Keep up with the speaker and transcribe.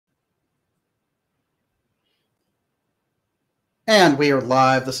And we are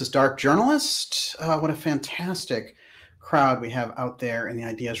live. This is Dark Journalist. What a fantastic crowd we have out there in the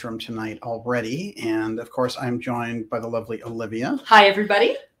Ideas Room tonight already. And of course, I'm joined by the lovely Olivia. Hi,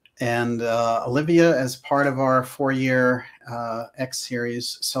 everybody. And Olivia, as part of our 4-year X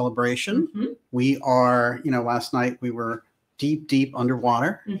series celebration, we are, last night we were deep, deep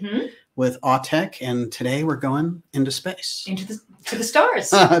underwater with Autek, and today we're going into space. To the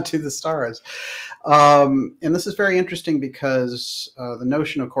stars. To the stars. And this is very interesting because the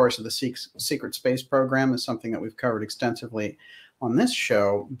notion, of course, of the secret space program is something that we've covered extensively on this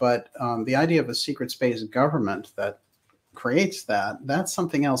show. But the idea of a secret space government that creates that's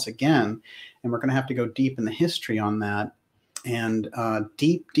something else again. And we're going to have to go deep in the history on that. And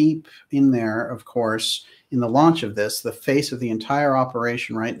deep, deep in there, of course, in the launch of this, the face of the entire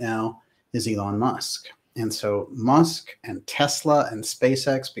operation right now is Elon Musk. And so Musk and Tesla and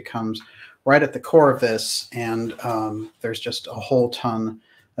SpaceX becomes right at the core of this, and there's just a whole ton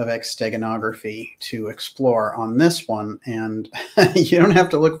of X-STEGANOGRAPhy to explore on this one, and you don't have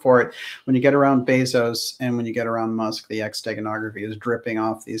to look for it. When you get around Bezos and when you get around Musk, the X-STEGANOGRAPhy is dripping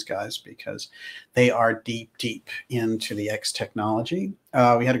off these guys because they are deep, deep into the X technology.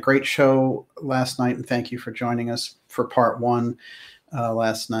 We had a great show last night, and thank you for joining us for part 1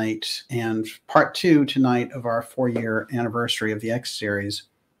 last night, and part 2 tonight of our 4-year anniversary of the X series.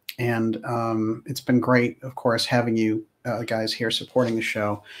 And it's been great, of course, having you guys here supporting the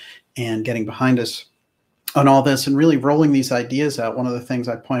show and getting behind us on all this and really rolling these ideas out. One of the things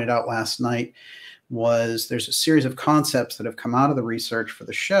I pointed out last night was there's a series of concepts that have come out of the research for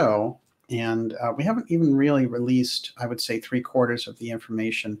the show. And we haven't even really released, I would say, 3/4 of the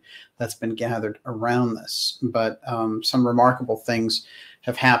information that's been gathered around this. But some remarkable things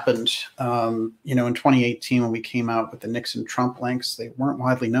have happened. In 2018, when we came out with the Nixon-Trump links, they weren't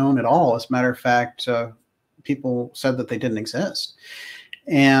widely known at all. As a matter of fact, people said that they didn't exist.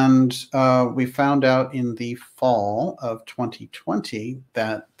 And we found out in the fall of 2020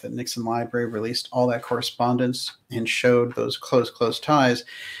 that the Nixon Library released all that correspondence and showed those close ties.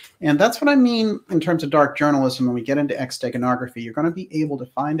 And that's what I mean in terms of dark journalism. When we get into X-STEGANOGRAPhy, you're going to be able to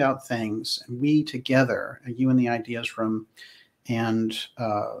find out things, and we together, you in the Ideas Room, and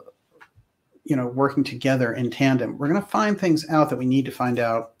working together in tandem, we're going to find things out that we need to find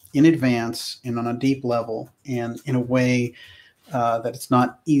out in advance and on a deep level, and in a way that it's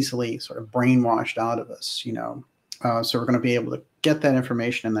not easily sort of brainwashed out of us. So we're going to be able to get that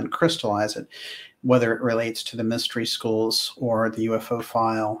information and then crystallize it, whether it relates to the mystery schools or the UFO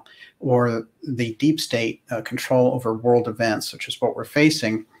file or the deep state control over world events, which is what we're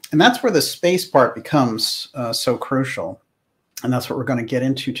facing. And that's where the space part becomes so crucial. And that's what we're going to get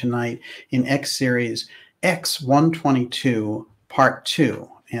into tonight in X series X-122 part 2.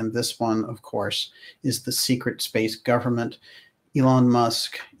 And this one, of course, is the secret space government, Elon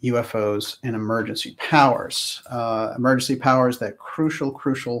Musk, UFOs, and emergency powers. Emergency powers, that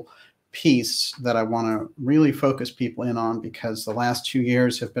crucial piece that I want to really focus people in on, because the last 2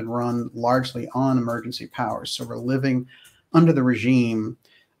 years have been run largely on emergency powers. So we're living under the regime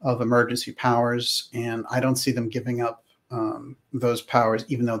of emergency powers, and I don't see them giving up those powers,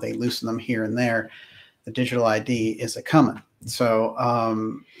 even though they loosen them here and there. The digital ID is a coming. So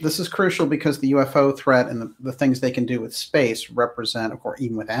this is crucial because the UFO threat and the things they can do with space represent, or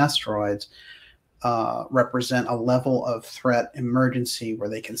even with asteroids, represent a level of threat emergency where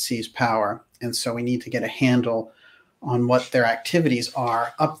they can seize power. And so we need to get a handle on what their activities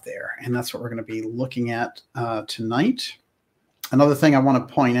are up there. And that's what we're going to be looking at tonight. Another thing I want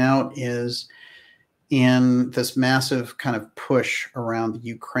to point out is in this massive kind of push around the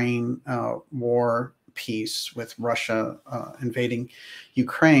Ukraine war piece with Russia invading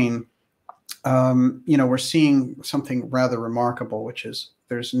Ukraine, we're seeing something rather remarkable, which is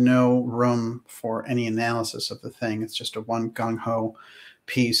there's no room for any analysis of the thing. It's just a one gung-ho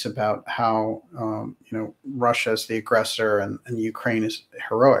piece about how, Russia is the aggressor and Ukraine is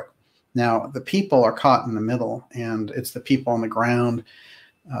heroic. Now, the people are caught in the middle, and it's the people on the ground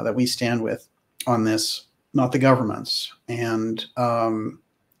that we stand with on this, not the governments. And,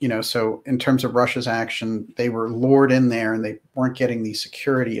 so in terms of Russia's action, they were lured in there and they weren't getting the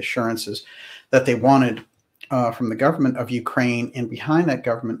security assurances that they wanted from the government of Ukraine. And behind that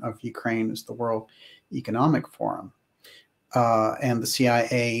government of Ukraine is the World Economic Forum. And the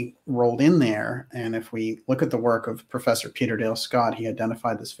CIA rolled in there. And if we look at the work of Professor Peter Dale Scott, he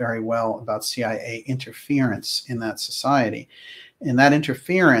identified this very well about CIA interference in that society. And that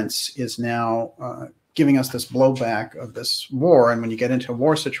interference is now giving us this blowback of this war. And when you get into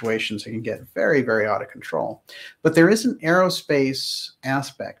war situations, it can get very, very out of control. But there is an aerospace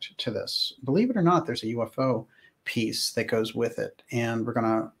aspect to this. Believe it or not, there's a UFO piece that goes with it. And we're going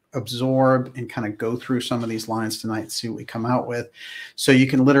to absorb and kind of go through some of these lines tonight, see what we come out with. So you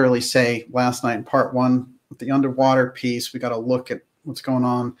can literally say, last night in part one, with the underwater piece, we got to look at what's going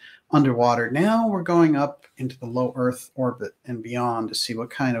on underwater. Now we're going up into the low Earth orbit and beyond to see what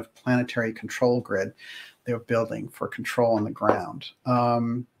kind of planetary control grid they're building for control on the ground.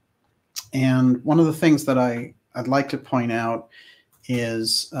 And one of the things that I'd like to point out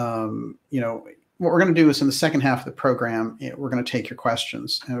is, what we're going to do is in the second half of the program, we're going to take your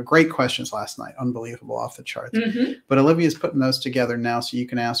questions. Great questions last night, unbelievable, off the charts. But Olivia's putting those together now so you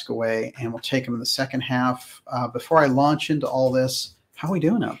can ask away, and we'll take them in the second half. Before I launch into all this, how are we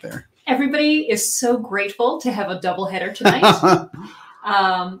doing out there? Everybody is so grateful to have a doubleheader tonight.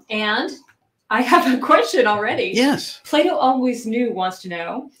 And I have a question already. Yes. Plato Always Knew wants to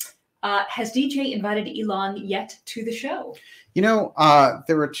know, has DJ invited Elon yet to the show?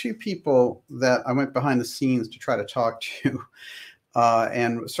 There were two people that I went behind the scenes to try to talk to,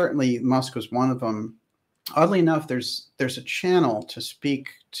 and certainly Musk was one of them. Oddly enough, there's a channel to speak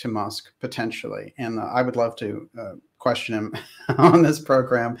to Musk potentially, and I would love to question him on this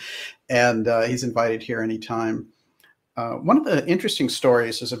program, and he's invited here anytime. One of the interesting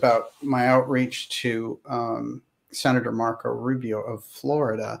stories is about my outreach to Senator Marco Rubio of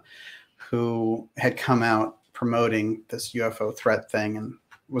Florida, who had come out promoting this UFO threat thing and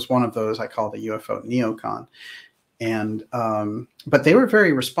was one of those I call the UFO neocon. And but they were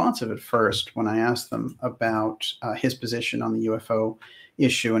very responsive at first when I asked them about his position on the UFO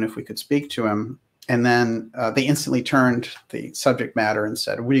issue and if we could speak to him. And then they instantly turned the subject matter and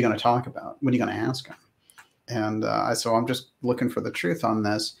said, what are you going to talk about? What are you going to ask him? And so I'm just looking for the truth on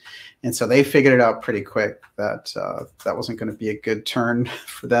this. And so they figured it out pretty quick that that wasn't going to be a good turn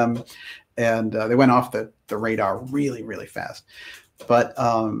for them. And they went off the radar really, really fast. But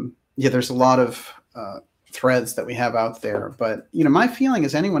there's a lot of threads that we have out there. But, my feeling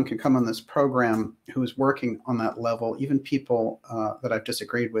is anyone can come on this program who's working on that level, even people that I've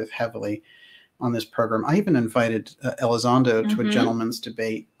disagreed with heavily on this program. I even invited Elizondo to a gentleman's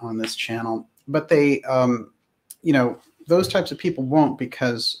debate on this channel. But they, those types of people won't,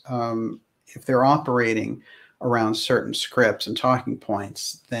 because if they're operating around certain scripts and talking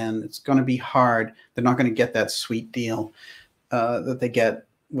points, then it's going to be hard. They're not going to get that sweet deal that they get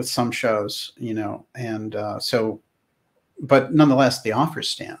with some shows, and but nonetheless, the offer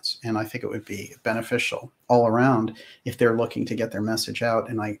stands. And I think it would be beneficial all around if they're looking to get their message out.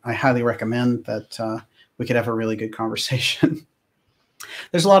 And I highly recommend that we could have a really good conversation.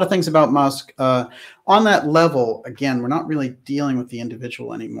 There's a lot of things about Musk. On that level, again, we're not really dealing with the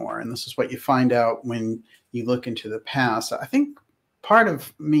individual anymore. And this is what you find out when you look into the past. I think part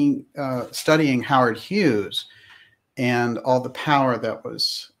of me studying Howard Hughes and all the power that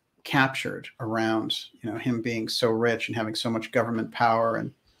was captured around, him being so rich and having so much government power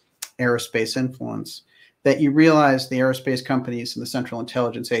and aerospace influence, that you realize the aerospace companies and the Central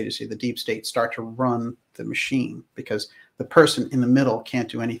Intelligence Agency, the deep state, start to run the machine, because the person in the middle can't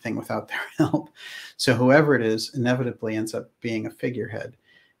do anything without their help. So whoever it is inevitably ends up being a figurehead.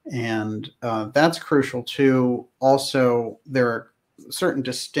 And that's crucial too. Also, there are certain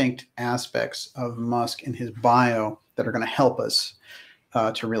distinct aspects of Musk in his bio that are going to help us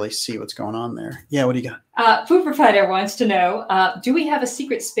to really see what's going on there. Yeah, what do you got? Pooper Fighter wants to know, do we have a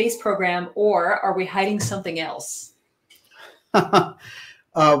secret space program, or are we hiding something else?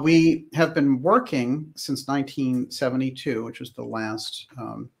 We have been working since 1972, which was the last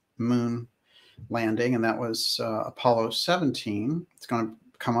moon landing, and that was Apollo 17. It's going to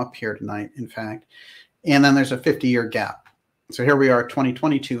come up here tonight, in fact. And then there's a 50-year gap. So here we are,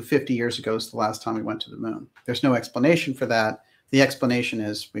 2022, 50 years ago is the last time we went to the moon. There's no explanation for that. The explanation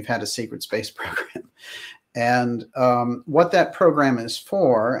is we've had a secret space program. And what that program is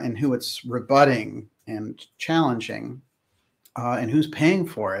for and who it's rebutting and challenging and who's paying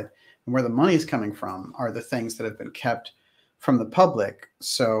for it and where the money is coming from are the things that have been kept from the public.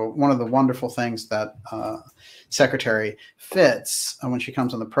 So one of the wonderful things that Secretary Fitz, when she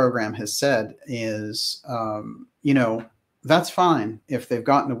comes on the program, has said is, that's fine if they've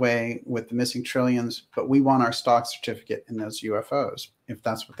gotten away with the missing trillions, but we want our stock certificate in those UFOs, if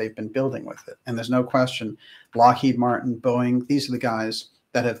that's what they've been building with it. And there's no question, Lockheed Martin, Boeing, these are the guys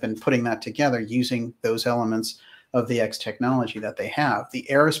that have been putting that together using those elements of the X technology that they have. The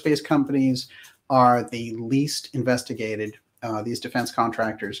aerospace companies are the least investigated, these defense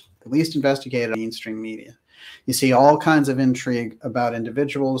contractors, the least investigated mainstream media. You see all kinds of intrigue about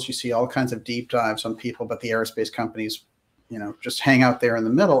individuals. You see all kinds of deep dives on people, but the aerospace companies, just hang out there in the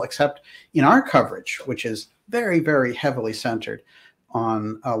middle, except in our coverage, which is very, very heavily centered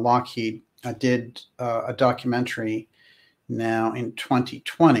on Lockheed I did a documentary now in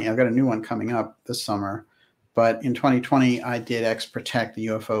 2020. I've got a new one coming up this summer, but in 2020, I did X-Protect, the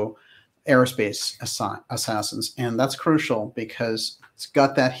UFO aerospace assassins. And that's crucial because it's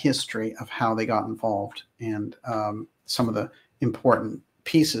got that history of how they got involved and some of the important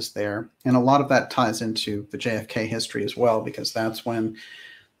pieces there. And a lot of that ties into the JFK history as well, because that's when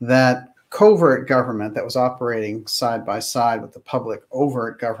that covert government that was operating side by side with the public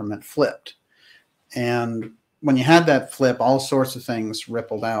overt government flipped. And when you had that flip, all sorts of things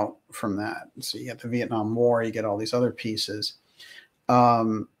rippled out from that. So you get the Vietnam War, you get all these other pieces.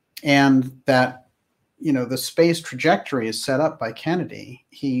 And that, you know, the space trajectory is set up by Kennedy.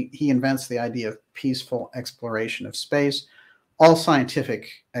 He invents the idea of peaceful exploration of space, all scientific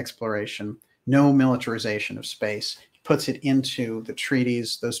exploration, no militarization of space. He puts it into the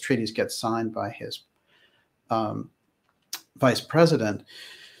treaties. Those treaties get signed by his vice president.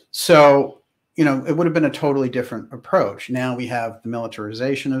 So, you know, it would have been a totally different approach. Now we have the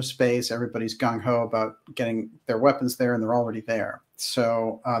militarization of space. Everybody's gung-ho about getting their weapons there, and they're already there.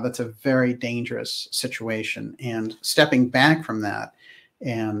 So that's a very dangerous situation. And stepping back from that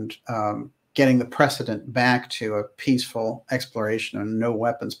and getting the precedent back to a peaceful exploration and no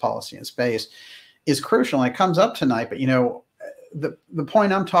weapons policy in space is crucial. And it comes up tonight, but, you know, the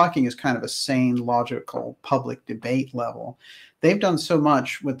point I'm talking is kind of a sane, logical public debate level. They've done so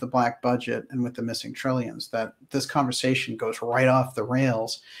much with the black budget and with the missing trillions that this conversation goes right off the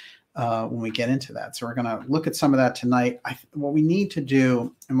rails when we get into that. So we're going to look at some of that tonight. What we need to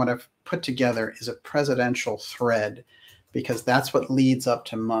do, and what I've put together, is a presidential thread, because that's what leads up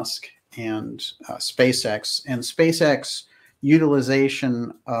to Musk and SpaceX, and SpaceX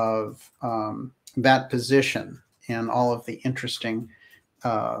utilization of that position and all of the interesting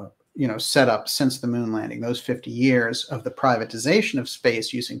you know, set up since the moon landing. Those 50 years of the privatization of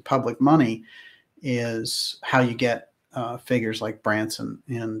space using public money is how you get figures like Branson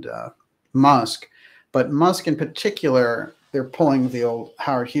and Musk. But Musk in particular, they're pulling the old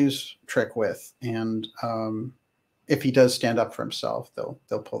Howard Hughes trick with. And if he does stand up for himself,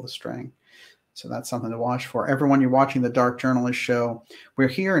 they'll pull the string. So that's something to watch for. Everyone, you're watching the Dark Journalist Show. We're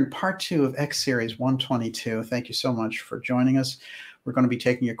here in part 2 of X Series 122. Thank you so much for joining us. We're going to be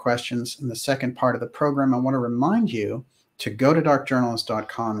taking your questions in the second part of the program. I want to remind you to go to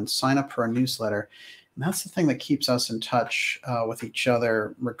darkjournalist.com and sign up for our newsletter. And that's the thing that keeps us in touch with each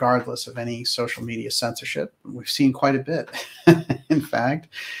other, regardless of any social media censorship. We've seen quite a bit, in fact,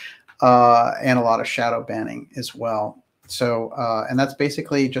 and a lot of shadow banning as well. So, and that's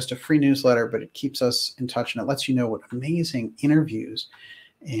basically just a free newsletter, but it keeps us in touch, and it lets you know what amazing interviews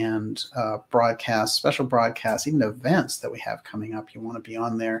and broadcasts, special broadcasts, even events that we have coming up. You want to be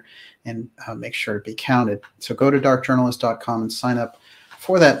on there and make sure to be counted. So go to darkjournalist.com and sign up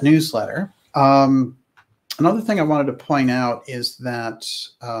for that newsletter. Another thing I wanted to point out is that,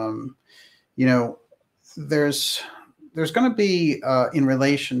 you know, there's going to be, in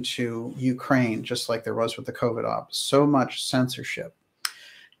relation to Ukraine, just like there was with the COVID ops, so much censorship.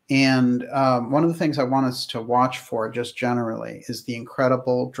 And one of the things I want us to watch for just generally is the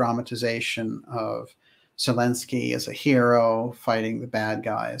incredible dramatization of Zelensky as a hero fighting the bad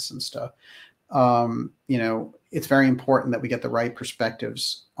guys and stuff. You know, it's very important that we get the right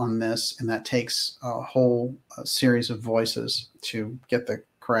perspectives on this, and that takes a whole series of voices to get the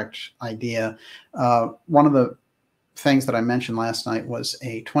correct idea. One of the things that I mentioned last night was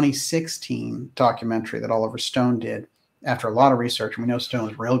a 2016 documentary that Oliver Stone did after a lot of research. And we know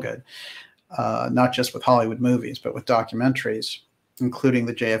Stone is real good, not just with Hollywood movies, but with documentaries, including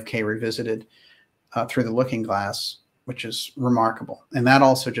the JFK Revisited Through the Looking Glass, which is remarkable. And that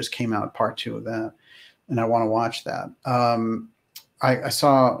also just came out, part 2 of that. And I want to watch that. I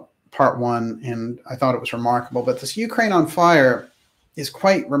saw part 1 and I thought it was remarkable, but this Ukraine on Fire is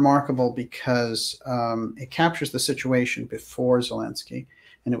quite remarkable because it captures the situation before Zelensky,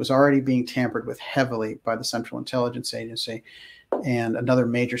 and it was already being tampered with heavily by the Central Intelligence Agency. And another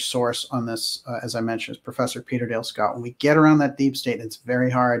major source on this, as I mentioned, is Professor Peter Dale Scott. When we get around that deep state, it's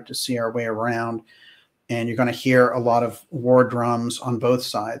very hard to see our way around, and you're going to hear a lot of war drums on both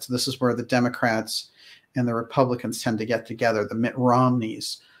sides. This is where the Democrats and the Republicans tend to get together. The Mitt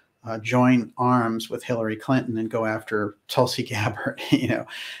Romneys join arms with Hillary Clinton and go after Tulsi Gabbard, you know.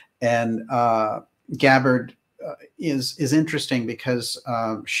 And Gabbard is interesting because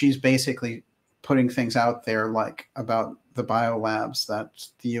she's basically putting things out there like about the biolabs that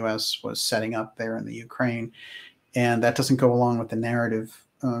the U.S. was setting up there in the Ukraine, and that doesn't go along with the narrative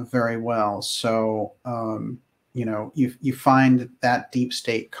very well. So you know, you find that deep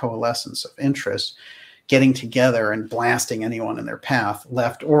state coalescence of interest getting together and blasting anyone in their path,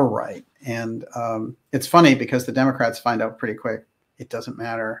 left or right. And it's funny because the Democrats find out pretty quick. It doesn't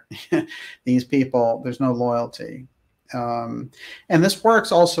matter. These people, there's no loyalty. And this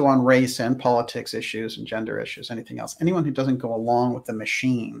works also on race and politics issues and gender issues, anything else. Anyone who doesn't go along with the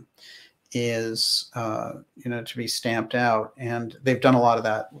machine is, to be stamped out. And they've done a lot of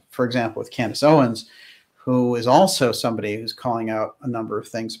that, for example, with Candace Owens, who is also somebody who's calling out a number of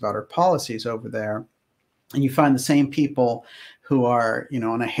things about her policies over there. And you find the same people who are,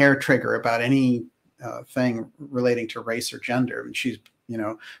 on a hair trigger about any thing relating to race or gender. And she's,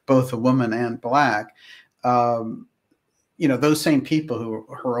 both a woman and Black. Those same people who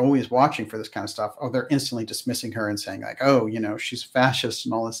are always watching for this kind of stuff, they're instantly dismissing her and saying like, she's fascist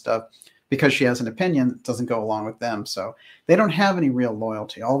and all this stuff because she has an opinion that doesn't go along with them. So they don't have any real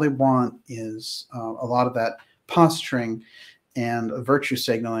loyalty. All they want is a lot of that posturing and virtue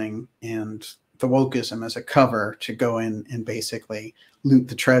signaling and the wokeism as a cover to go in and basically loot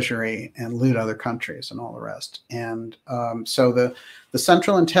the treasury and loot other countries and all the rest. And so the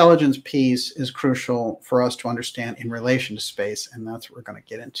central intelligence piece is crucial for us to understand in relation to space, and that's what we're going to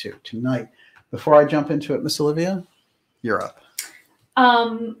get into tonight. Before I jump into it, Miss Olivia, you're up.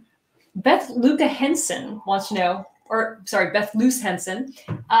 Beth Luca Henson wants to know, Beth Luce Henson,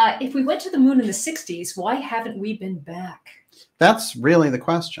 if we went to the moon in the 60s, why haven't we been back? That's really the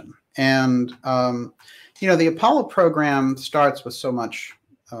question. And, the Apollo program starts with so much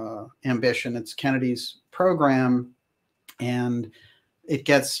ambition. It's Kennedy's program, and it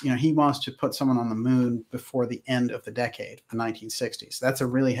gets, he wants to put someone on the moon before the end of the decade, the 1960s. That's a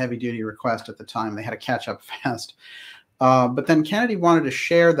really heavy-duty request at the time. They had to catch up fast. But then Kennedy wanted to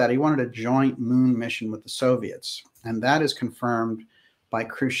share that. He wanted a joint moon mission with the Soviets, and that is confirmed by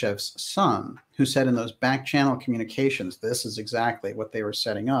Khrushchev's son, who said in those back-channel communications, this is exactly what they were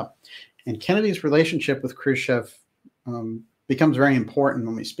setting up. And Kennedy's relationship with Khrushchev becomes very important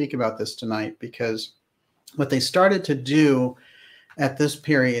when we speak about this tonight, because what they started to do at this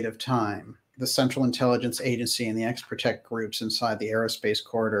period of time, the Central Intelligence Agency and the X-Protect groups inside the aerospace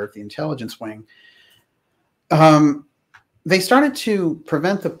corridor of the intelligence wing, they started to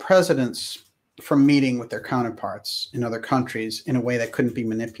prevent the presidents from meeting with their counterparts in other countries in a way that couldn't be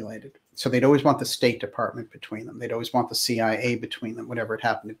manipulated. So they'd always want the State Department between them. They'd always want the CIA between them, whatever it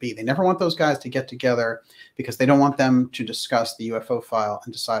happened to be. They never want those guys to get together because they don't want them to discuss the UFO file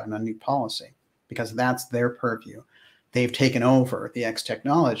and decide on a new policy, because that's their purview. They've taken over the X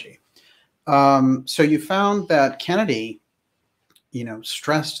technology. So you found that Kennedy,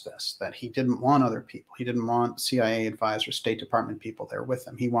 stressed this, that he didn't want other people. He didn't want CIA advisors, State Department people there with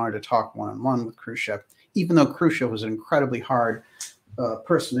him. He wanted to talk one-on-one with Khrushchev, even though Khrushchev was an incredibly hard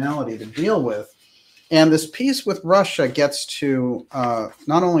personality to deal with. And this piece with Russia gets to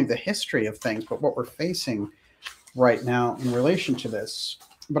not only the history of things, but what we're facing right now in relation to this.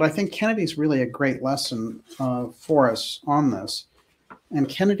 But I think Kennedy's really a great lesson for us on this. And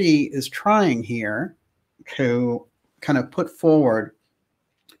Kennedy is trying here to kind of put forward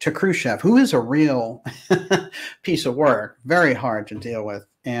to Khrushchev, who is a real piece of work, very hard to deal with,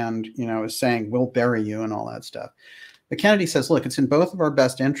 and, is saying, we'll bury you and all that stuff. But Kennedy says, look, it's in both of our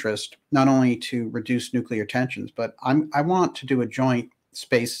best interest, not only to reduce nuclear tensions, but I want to do a joint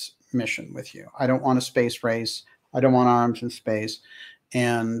space mission with you. I don't want a space race. I don't want arms in space.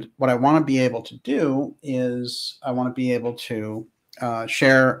 And what I want to be able to do is I want to be able to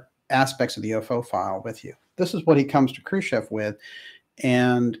share aspects of the UFO file with you. This is what he comes to Khrushchev with,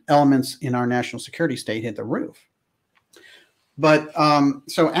 and elements in our national security state hit the roof. But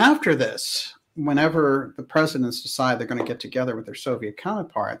so after this, whenever the presidents decide they're going to get together with their Soviet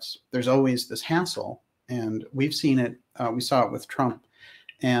counterparts, there's always this hassle. And we've seen it, we saw it with Trump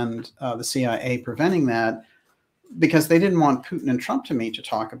and the CIA preventing that, because they didn't want Putin and Trump to meet to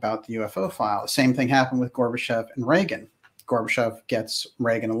talk about the UFO file. The same thing happened with Gorbachev and Reagan. Gorbachev gets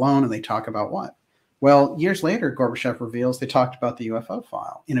Reagan alone and they talk about what? Well, years later, Gorbachev reveals they talked about the UFO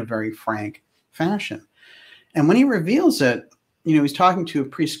file in a very frank fashion. And when he reveals it, he's talking to a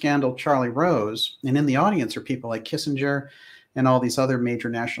pre-scandal Charlie Rose, and in the audience are people like Kissinger and all these other major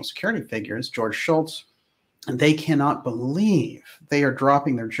national security figures, George Shultz, and they cannot believe, they are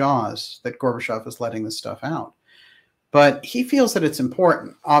dropping their jaws that Gorbachev is letting this stuff out. But he feels that it's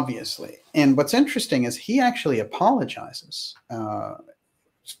important, obviously. And what's interesting is he actually apologizes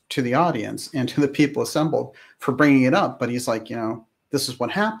to the audience and to the people assembled for bringing it up. But he's like, this is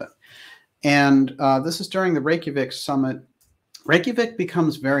what happened. And this is during the Reykjavik summit. Reykjavik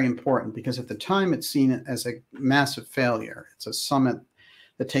becomes very important because at the time it's seen as a massive failure. It's a summit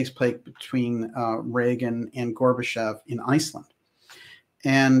that takes place between Reagan and Gorbachev in Iceland.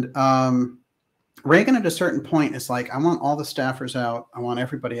 And Reagan at a certain point is like, I want all the staffers out. I want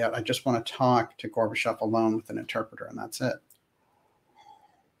everybody out. I just want to talk to Gorbachev alone with an interpreter, and that's it.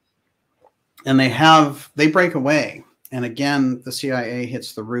 And they break away. And again, the CIA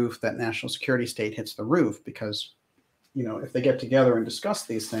hits the roof, that national security state hits the roof, because, you know, if they get together and discuss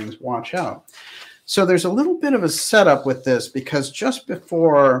these things, watch out. So there's a little bit of a setup with this, because just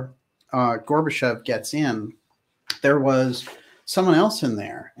before Gorbachev gets in, there was someone else in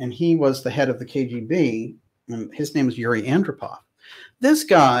there, and he was the head of the KGB, and his name is Yuri Andropov. This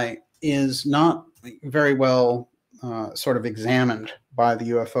guy is not very well sort of examined by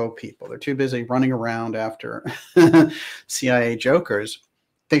the UFO people. They're too busy running around after CIA jokers.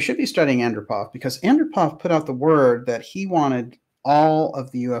 They should be studying Andropov, because Andropov put out the word that he wanted all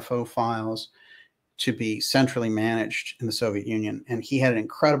of the UFO files to be centrally managed in the Soviet Union, and he had an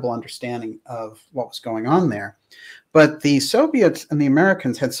incredible understanding of what was going on there. But the Soviets and the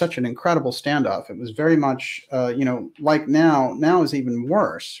Americans had such an incredible standoff. It was very much, you know, like now. Now is even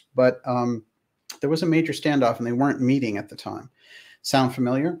worse, but there was a major standoff, and they weren't meeting at the time. Sound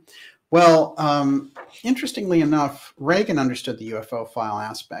familiar? Well, interestingly enough, Reagan understood the UFO file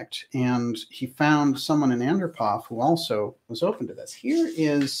aspect, and he found someone in Andropov who also was open to this. Here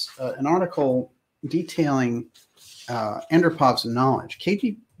is an article detailing Andropov's knowledge.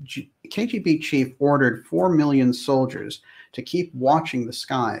 KGB chief ordered 4 million soldiers to keep watching the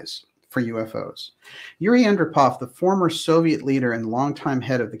skies for UFOs. Yuri Andropov, the former Soviet leader and longtime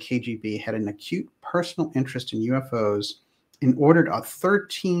head of the KGB, had an acute personal interest in UFOs and ordered a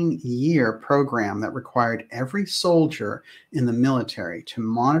 13-year program that required every soldier in the military to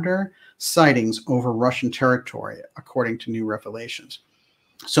monitor sightings over Russian territory, according to new revelations.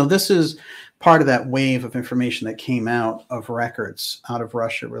 So this is part of that wave of information that came out of records out of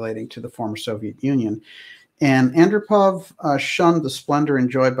Russia relating to the former Soviet Union. And Andropov shunned the splendor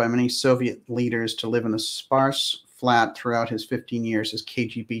enjoyed by many Soviet leaders to live in a sparse flat throughout his 15 years as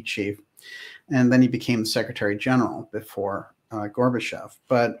KGB chief. And then he became the Secretary General before Gorbachev.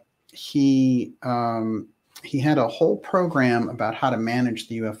 But he had a whole program about how to manage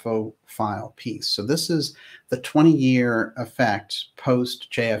the UFO file piece. So this is the 20-year effect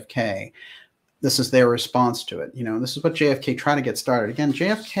post-JFK. This is their response to it. You know, this is what JFK tried to get started. Again,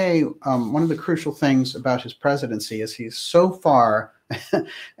 JFK, one of the crucial things about his presidency is he's so far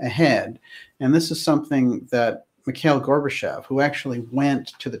ahead. And this is something that Mikhail Gorbachev, who actually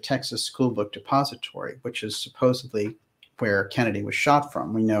went to the Texas School Book Depository, which is supposedly where Kennedy was shot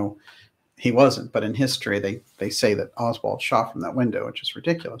from. We know he wasn't, but in history, they say that Oswald shot from that window, which is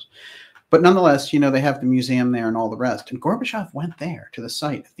ridiculous. But nonetheless, you know, they have the museum there and all the rest. And Gorbachev went there to the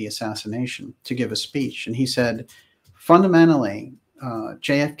site of the assassination to give a speech. And he said, fundamentally,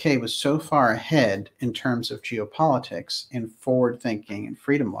 JFK was so far ahead in terms of geopolitics and forward thinking and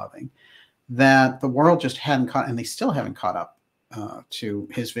freedom loving that the world just hadn't caught, and they still haven't caught up to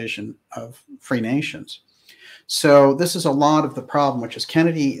his vision of free nations. So this is a lot of the problem, which is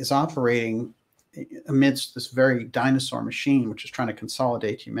Kennedy is operating amidst this very dinosaur machine, which is trying to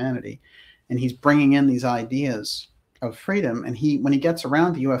consolidate humanity. And he's bringing in these ideas of freedom. And when he gets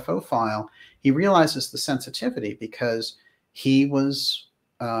around the UFO file, he realizes the sensitivity, because he was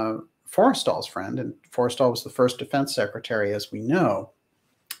Forrestal's friend, and Forrestal was the first defense secretary, as we know.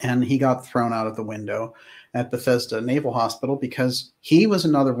 And he got thrown out of the window at Bethesda Naval Hospital because he was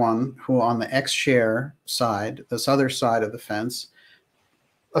another one who, on the X-share side, this other side of the fence,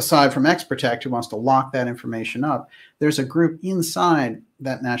 aside from X-Protect, who wants to lock that information up, there's a group inside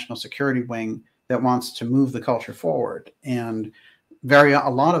that national security wing that wants to move the culture forward. And a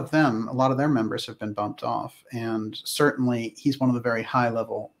lot of their members have been bumped off. And certainly he's one of the very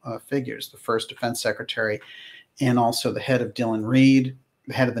high-level figures, the first defense secretary, and also the head of Dillon Reed,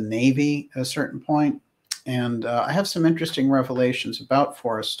 the head of the Navy at a certain point. And I have some interesting revelations about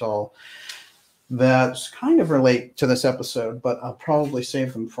Forrestal that kind of relate to this episode, but I'll probably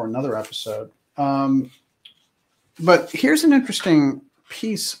save them for another episode. But here's an interesting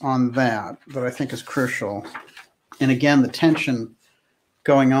piece on that I think is crucial. And again, the tension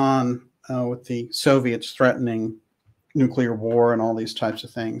going on with the Soviets threatening nuclear war and all these types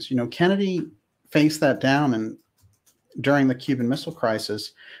of things. You know, Kennedy faced that down, and during the Cuban Missile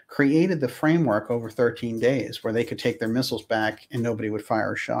Crisis, created the framework over 13 days where they could take their missiles back and nobody would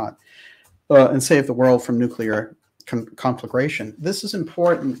fire a shot and save the world from nuclear conflagration. This is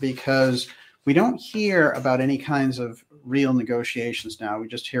important because we don't hear about any kinds of real negotiations now. We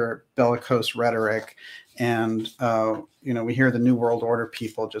just hear bellicose rhetoric, and you know, we hear the New World Order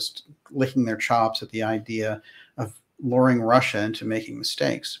people just licking their chops at the idea of luring Russia into making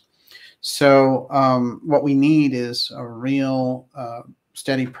mistakes. So what we need is a real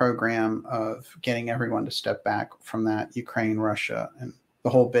steady program of getting everyone to step back from that, Ukraine, Russia, and the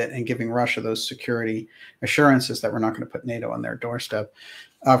whole bit, and giving Russia those security assurances that we're not going to put NATO on their doorstep.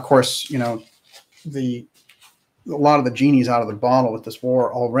 Of course, you know, a lot of the genie's out of the bottle with this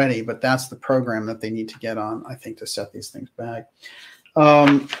war already, but that's the program that they need to get on, I think, to set these things back.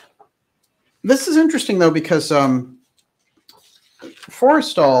 This is interesting, though, because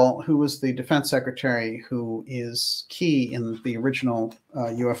Forrestal, who was the defense secretary, who is key in the original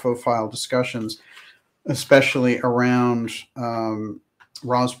UFO file discussions, especially around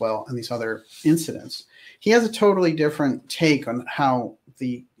Roswell and these other incidents, he has a totally different take on how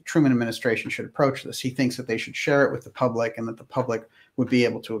the Truman administration should approach this. He thinks that they should share it with the public and that the public would be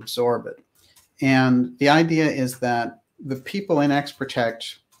able to absorb it. And the idea is that the people in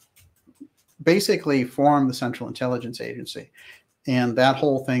X-Protect basically form the Central Intelligence Agency. And that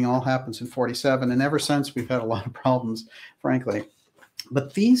whole thing all happens in 1947. And ever since, we've had a lot of problems, frankly.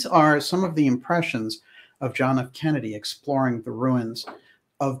 But these are some of the impressions of John F. Kennedy exploring the ruins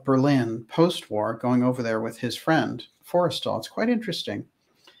of Berlin post-war, going over there with his friend, Forrestal. It's quite interesting.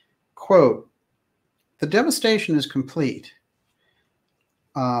 Quote, "The devastation is complete,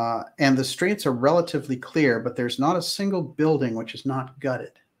 and the streets are relatively clear, but there's not a single building which is not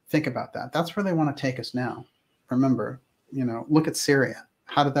gutted." Think about that. That's where they want to take us now. Remember, you know, look at Syria.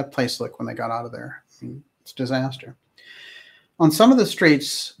 How did that place look when they got out of there? I mean, it's a disaster. "On some of the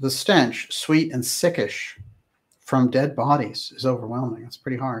streets, the stench, sweet and sickish from dead bodies, is overwhelming." It's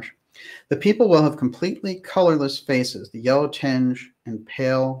pretty harsh. "The people will have completely colorless faces, the yellow tinge and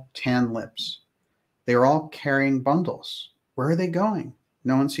pale tan lips. They are all carrying bundles. Where are they going?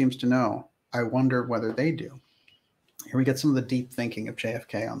 No one seems to know. I wonder whether they do." Here we get some of the deep thinking of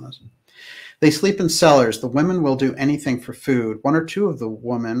JFK on this. "They sleep in cellars. The women will do anything for food. One or two of the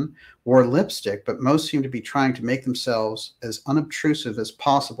women wore lipstick, but most seem to be trying to make themselves as unobtrusive as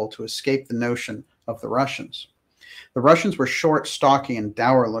possible to escape the notion of the Russians. The Russians were short, stocky, and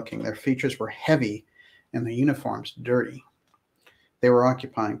dour-looking. Their features were heavy, and their uniforms dirty." They were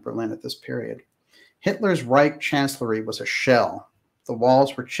occupying Berlin at this period. "Hitler's Reich Chancellery was a shell. The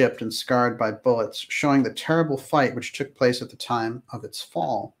walls were chipped and scarred by bullets, showing the terrible fight which took place at the time of its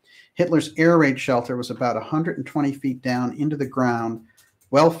fall. Hitler's air raid shelter was about 120 feet down into the ground,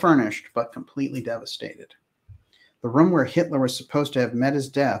 well furnished, but completely devastated. The room where Hitler was supposed to have met his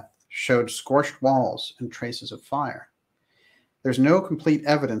death showed scorched walls and traces of fire. There's no complete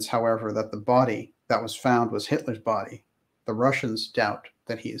evidence, however, that the body that was found was Hitler's body. The Russians doubt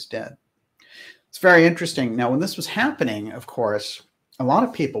that he is dead." It's very interesting. Now, when this was happening, of course, a lot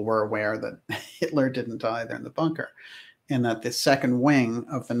of people were aware that Hitler didn't die there in the bunker, and that the second wing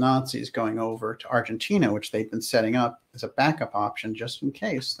of the Nazis going over to Argentina, which they'd been setting up as a backup option just in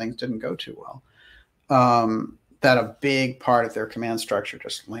case things didn't go too well, that a big part of their command structure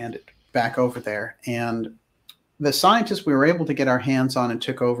just landed back over there. And the scientists we were able to get our hands on and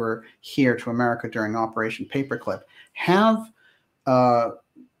took over here to America during Operation Paperclip have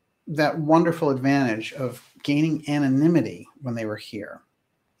that wonderful advantage of gaining anonymity when they were here.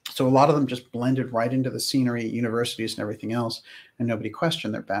 So a lot of them just blended right into the scenery, universities, and everything else, and nobody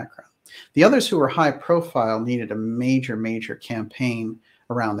questioned their background. The others who were high profile needed a major, major campaign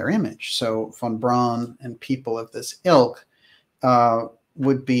around their image. So von Braun and people of this ilk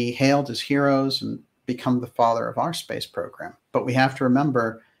would be hailed as heroes and become the father of our space program. But we have to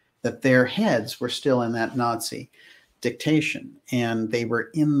remember that their heads were still in that Nazi dictation, and they were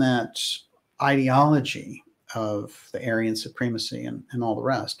in that ideology of the Aryan supremacy and all the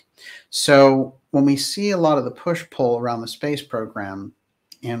rest. So when we see a lot of the push-pull around the space program,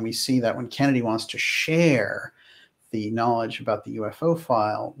 and we see that when Kennedy wants to share the knowledge about the UFO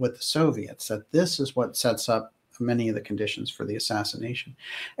file with the Soviets, that this is what sets up many of the conditions for the assassination.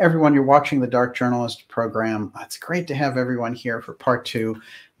 Everyone, you're watching the Dark Journalist program. It's great to have everyone here for part 2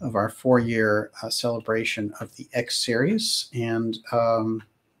 of our 4-year celebration of the X series. And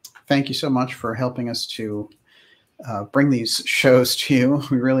thank you so much for helping us to bring these shows to you.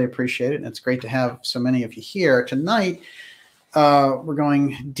 We really appreciate it. And it's great to have so many of you here. Tonight, we're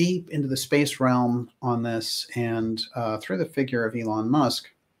going deep into the space realm on this, and through the figure of Elon Musk.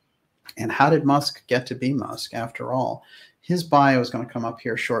 And how did Musk get to be Musk after all? His bio is going to come up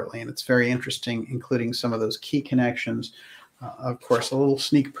here shortly, and it's very interesting, including some of those key connections. Of course, a little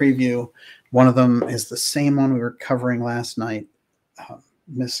sneak preview. One of them is the same one we were covering last night,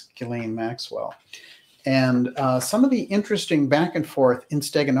 Miss Ghislaine Maxwell. And some of the interesting back and forth in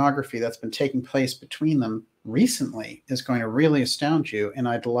steganography that's been taking place between them recently is going to really astound you. And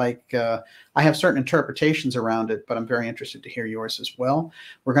I'd like, I have certain interpretations around it, but I'm very interested to hear yours as well.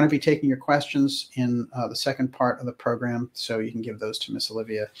 We're going to be taking your questions in the second part of the program, so you can give those to Miss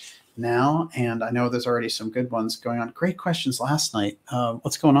Olivia now. And I know there's already some good ones going on. Great questions last night.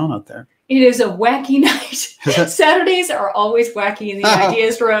 What's going on out there? It is a wacky night. Saturdays are always wacky in the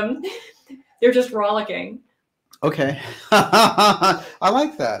ideas room. They're just rollicking. Okay. I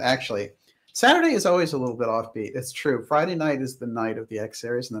like that, actually. Saturday is always a little bit offbeat. It's true. Friday night is the night of the X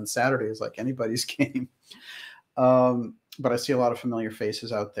series, and then Saturday is like anybody's game. But I see a lot of familiar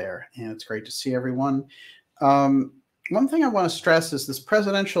faces out there, and it's great to see everyone. One thing I want to stress is this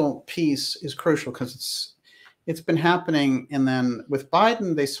presidential piece is crucial because it's been happening, and then with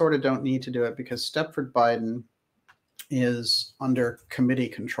Biden, they sort of don't need to do it because Stepford Biden is under committee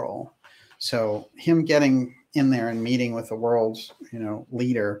control. So him getting in there and meeting with the world's,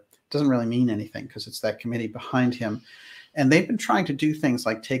 leader doesn't really mean anything because it's that committee behind him. And they've been trying to do things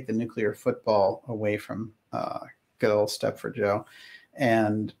like take the nuclear football away from good old Stepford Joe.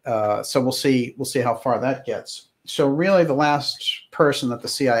 And so we'll see how far that gets. So really the last person that the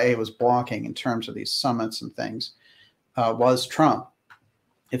CIA was blocking in terms of these summits and things was Trump.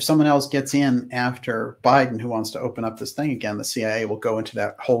 If someone else gets in after Biden who wants to open up this thing again, the CIA will go into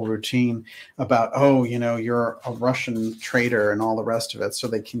that whole routine about, you're a Russian traitor and all the rest of it, so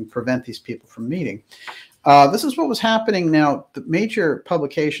they can prevent these people from meeting. This is what was happening now. The major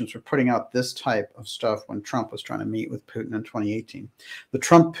publications were putting out this type of stuff when Trump was trying to meet with Putin in 2018. The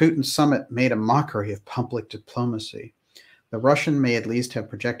Trump-Putin summit made a mockery of public diplomacy. The Russian may at least have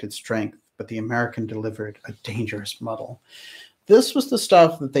projected strength, but the American delivered a dangerous muddle. This was the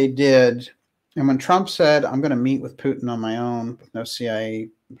stuff that they did. And when Trump said, I'm going to meet with Putin on my own with no CIA,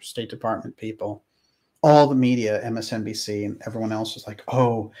 State Department people, all the media, MSNBC and everyone else was like,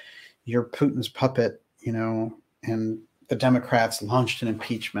 oh, you're Putin's puppet, and the Democrats launched an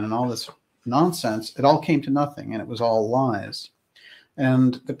impeachment and all this nonsense. It all came to nothing, and it was all lies.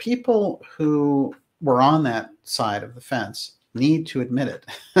 And the people who were on that side of the fence need to admit it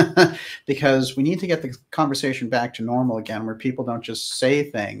because we need to get the conversation back to normal again, where people don't just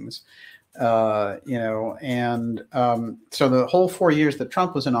say things, so the whole 4 years that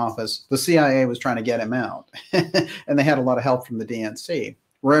Trump was in office, the CIA was trying to get him out and they had a lot of help from the DNC.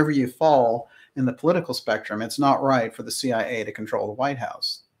 Wherever you fall in the political spectrum, it's not right for the CIA to control the White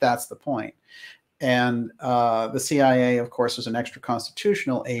House. That's the point. And the CIA, of course, is an extra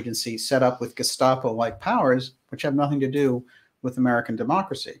constitutional agency set up with Gestapo-like powers, which have nothing to do with American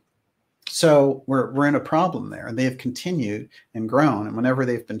democracy. So we're in a problem there, and they have continued and grown. And whenever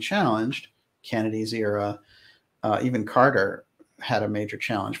they've been challenged, Kennedy's era, even Carter had a major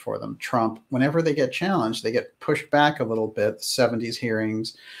challenge for them. Trump, whenever they get challenged, they get pushed back a little bit. The 70s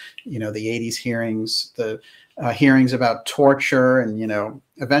hearings, the 80s hearings, the hearings about torture, and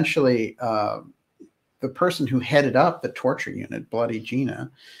eventually the person who headed up the torture unit, Bloody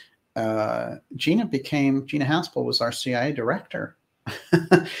Gina, Gina Haspel was our CIA director.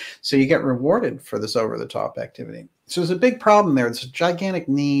 So you get rewarded for this over-the-top activity. So there's a big problem there. There's a gigantic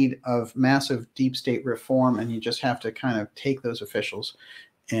need of massive deep state reform, and you just have to kind of take those officials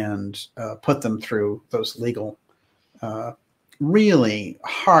and put them through those legal, really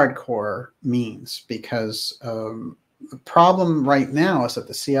hardcore means, because the problem right now is that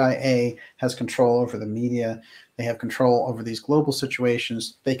the CIA has control over the media. They have control over these global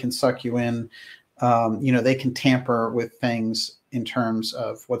situations. They can suck you in. They can tamper with things in terms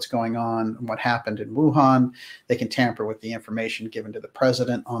of what's going on and what happened in Wuhan. They can tamper with the information given to the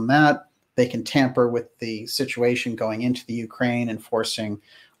president on that. They can tamper with the situation going into the Ukraine and forcing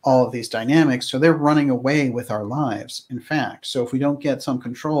all of these dynamics. So they're running away with our lives, in fact. So if we don't get some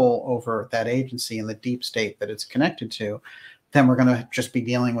control over that agency and the deep state that it's connected to, then we're going to just be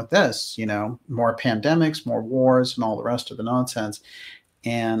dealing with this, more pandemics, more wars, and all the rest of the nonsense.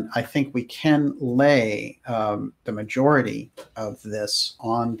 And I think we can lay the majority of this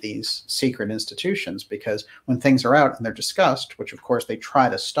on these secret institutions, because when things are out and they're discussed, which of course they try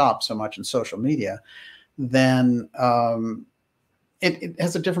to stop so much in social media, then it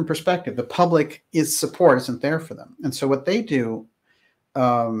has a different perspective. The public support isn't there for them. And so what they do,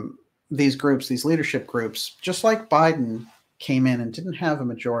 these groups, these leadership groups, just like Biden came in and didn't have a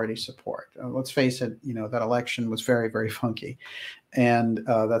majority support. Let's face it, that election was very, very funky, and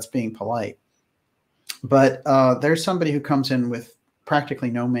that's being polite. But there's somebody who comes in with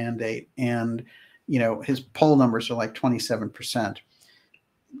practically no mandate, and his poll numbers are like 27%.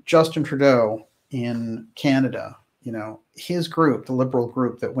 Justin Trudeau in Canada you know, his group, the liberal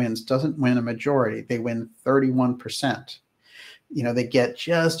group that wins, doesn't win a majority. They win 31%. You know, they get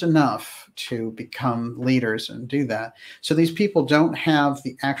just enough to become leaders and do that. So these people don't have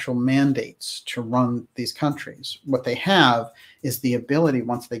the actual mandates to run these countries. What they have is the ability,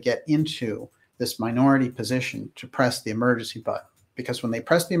 once they get into this minority position, to press the emergency button. Because when they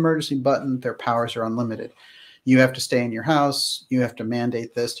press the emergency button, their powers are unlimited. You have to stay in your house. You have to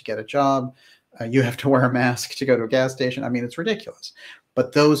mandate this to get a job. You have to wear a mask to go to a gas station. I mean, it's ridiculous.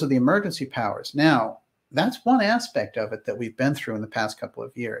 But those are the emergency powers. Now, that's one aspect of it that we've been through in the past couple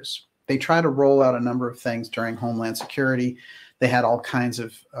of years. They try to roll out a number of things during Homeland Security. They had all kinds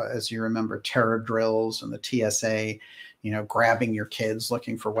of, as you remember, terror drills and the TSA, you know, grabbing your kids,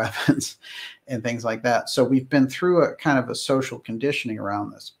 looking for weapons and things like that. So we've been through a kind of a social conditioning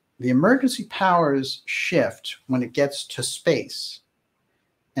around this. The emergency powers shift when it gets to space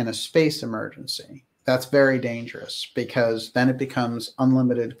and a space emergency. That's very dangerous, because then it becomes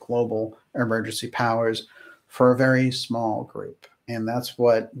unlimited global emergency powers for a very small group. And that's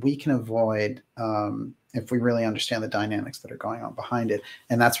what we can avoid if we really understand the dynamics that are going on behind it.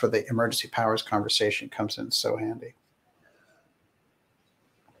 And that's where the emergency powers conversation comes in so handy.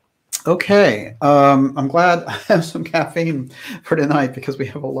 Okay, I'm glad I have some caffeine for tonight, because we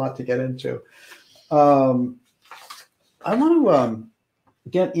have a lot to get into. I want to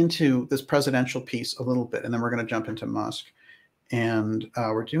get into this presidential piece a little bit, and then we're going to jump into Musk. And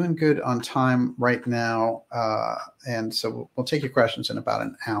we're doing good on time right now, and so we'll take your questions in about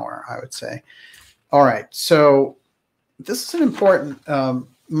an hour, I would say. All right, so this is an important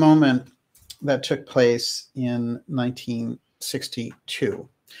moment that took place in 1962.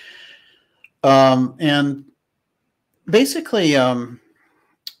 And basically,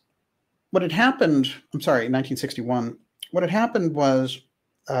 what had happened, 1961, what had happened was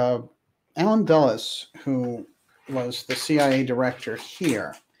Allen Dulles, who was the CIA director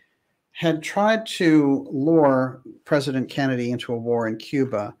here, had tried to lure President Kennedy into a war in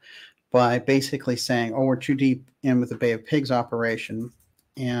Cuba by basically saying, oh, we're too deep in with the Bay of Pigs operation,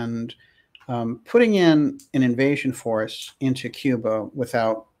 and putting in an invasion force into Cuba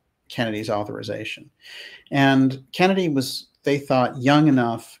without Kennedy's authorization. And Kennedy was, they thought, young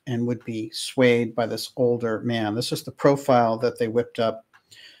enough and would be swayed by this older man. This is the profile that they whipped up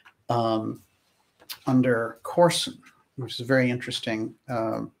under Corson, which is a very interesting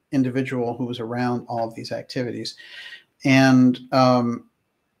individual who was around all of these activities. And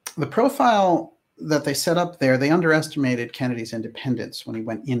the profile that they set up there, they underestimated Kennedy's independence when he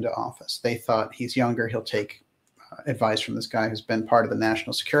went into office. They thought, he's younger, he'll take advice from this guy who's been part of the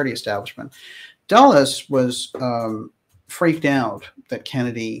national security establishment. Dulles was freaked out that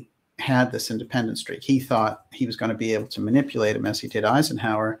Kennedy had this independent streak. He thought he was going to be able to manipulate him as he did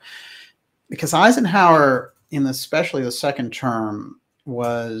Eisenhower, because Eisenhower, in especially the second term,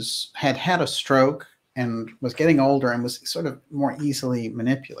 had had a stroke and was getting older and was sort of more easily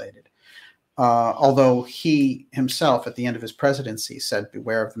manipulated. Although he himself, at the end of his presidency, said,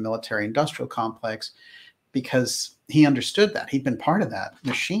 beware of the military-industrial complex, because he understood that. He'd been part of that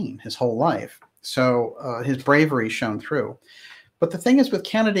machine his whole life. So his bravery shone through. But the thing is, with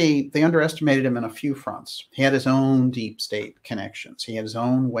Kennedy, they underestimated him in a few fronts. He had his own deep state connections. He had his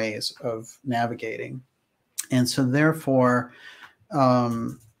own ways of navigating. And so therefore,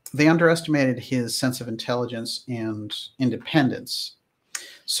 they underestimated his sense of intelligence and independence.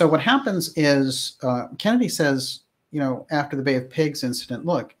 So what happens is Kennedy says, you know, after the Bay of Pigs incident,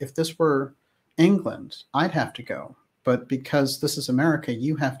 look, if this were England, I'd have to go. But because this is America,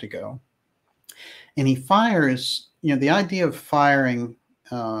 you have to go. And he fires, you know, the idea of firing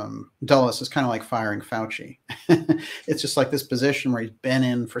Dulles is kind of like firing Fauci. It's just like this position where he's been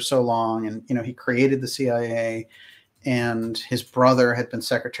in for so long, and, you know, he created the CIA, and his brother had been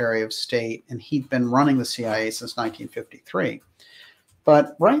Secretary of State, and he'd been running the CIA since 1953.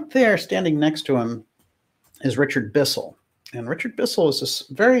 But right there, standing next to him, is Richard Bissell. And Richard Bissell is this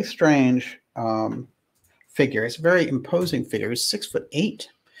very strange figure. He's a very imposing figure. He's 6'8".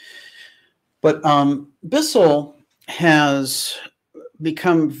 But Bissell has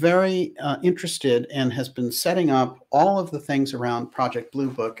become very interested and has been setting up all of the things around Project Blue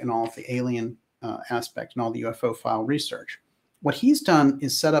Book and all of the alien aspect and all the UFO file research. What he's done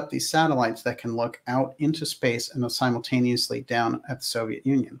is set up these satellites that can look out into space and simultaneously down at the Soviet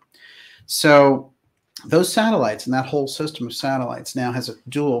Union. So those satellites and that whole system of satellites now has a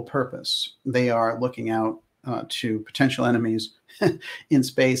dual purpose. They are looking out to potential enemies in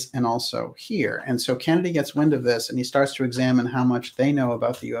space and also here. And so Kennedy gets wind of this, and he starts to examine how much they know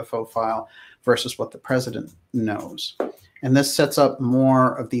about the UFO file versus what the president knows. And this sets up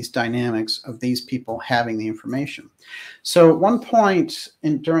more of these dynamics of these people having the information. So at one point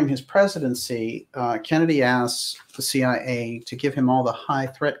during his presidency, Kennedy asked the CIA to give him all the high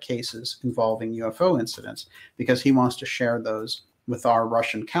threat cases involving UFO incidents because he wants to share those with our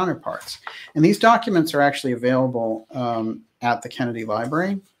Russian counterparts. And these documents are actually available at the Kennedy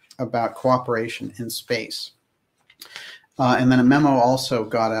Library about cooperation in space. And then a memo also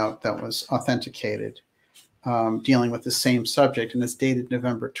got out that was authenticated dealing with the same subject, and it's dated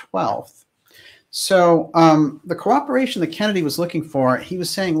November 12th. So the cooperation that Kennedy was looking for, he was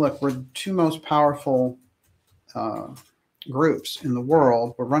saying, look, we're the two most powerful groups in the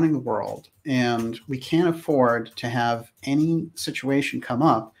world. We're running the world, and we can't afford to have any situation come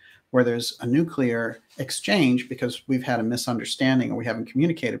up where there's a nuclear exchange because we've had a misunderstanding or we haven't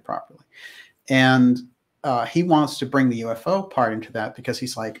communicated properly. And he wants to bring the UFO part into that because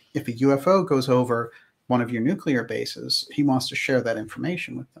he's like, if a UFO goes over one of your nuclear bases, he wants to share that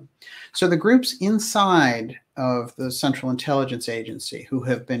information with them. So the groups inside of the Central Intelligence Agency who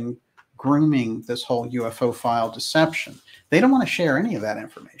have been grooming this whole UFO file deception, they don't want to share any of that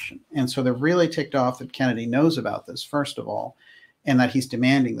information. And so they're really ticked off that Kennedy knows about this, first of all, and that he's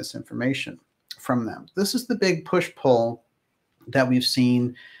demanding this information from them. This is the big push-pull that we've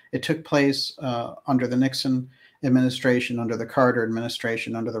seen. It took place under the Nixon administration, under the Carter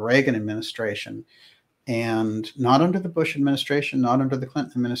administration, under the Reagan administration, and not under the Bush administration, not under the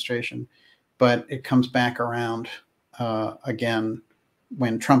Clinton administration, but it comes back around again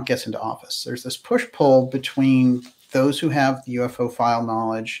when Trump gets into office. There's this push-pull between those who have the UFO file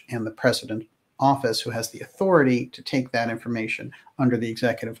knowledge and the president office who has the authority to take that information under the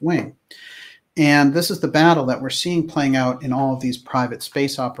executive wing. And this is the battle that we're seeing playing out in all of these private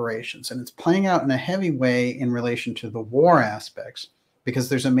space operations. And it's playing out in a heavy way in relation to the war aspects, because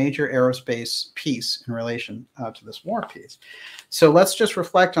there's a major aerospace piece in relation to this war piece. So let's just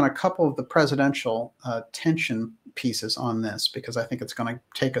reflect on a couple of the presidential tension pieces on this, because I think it's going to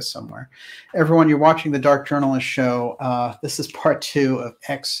take us somewhere. Everyone, you're watching the Dark Journalist Show. This is part 2 of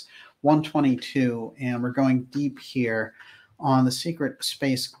X-122, and we're going deep here on the secret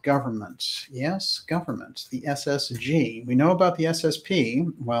space government. Yes, government, the SSG. We know about the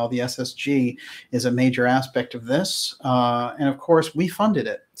SSP. Well, the SSG is a major aspect of this. And of course, we funded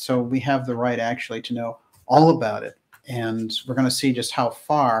it. So we have the right actually to know all about it. And we're going to see just how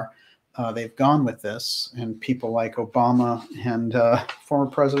far they've gone with this. And people like Obama and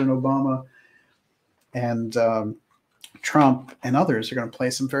former President Obama and Trump and others are going to play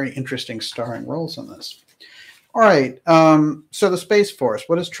some very interesting starring roles in this. All right, so the Space Force.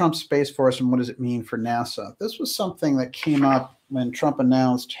 What is Trump's Space Force and what does it mean for NASA? This was something that came up when Trump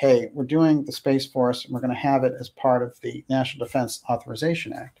announced, hey, we're doing the Space Force and we're going to have it as part of the National Defense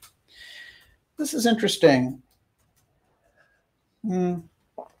Authorization Act. This is interesting.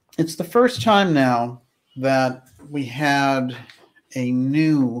 It's the first time now that we had a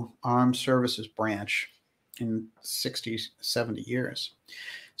new armed services branch in 60, 70 years.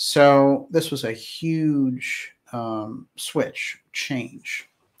 So this was a huge change.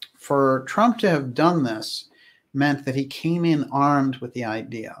 For Trump to have done this meant that he came in armed with the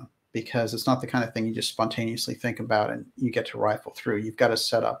idea, because it's not the kind of thing you just spontaneously think about and you get to rifle through. You've got to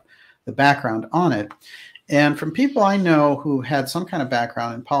set up the background on it. And from people I know who had some kind of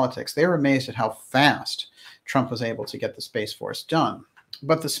background in politics, they were amazed at how fast Trump was able to get the Space Force done.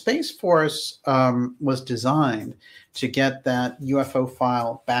 But the Space Force was designed to get that UFO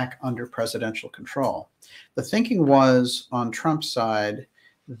file back under presidential control. The thinking was on Trump's side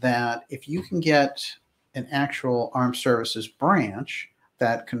that if you can get an actual armed services branch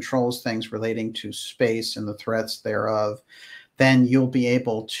that controls things relating to space and the threats thereof, then you'll be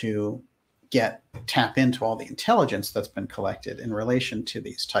able to tap into all the intelligence that's been collected in relation to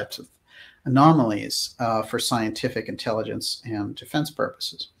these types of anomalies for scientific intelligence and defense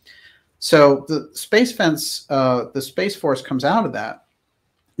purposes. So the Space Force comes out of that.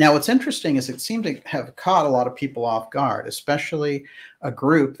 Now, what's interesting is it seemed to have caught a lot of people off guard, especially a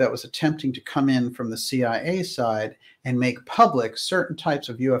group that was attempting to come in from the CIA side and make public certain types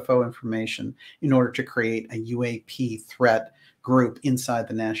of UFO information in order to create a UAP threat group inside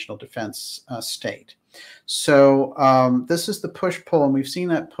the national defense state. So this is the push-pull, and we've seen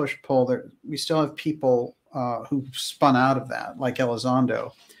that push-pull. We still have people who spun out of that, like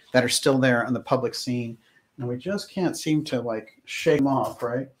Elizondo, that are still there on the public scene, and we just can't seem to shake them off,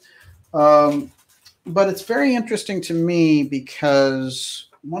 right? But it's very interesting to me because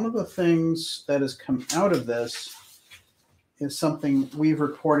one of the things that has come out of this is something we've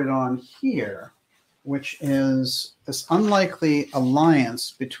reported on here, which is this unlikely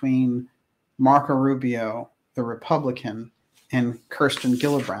alliance between Marco Rubio the Republican, and Kirsten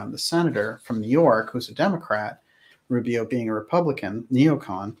Gillibrand, the senator from New York, who's a Democrat, Rubio being a Republican,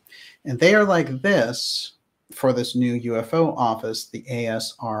 neocon. And they are like this for this new UFO office, the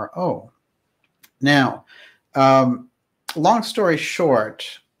ASRO. Now, long story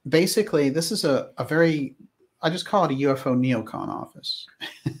short, basically, this is a very, I just call it a UFO neocon office.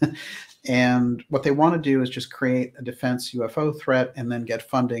 And what they want to do is just create a defense UFO threat and then get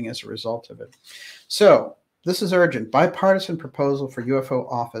funding as a result of it. So this is urgent. Bipartisan proposal for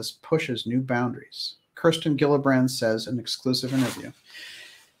UFO office pushes new boundaries. Kirsten Gillibrand says in exclusive interview.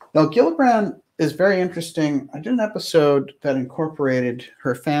 Now, Gillibrand is very interesting. I did an episode that incorporated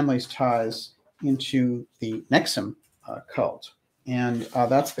her family's ties into the Nexum cult. And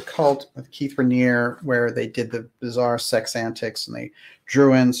that's the cult with Keith Raniere, where they did the bizarre sex antics and they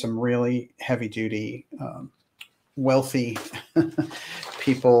drew in some really heavy-duty, wealthy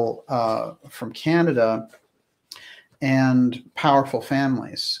people from Canada and powerful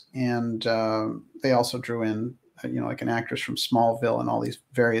families. And they also drew in, like an actress from Smallville and all these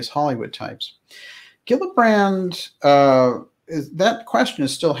various Hollywood types. Gillibrand, that question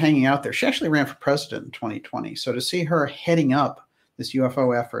is still hanging out there. She actually ran for president in 2020. So to see her heading up this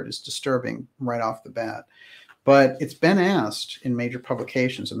UFO effort is disturbing right off the bat. But it's been asked in major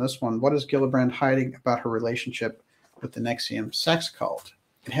publications, and this one, what is Gillibrand hiding about her relationship with the NXIVM sex cult?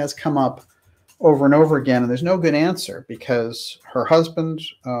 It has come up over and over again, and there's no good answer because her husband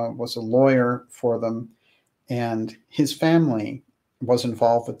was a lawyer for them, and his family was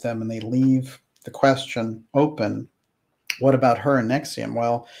involved with them, and they leave the question open. What about her and NXIVM?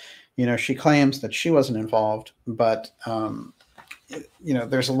 Well, she claims that she wasn't involved, but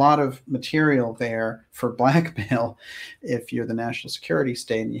there's a lot of material there for blackmail if you're the national security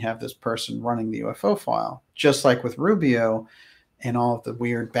state and you have this person running the UFO file. Just like with Rubio and all of the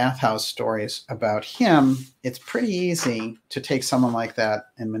weird bathhouse stories about him, it's pretty easy to take someone like that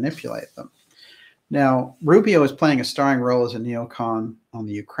and manipulate them. Now, Rubio is playing a starring role as a neocon on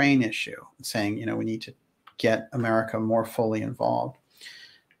the Ukraine issue, saying, we need to get America more fully involved.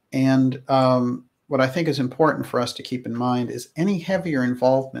 And what I think is important for us to keep in mind is any heavier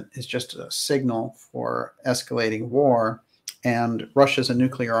involvement is just a signal for escalating war, and Russia's a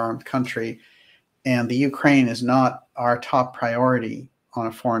nuclear-armed country, and the Ukraine is not our top priority on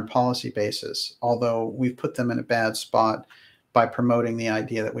a foreign policy basis, although we've put them in a bad spot by promoting the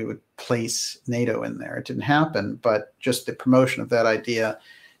idea that we would place NATO in there. It didn't happen, but just the promotion of that idea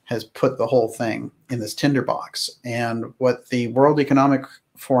has put the whole thing in this tinderbox. And what the World Economic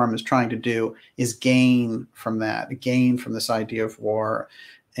Forum is trying to do is gain from that, gain from this idea of war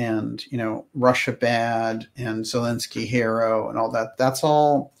and, Russia bad and Zelensky hero and all that. That's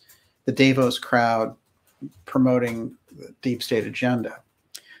all the Davos crowd promoting the deep state agenda.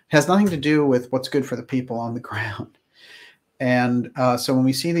 It has nothing to do with what's good for the people on the ground. And so when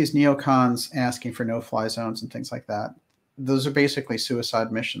we see these neocons asking for no-fly zones and things like that, those are basically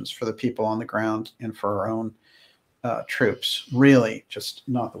suicide missions for the people on the ground and for our own troops. Really just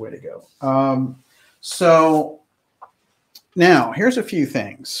not the way to go. So now here's a few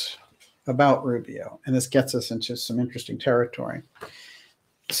things about Rubio, and this gets us into some interesting territory.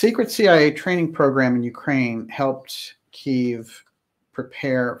 The secret CIA training program in Ukraine helped Kyiv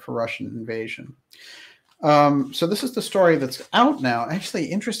prepare for Russian invasion. So this is the story that's out now. Actually,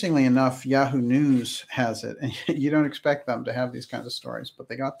 interestingly enough, Yahoo News has it. And you don't expect them to have these kinds of stories, but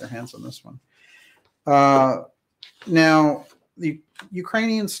they got their hands on this one. Now, the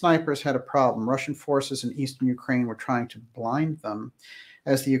Ukrainian snipers had a problem. Russian forces in eastern Ukraine were trying to blind them.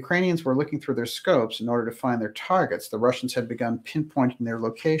 As the Ukrainians were looking through their scopes in order to find their targets, the Russians had begun pinpointing their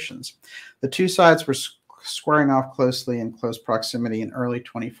locations. The two sides were squaring off closely in close proximity in early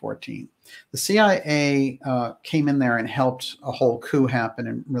 2014. The CIA came in there and helped a whole coup happen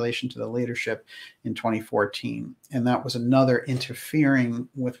in relation to the leadership in 2014. And that was another interfering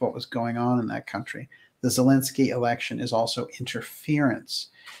with what was going on in that country. The Zelensky election is also interference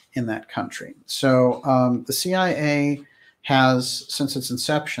in that country. So the CIA has, since its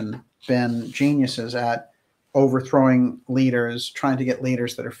inception, been geniuses at overthrowing leaders, trying to get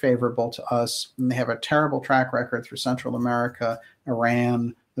leaders that are favorable to us. And they have a terrible track record through Central America,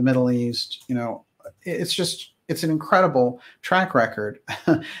 Iran, the Middle East. It's an incredible track record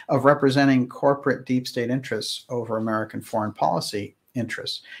of representing corporate deep state interests over American foreign policy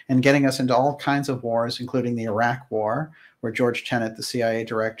interests and getting us into all kinds of wars, including the Iraq War, where George Tenet, the CIA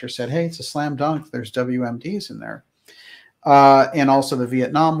director, said, hey, it's a slam dunk. There's WMDs in there. And also the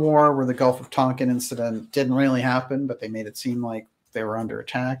Vietnam War, where the Gulf of Tonkin incident didn't really happen, but they made it seem like they were under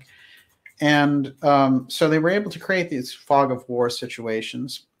attack. And so they were able to create these fog of war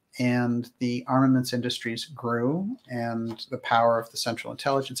situations. and the armaments industries grew, and the power of the Central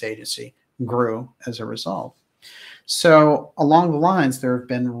Intelligence Agency grew as a result. So along the lines, there have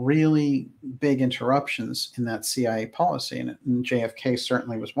been really big interruptions in that CIA policy, and JFK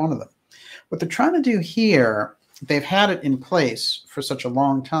certainly was one of them. What they're trying to do here, they've had it in place for such a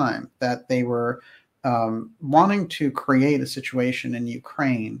long time that they were wanting to create a situation in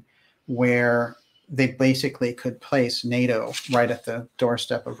Ukraine where they basically could place NATO right at the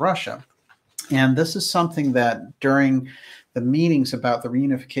doorstep of Russia. And this is something that during the meetings about the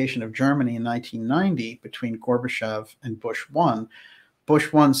reunification of Germany in 1990 between Gorbachev and Bush 1,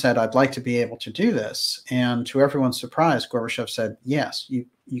 Bush 1 said, I'd like to be able to do this. And to everyone's surprise, Gorbachev said, yes,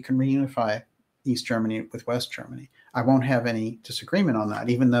 you can reunify East Germany with West Germany. I won't have any disagreement on that,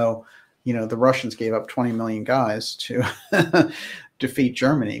 even though, you know, the Russians gave up 20 million guys to defeat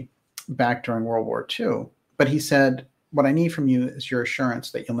Germany back during World War II. But he said, what I need from you is your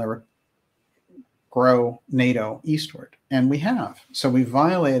assurance that you'll never grow NATO eastward. And we have. So we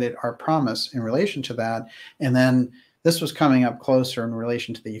violated our promise in relation to that. And then this was coming up closer in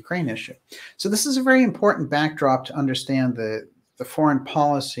relation to the Ukraine issue. So this is a very important backdrop to understand the foreign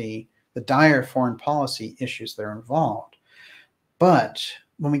policy, the dire foreign policy issues that are involved. But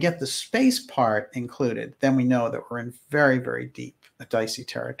when we get the space part included, then we know that we're in very, very deep, dicey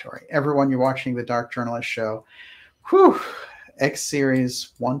territory. Everyone, you're watching the Dark Journalist show. Whew, X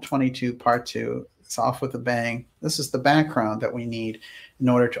Series 122 Part 2. It's off with a bang. This is the background that we need in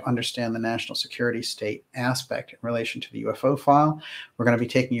order to understand the national security state aspect in relation to the UFO file. We're going to be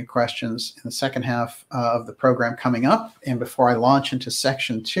taking your questions in the second half of the program coming up. And before I launch into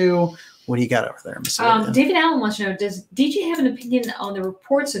section 2, what do you got over there, Ms. David Allen wants to know, does DG have an opinion on the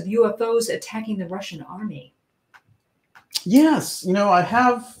reports of UFOs attacking the Russian army? Yes, you know, I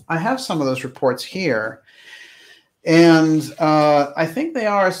have some of those reports here. And I think they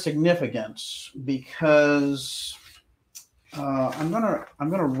are significant because I'm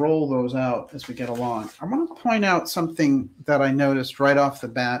gonna roll those out as we get along. I want to point out something that I noticed right off the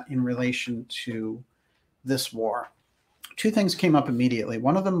bat in relation to this war. Two things came up immediately.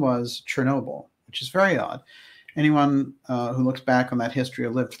 One of them was Chernobyl, which is very odd. Anyone who looks back on that history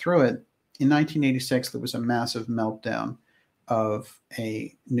or lived through it, in 1986 there was a massive meltdown of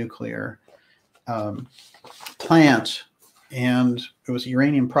a nuclear plant, and it was a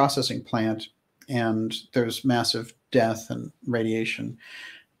uranium processing plant, and there's massive death and radiation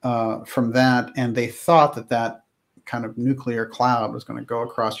from that, and they thought that that kind of nuclear cloud was going to go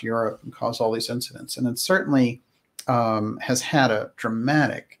across Europe and cause all these incidents, and it certainly has had a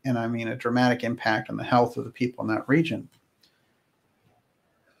dramatic, and I mean a dramatic impact on the health of the people in that region.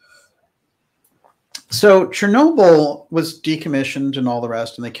 So Chernobyl was decommissioned and all the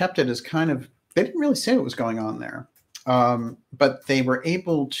rest, and they kept it as kind of, they didn't really say what was going on there, but they were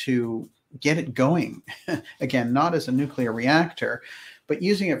able to get it going, again, not as a nuclear reactor, but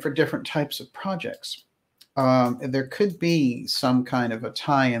using it for different types of projects. There could be some kind of a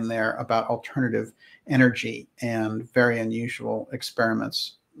tie in there about alternative energy and very unusual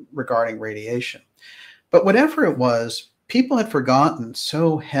experiments regarding radiation. But whatever it was, people had forgotten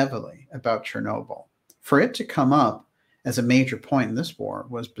so heavily about Chernobyl. For it to come up as a major point in this war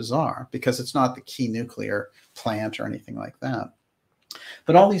was bizarre because it's not the key nuclear plant or anything like that.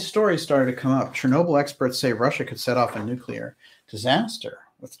 But all these stories started to come up. Chernobyl experts say Russia could set off a nuclear disaster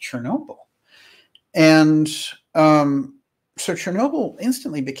with Chernobyl. And so Chernobyl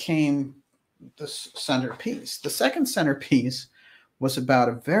instantly became the centerpiece. The second centerpiece was about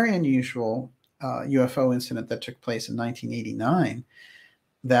a very unusual UFO incident that took place in 1989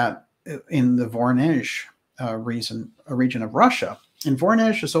 that in the Voronezh region of Russia. And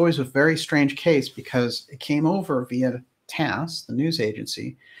Voronezh is always a very strange case because it came over via TASS, the news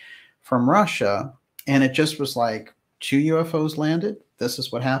agency, from Russia, and it just was like 2 UFOs landed. This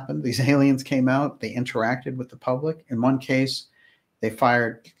is what happened. These aliens came out. They interacted with the public. In one case, they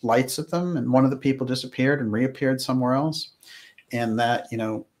fired lights at them, and one of the people disappeared and reappeared somewhere else. And that, you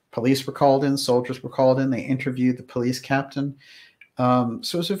know, police were called in, soldiers were called in. They interviewed the police captain.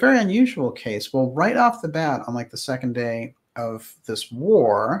 So it's a very unusual case. Well, right off the bat, on like the second day of this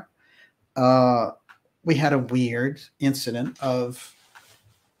war, we had a weird incident of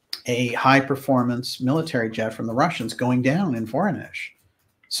a high-performance military jet from the Russians going down in Voronezh,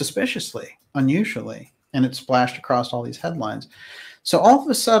 suspiciously, unusually, and it splashed across all these headlines. So all of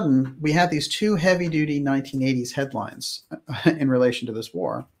a sudden, we had these 2 heavy-duty 1980s headlines in relation to this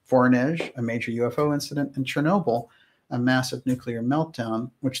war. Voronezh, a major UFO incident, and Chernobyl, a massive nuclear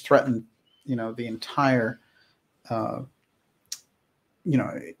meltdown, which threatened, you know, the entire, you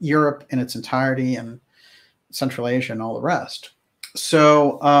know, Europe in its entirety and Central Asia and all the rest.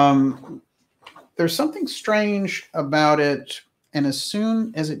 So there's something strange about it. And as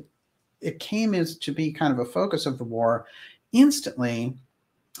soon as it came as to be kind of a focus of the war, instantly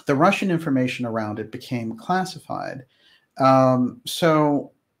the Russian information around it became classified.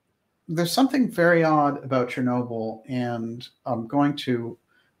 So there's something very odd about Chernobyl, and I'm going to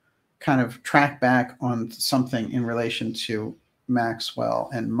kind of track back on something in relation to Maxwell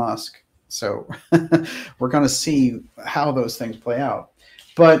and Musk. So we're going to see how those things play out.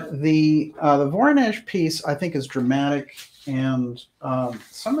 But the Voronezh piece, I think, is dramatic, and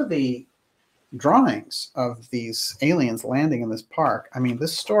some of the drawings of these aliens landing in this park. I mean,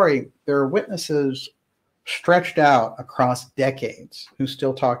 this story, there are witnesses stretched out across decades who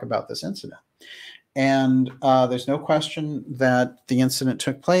still talk about this incident. And there's no question that the incident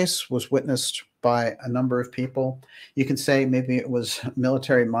took place, was witnessed by a number of people. You can say maybe it was a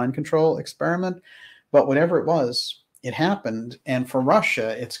military mind control experiment, but whatever it was, it happened. And for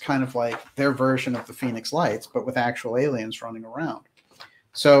Russia, it's kind of like their version of the Phoenix Lights, but with actual aliens running around.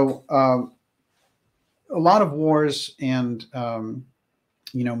 So a lot of wars and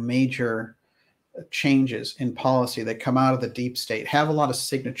major changes in policy that come out of the deep state have a lot of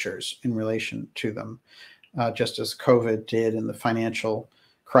signatures in relation to them, just as COVID did in the financial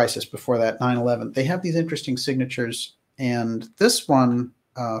crisis before that, 9/11. They have these interesting signatures, and this one,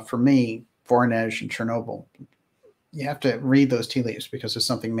 for me, Voronezh and Chernobyl, you have to read those tea leaves because there's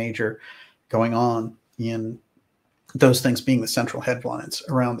something major going on in those things being the central headlines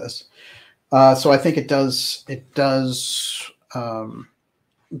around this. So I think it does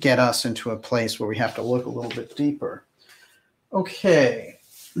get us into a place where we have to look a little bit deeper. Okay,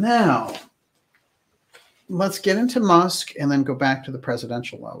 now let's get into Musk and then go back to the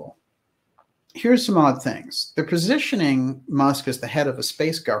presidential level. Here's some odd things. They're positioning Musk as the head of a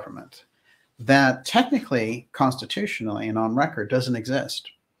space government that technically, constitutionally, and on record doesn't exist.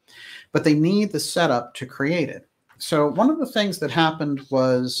 But they need the setup to create it. So one of the things that happened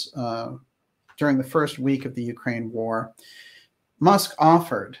was during the first week of the Ukraine war, Musk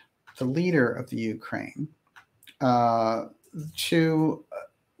offered the leader of the Ukraine to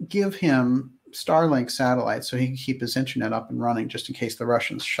give him Starlink satellites so he could keep his internet up and running just in case the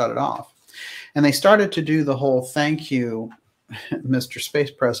Russians shut it off. And they started to do the whole thank you, Mr. Space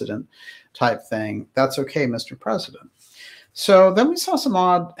President type thing. That's okay, Mr. President. So then we saw some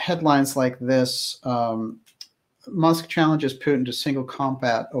odd headlines like this. Musk challenges Putin to single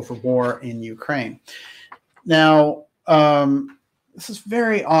combat over war in Ukraine. Now, this is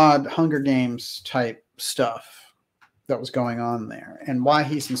very odd Hunger Games type stuff that was going on there, and why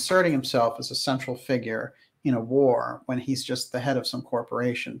he's inserting himself as a central figure in a war when he's just the head of some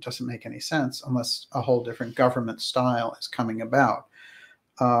corporation doesn't make any sense unless a whole different government style is coming about.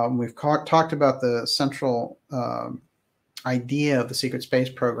 We've talked about the central idea of the secret space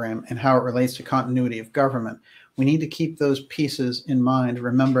program and how it relates to continuity of government. We need to keep those pieces in mind.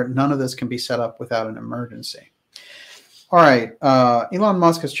 Remember, none of this can be set up without an emergency. All right, Elon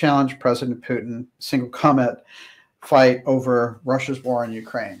Musk has challenged President Putin single combat fight over Russia's war in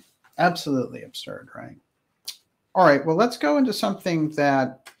Ukraine. Absolutely absurd, right? All right, well, let's go into something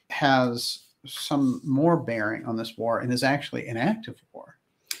that has some more bearing on this war and is actually an active war.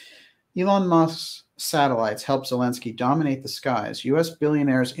 Elon Musk's satellites help Zelensky dominate the skies. U.S.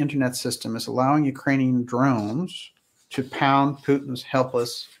 billionaire's internet system is allowing Ukrainian drones to pound Putin's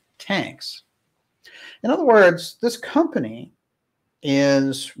helpless tanks. In other words, this company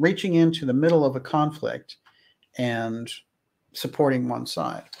is reaching into the middle of a conflict and supporting one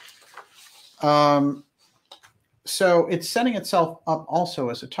side. So it's setting itself up also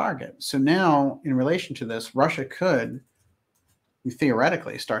as a target. So now, in relation to this, Russia could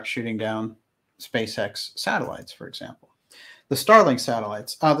theoretically start shooting down SpaceX satellites, for example. The Starlink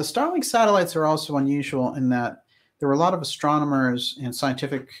satellites. The Starlink satellites are also unusual in that there were a lot of astronomers and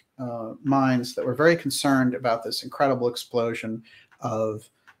scientific minds that were very concerned about this incredible explosion of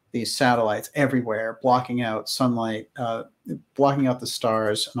these satellites everywhere, blocking out sunlight, blocking out the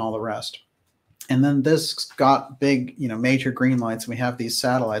stars and all the rest. And then this got big, major green lights, and we have these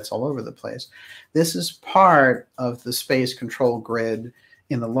satellites all over the place. This is part of the space control grid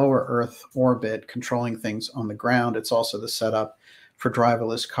in the lower Earth orbit, controlling things on the ground. It's also the setup for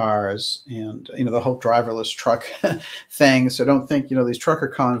driverless cars and, the whole driverless truck thing. So don't think, these trucker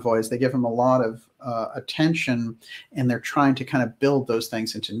convoys, they give them a lot of attention, and they're trying to kind of build those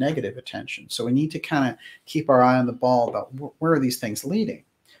things into negative attention. So we need to kind of keep our eye on the ball about where are these things leading.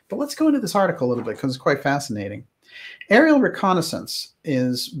 But let's go into this article a little bit because it's quite fascinating. Aerial reconnaissance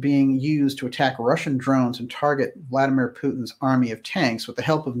is being used to attack Russian drones and target Vladimir Putin's army of tanks with the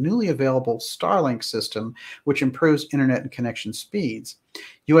help of newly available Starlink system, which improves internet and connection speeds.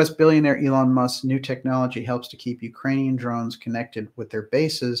 U.S. billionaire Elon Musk's new technology helps to keep Ukrainian drones connected with their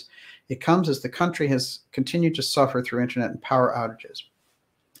bases. It comes as the country has continued to suffer through internet and power outages.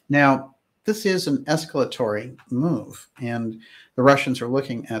 Now, this is an escalatory move, and the Russians are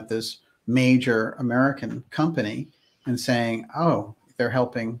looking at this major American company and saying, oh, they're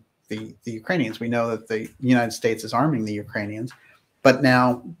helping the Ukrainians. We know that the United States is arming the Ukrainians, but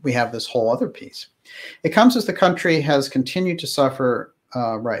now we have this whole other piece. It comes as the country has continued to suffer.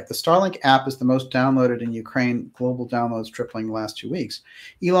 The Starlink app is the most downloaded in Ukraine, global downloads tripling the last 2 weeks.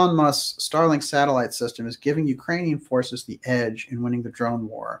 Elon Musk's Starlink satellite system is giving Ukrainian forces the edge in winning the drone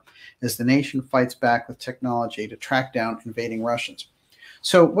war as the nation fights back with technology to track down invading Russians.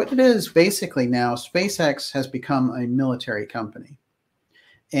 So what it is basically now, SpaceX has become a military company,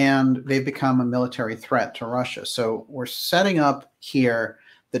 and they've become a military threat to Russia. So we're setting up here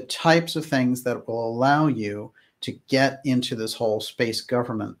the types of things that will allow you to get into this whole space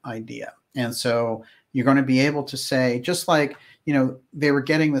government idea. And so you're going to be able to say, just like, you know, they were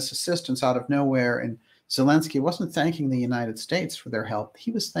getting this assistance out of nowhere, and Zelensky wasn't thanking the United States for their help.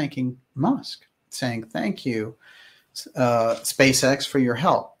 He was thanking Musk, saying, thank you, SpaceX, for your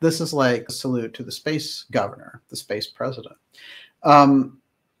help. This is like a salute to the space governor, the space president.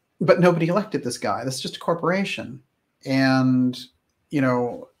 But nobody elected this guy. This is just a corporation. And, you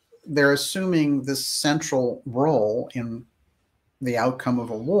know, they're assuming this central role in the outcome of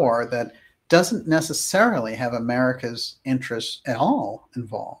a war that doesn't necessarily have America's interests at all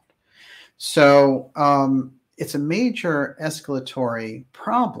involved. So it's a major escalatory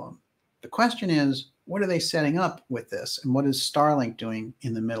problem. The question is, what are they setting up with this? And what is Starlink doing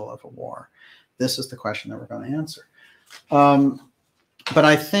in the middle of a war? This is the question that we're going to answer. But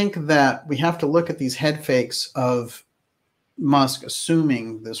I think that we have to look at these head fakes of Musk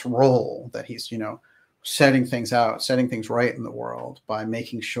assuming this role that he's, you know, setting things out, setting things right in the world by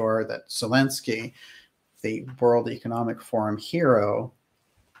making sure that Zelensky, the World Economic Forum hero,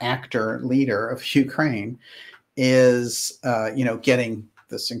 actor, leader of Ukraine, is, you know, getting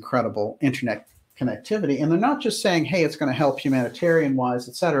this incredible internet connectivity. And they're not just saying, hey, it's going to help humanitarian-wise,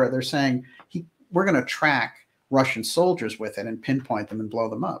 et cetera. They're saying, we're going to track Russian soldiers with it and pinpoint them and blow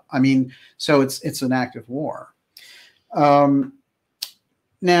them up. I mean, so it's an active war.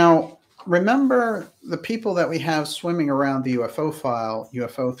 Now, remember the people that we have swimming around the UFO file,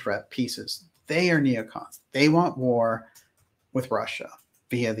 UFO threat pieces, they are neocons. They want war with Russia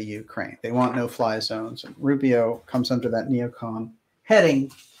via the Ukraine. They want no-fly zones. And Rubio comes under that neocon heading,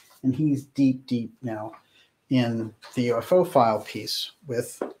 and he's deep, deep now in the UFO file piece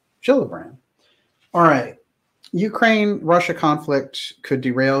with Gillibrand. All right. Ukraine-Russia conflict could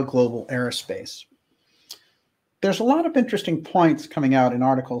derail global aerospace. There's a lot of interesting points coming out in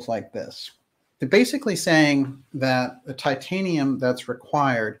articles like this. They're basically saying that the titanium that's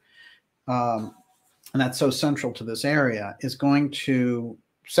required, and that's so central to this area, is going to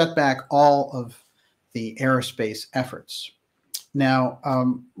set back all of the aerospace efforts. Now,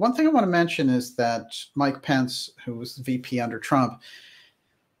 one thing I want to mention is that Mike Pence, who was the VP under Trump,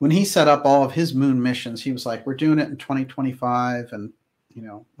 when he set up all of his moon missions, he was like, we're doing it in 2025, and you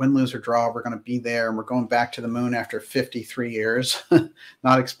know, win, lose, or draw, we're going to be there, and we're going back to the moon after 53 years,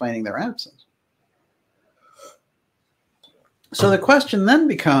 not explaining their absence. So the question then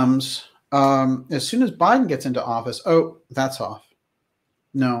becomes, as soon as Biden gets into office, oh, that's off.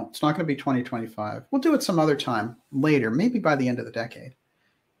 No, it's not going to be 2025. We'll do it some other time later, maybe by the end of the decade.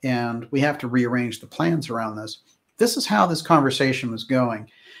 And we have to rearrange the plans around this. This is how this conversation was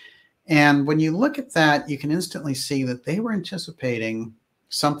going. And when you look at that, you can instantly see that they were anticipating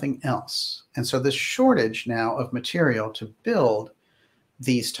something else. And so this shortage now of material to build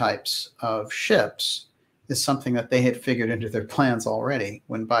these types of ships is something that they had figured into their plans already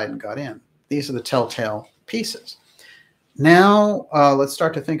when Biden got in. These are the telltale pieces. Now, let's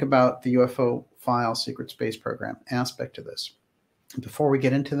start to think about the UFO file secret space program aspect of this. Before we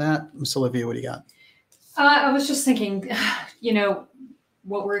get into that, Ms. Olivia, what do you got? I was just thinking, you know,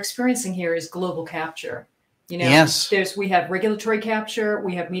 what we're experiencing here is global capture. You know, yes. We have regulatory capture,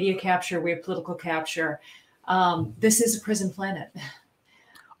 we have media capture, we have political capture. This is a prison planet.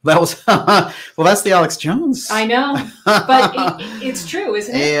 That was well, that's the Alex Jones. I know, but it's true,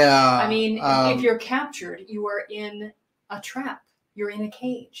 isn't it? Yeah. I mean, if you're captured, you are in a trap. You're in a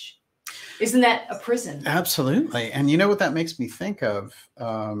cage. Isn't that a prison? Absolutely. And you know what that makes me think of?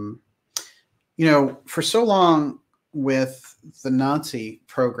 You know, for so long, with the Nazi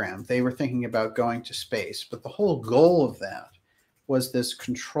program, they were thinking about going to space, but the whole goal of that was this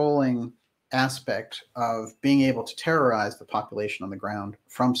controlling aspect of being able to terrorize the population on the ground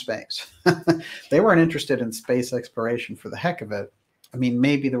from space. They weren't interested in space exploration for the heck of it. I mean,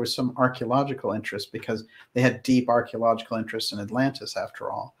 maybe there was some archaeological interest because they had deep archaeological interest in Atlantis, after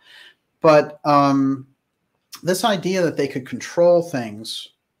all. But this idea that they could control things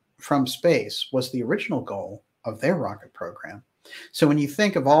from space was the original goal of their rocket program. So when you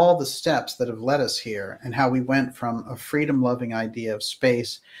think of all the steps that have led us here and how we went from a freedom-loving idea of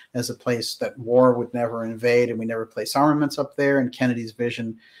space as a place that war would never invade and we never place armaments up there, and Kennedy's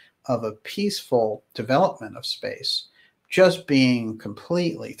vision of a peaceful development of space just being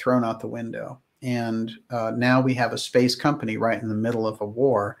completely thrown out the window. And now we have a space company right in the middle of a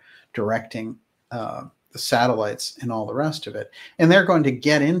war directing the satellites and all the rest of it. And they're going to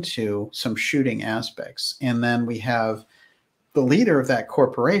get into some shooting aspects. And then we have the leader of that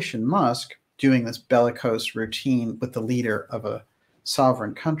corporation, Musk, doing this bellicose routine with the leader of a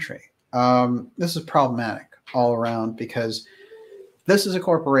sovereign country. This is problematic all around because this is a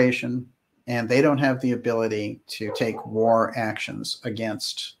corporation and they don't have the ability to take war actions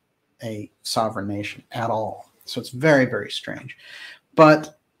against a sovereign nation at all. So it's very, very strange.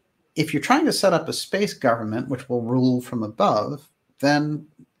 But if you're trying to set up a space government, which will rule from above, then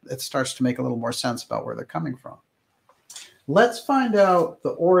it starts to make a little more sense about where they're coming from. Let's find out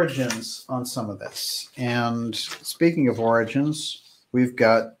the origins on some of this. And speaking of origins, we've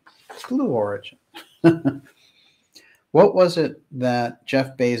got Blue Origin. What was it that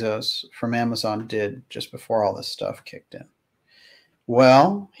Jeff Bezos from Amazon did just before all this stuff kicked in?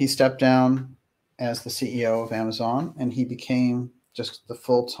 Well, he stepped down as the CEO of Amazon, and he became just the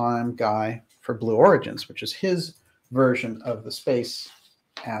full-time guy for Blue Origins, which is his version of the space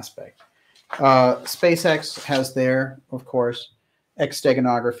aspect. SpaceX has their, of course,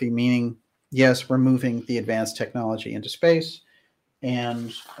 X-STEGANOGRAPhy, meaning, yes, we're moving the advanced technology into space.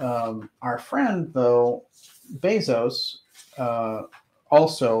 And our friend, though, Bezos,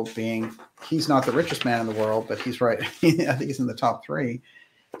 also being, he's not the richest man in the world, but he's right. I think he's in the top 3.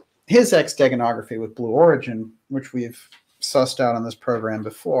 His X-STEGANOGRAPhy with Blue Origin, which we've sussed out on this program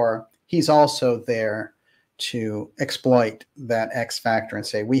before, he's also there to exploit that X factor and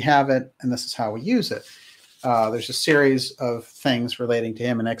say, we have it, and this is how we use it. There's a series of things relating to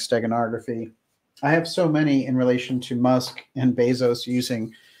him in X-STEGANOGRAPhy. I have so many in relation to Musk and Bezos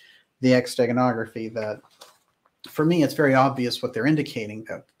using the X-STEGANOGRAPhy that for me, it's very obvious what they're indicating,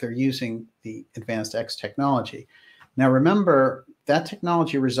 that they're using the advanced X technology. Now, remember, that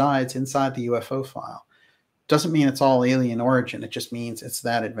technology resides inside the UFO file. Doesn't mean it's all alien origin. It just means it's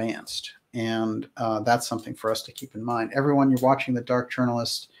that advanced. And that's something for us to keep in mind. Everyone, you're watching the Dark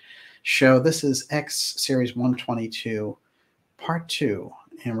Journalist show. This is X Series 122, Part 2.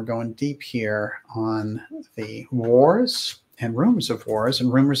 And we're going deep here on the wars and rumors of wars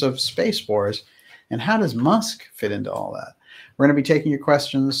and rumors of space wars. And how does Musk fit into all that? We're going to be taking your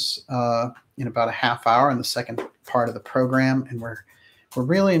questions in about a half hour in the second part of the program. And we're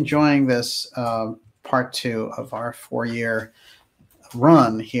really enjoying this part 2 of our 4-year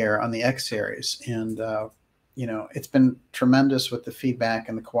run here on the X series. And, you know, it's been tremendous with the feedback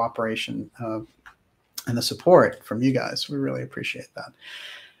and the cooperation and the support from you guys. We really appreciate that.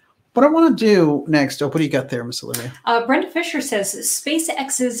 What I want to do next, what do you got there, Miss Olivia? Brenda Fisher says,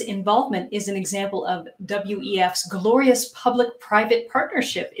 SpaceX's involvement is an example of WEF's glorious public-private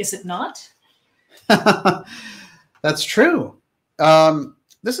partnership, is it not? That's true.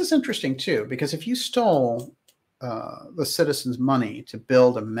 This is interesting, too, because if you stole the citizens' money to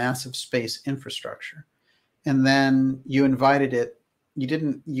build a massive space infrastructure, and then you invited it,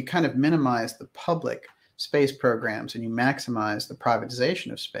 you kind of minimized the public space programs and you maximize the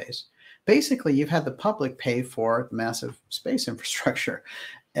privatization of space. Basically, you've had the public pay for massive space infrastructure,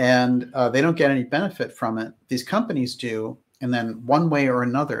 and they don't get any benefit from it. These companies do, and then one way or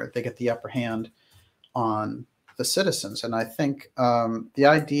another, they get the upper hand on the citizens. And I think the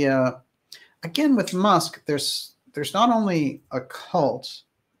idea, again, with Musk, there's not only occult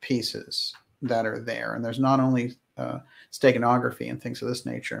pieces that are there, and there's not only steganography and things of this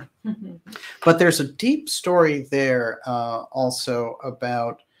nature. Mm-hmm. But there's a deep story there also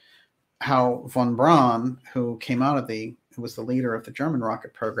about how von Braun, who was the leader of the German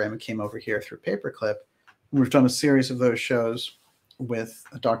rocket program and came over here through Paperclip. We've done a series of those shows with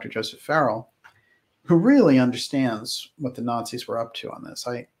Dr. Joseph Farrell, who really understands what the Nazis were up to on this.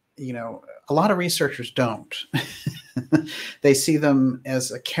 A lot of researchers don't. They see them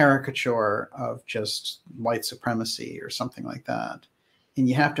as a caricature of just white supremacy or something like that. And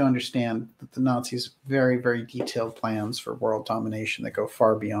you have to understand that the Nazis have very, very detailed plans for world domination that go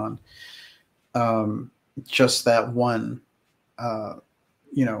far beyond just that one,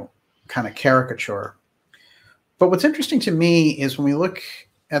 kind of caricature. But what's interesting to me is when we look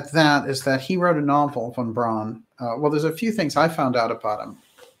at that is that he wrote a novel, von Braun. Well, there's a few things I found out about him.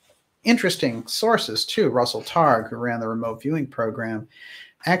 Interesting sources, too. Russell Targ, who ran the remote viewing program,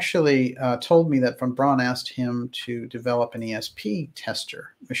 actually told me that von Braun asked him to develop an ESP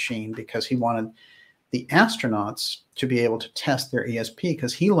tester machine because he wanted the astronauts to be able to test their ESP,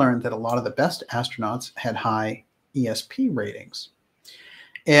 because he learned that a lot of the best astronauts had high ESP ratings.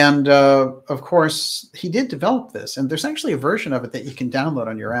 And of course, he did develop this. And there's actually a version of it that you can download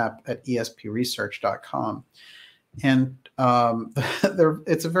on your app at espresearch.com. And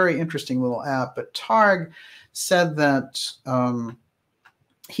it's a very interesting little app. But Targ said that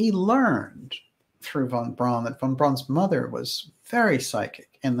he learned through von Braun that von Braun's mother was very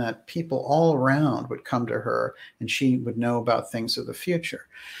psychic, and that people all around would come to her and she would know about things of the future.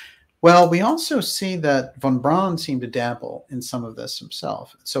 Well, we also see that von Braun seemed to dabble in some of this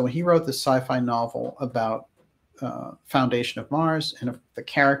himself. So when he wrote this sci-fi novel about Foundation of Mars, and the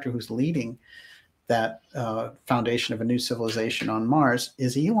character who's leading that foundation of a new civilization on Mars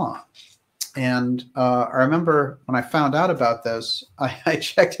is Elon. And I remember when I found out about this, I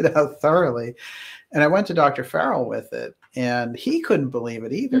checked it out thoroughly, and I went to Dr. Farrell with it, and he couldn't believe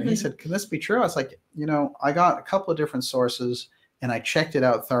it either. Mm-hmm. He said, "Can this be true?" I was like, I got a couple of different sources, and I checked it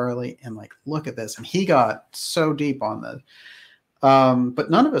out thoroughly, and like, look at this. And he got so deep on this. But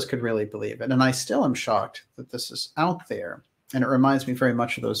none of us could really believe it. And I still am shocked that this is out there. And it reminds me very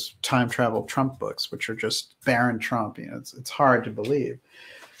much of those time travel Trump books, which are just Baron Trump. It's hard to believe.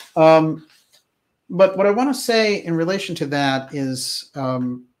 But what I want to say in relation to that is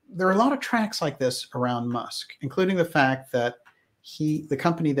there are a lot of tracks like this around Musk, including the fact that the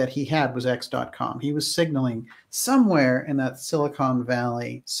company that he had was X.com. He was signaling somewhere in that Silicon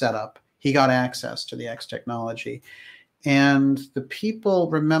Valley setup. He got access to the X technology. And the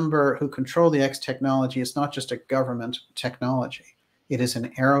people, remember, who control the X technology, it's not just a government technology. It is an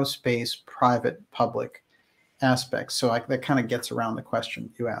aerospace private public aspect. So that kind of gets around the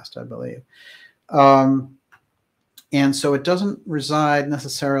question you asked, I believe. And so it doesn't reside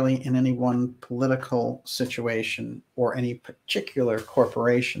necessarily in any one political situation or any particular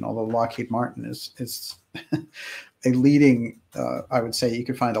corporation, although Lockheed Martin is a leading, I would say you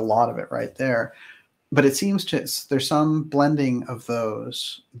could find a lot of it right there. But it seems there's some blending of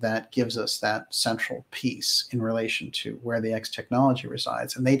those that gives us that central piece in relation to where the X technology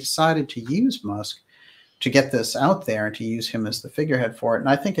resides. And they decided to use Musk to get this out there and to use him as the figurehead for it. And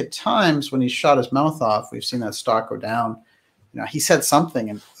I think at times when he shot his mouth off, we've seen that stock go down. He said something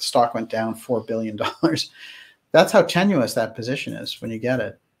and the stock went down $4 billion. That's how tenuous that position is when you get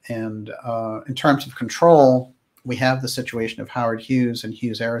it. And in terms of control, we have the situation of Howard Hughes and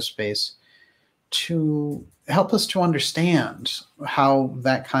Hughes Aerospace to help us to understand how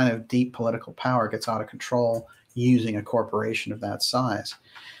that kind of deep political power gets out of control using a corporation of that size.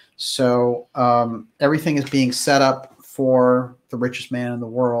 So everything is being set up for the richest man in the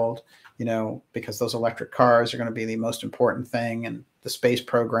world, because those electric cars are going to be the most important thing, and the space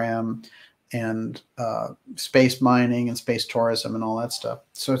program and space mining and space tourism and all that stuff.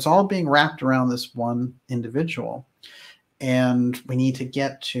 So it's all being wrapped around this one individual. And we need to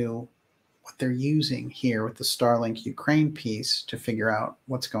get to what they're using here with the Starlink Ukraine piece to figure out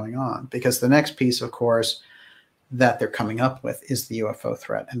what's going on. Because the next piece, of course, that they're coming up with is the UFO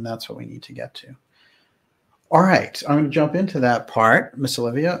threat, and that's what we need to get to. All right, I'm going to jump into that part. Miss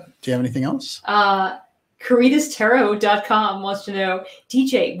Olivia, do you have anything else? CaritasTarot.com wants to know,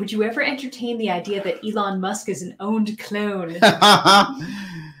 DJ, would you ever entertain the idea that Elon Musk is an owned clone?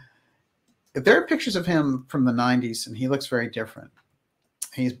 There are pictures of him from the 90s, and he looks very different.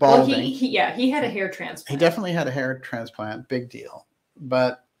 He's balding. Well, he had a hair transplant. He definitely had a hair transplant, big deal.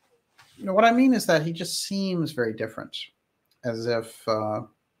 But what I mean is that he just seems very different, as if, I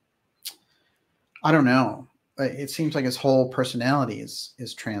don't know. It seems like his whole personality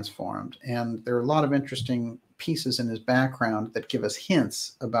is transformed. And there are a lot of interesting pieces in his background that give us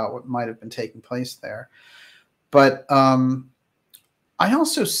hints about what might have been taking place there. But I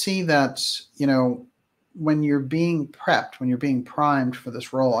also see that, when you're being prepped, when you're being primed for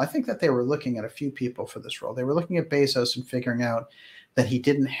this role, I think that they were looking at a few people for this role. They were looking at Bezos and figuring out that he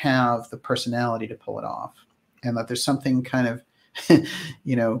didn't have the personality to pull it off, and that there's something kind of,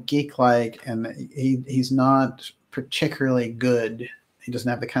 geek-like, and he's not particularly good. He doesn't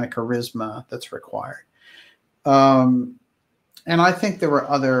have the kind of charisma that's required. And I think there were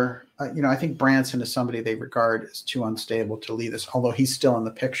other I think Branson is somebody they regard as too unstable to lead this, although he's still in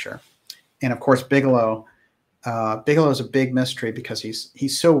the picture. And of course, Bigelow is a big mystery because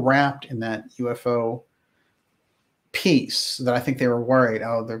he's so wrapped in that UFO piece that I think they were worried,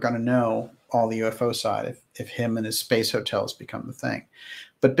 oh, they're going to know all the UFO side if him and his space hotels become the thing.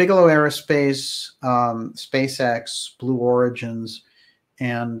 But Bigelow Aerospace, SpaceX, Blue Origins,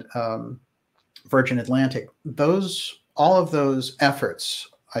 and Virgin Atlantic, all of those efforts,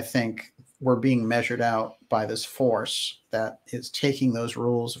 I think, were being measured out by this force that is taking those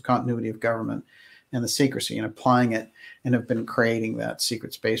rules of continuity of government and the secrecy and applying it, and have been creating that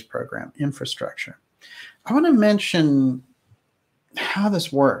secret space program infrastructure. I want to mention how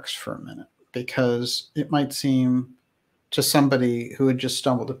this works for a minute, because it might seem to somebody who had just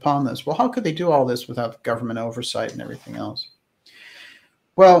stumbled upon this, well, how could they do all this without government oversight and everything else?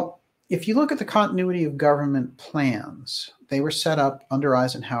 Well, if you look at the continuity of government plans, they were set up under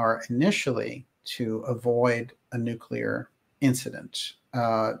Eisenhower initially to avoid a nuclear incident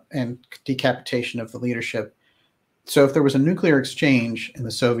and decapitation of the leadership. So if there was a nuclear exchange and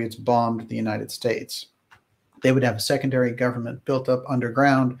the Soviets bombed the United States, they would have a secondary government built up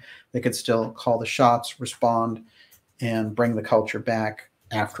underground. They could still call the shots, respond, and bring the culture back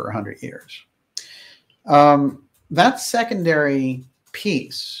after 100 years. That secondary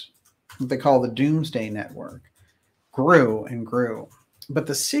piece, what they call the Doomsday Network, grew and grew. But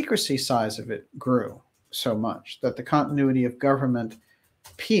the secrecy size of it grew so much that the continuity of government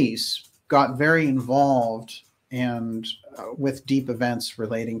piece got very involved and with deep events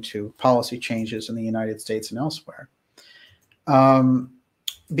relating to policy changes in the United States and elsewhere.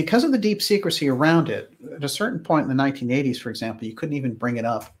 Because of the deep secrecy around it, at a certain point in the 1980s, for example, you couldn't even bring it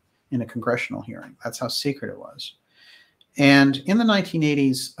up in a congressional hearing. That's how secret it was. And in the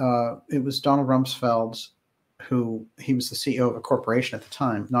 1980s, it was Donald Rumsfeld, he was the CEO of a corporation at the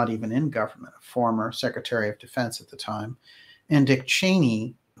time, not even in government, a former Secretary of Defense at the time, and Dick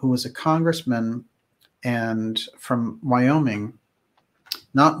Cheney, who was a congressman and from Wyoming,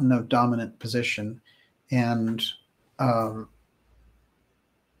 not in a dominant position, and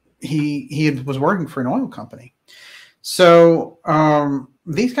he was working for an oil company. So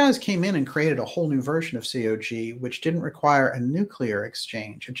these guys came in and created a whole new version of COG, which didn't require a nuclear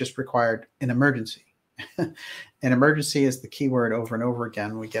exchange. It just required an emergency. An emergency is the key word over and over again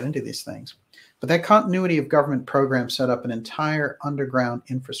when we get into these things. But that continuity of government program set up an entire underground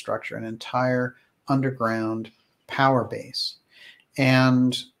infrastructure, an entire underground power base.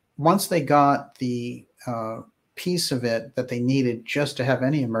 And once they got the piece of it that they needed just to have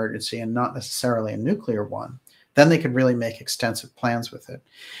any emergency and not necessarily a nuclear one, then they could really make extensive plans with it.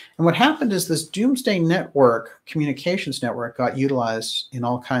 And what happened is this Doomsday Network, communications network, got utilized in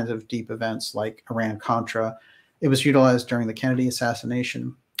all kinds of deep events like Iran-Contra. It was utilized during the Kennedy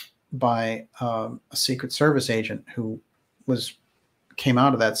assassination by a Secret Service agent who came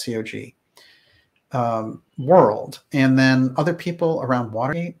out of that COG world. And then other people around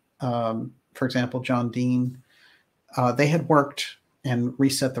Watergate, for example, John Dean, they had worked and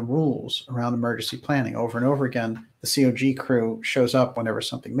reset the rules around emergency planning over and over again. The COG crew shows up whenever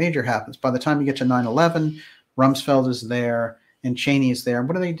something major happens. By the time you get to 9/11, Rumsfeld is there and Cheney is there. And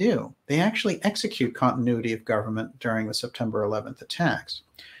what do? They actually execute continuity of government during the September 11th attacks.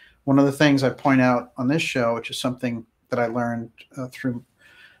 One of the things I point out on this show, which is something that I learned through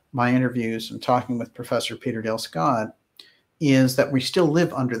my interviews and talking with Professor Peter Dale Scott, is that we still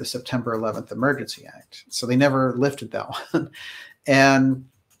live under the September 11th Emergency Act. So they never lifted that one. And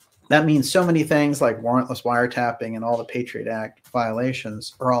that means so many things like warrantless wiretapping and all the Patriot Act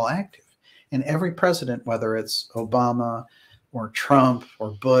violations are all active. And every president, whether it's Obama or Trump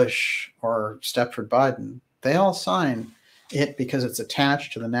or Bush or Stepford Biden, they all sign it because it's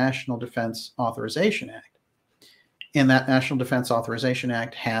attached to the National Defense Authorization Act. And that National Defense Authorization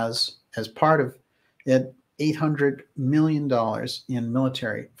Act has, as part of it, $800 million in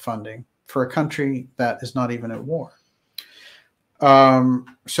military funding for a country that is not even at war.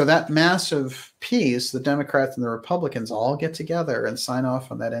 So that massive piece, the Democrats and the Republicans all get together and sign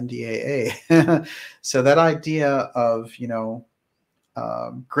off on that NDAA. So that idea of,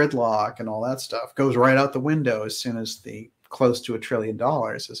 gridlock and all that stuff goes right out the window as soon as the close to $1 trillion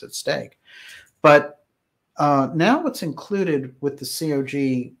is at stake. But now what's included with the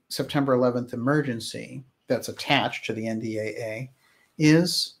COG September 11th emergency that's attached to the NDAA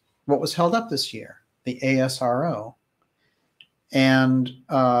is what was held up this year, the ASRO. And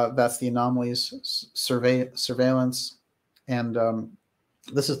that's the anomalies surveillance. And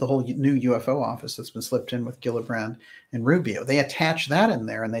this is the whole new UFO office that's been slipped in with Gillibrand and Rubio. They attached that in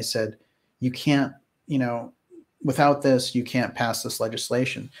there and they said, you can't, without this, you can't pass this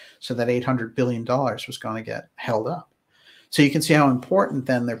legislation. So that $800 billion was going to get held up. So you can see how important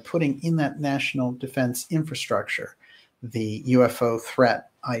then they're putting in that national defense infrastructure, the UFO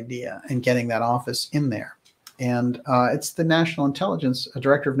threat idea, and getting that office in there. And it's the National Intelligence, a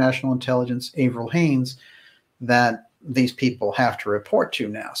Director of National Intelligence, Avril Haines, that these people have to report to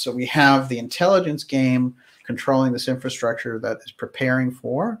now. So we have the intelligence game controlling this infrastructure that is preparing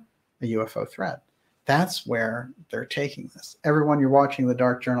for a UFO threat. That's where they're taking this. Everyone, you're watching the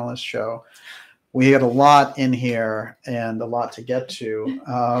Dark Journalist show. We had a lot in here and a lot to get to.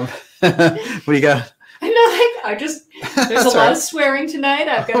 What do you got? I know, there's a lot of swearing tonight.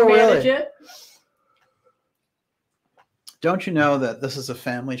 I've got to manage it. Don't you know that this is a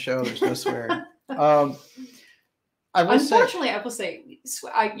family show? There's no swearing. Unfortunately, I will say,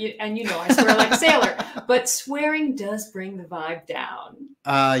 and you know I swear like a sailor, but swearing does bring the vibe down.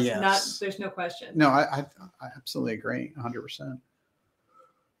 Yes. There's no question. No, I absolutely agree, 100%.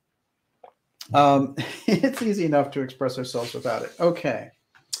 It's easy enough to express ourselves without it. Okay.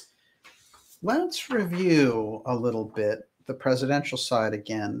 Let's review a little bit the presidential side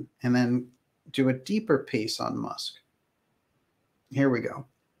again, and then do a deeper piece on Musk. Here we go.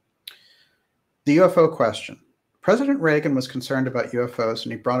 The UFO question. President Reagan was concerned about UFOs,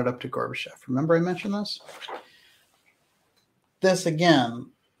 and he brought it up to Gorbachev. Remember I mentioned this? This,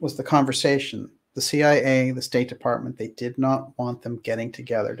 again, was the conversation. The CIA, the State Department, they did not want them getting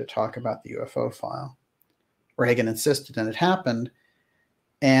together to talk about the UFO file. Reagan insisted, and it happened.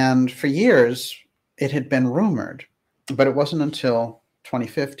 And for years, it had been rumored. But it wasn't until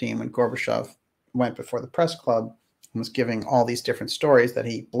 2015 when Gorbachev went before the press club and was giving all these different stories that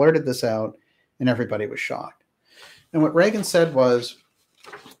he blurted this out, and everybody was shocked. And what Reagan said was,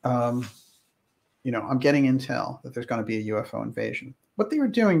 I'm getting intel that there's going to be a UFO invasion. What they were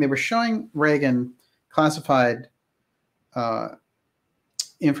doing, they were showing Reagan classified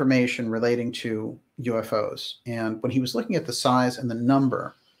information relating to UFOs. And when he was looking at the size and the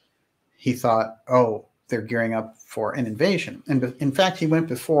number, he thought, oh, they're gearing up for an invasion. And in fact, he went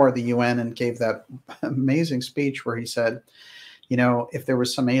before the UN and gave that amazing speech where he said, if there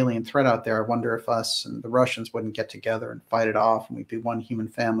was some alien threat out there, I wonder if us and the Russians wouldn't get together and fight it off, and we'd be one human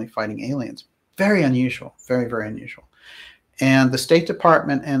family fighting aliens. Very unusual, very, very unusual. And the State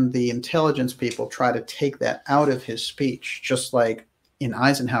Department and the intelligence people try to take that out of his speech, just like in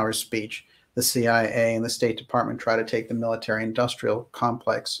Eisenhower's speech, the CIA and the State Department try to take the military-industrial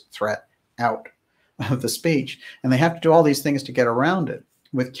complex threat out of the speech. And they have to do all these things to get around it.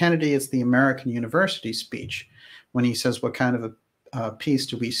 With Kennedy, it's the American University speech, when he says, what kind of a peace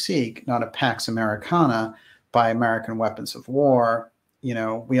do we seek? Not a Pax Americana by American weapons of war.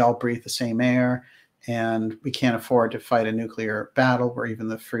 We all breathe the same air, and we can't afford to fight a nuclear battle where even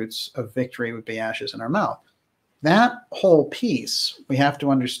the fruits of victory would be ashes in our mouth. That whole piece, we have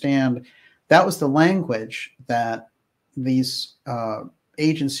to understand, that was the language that these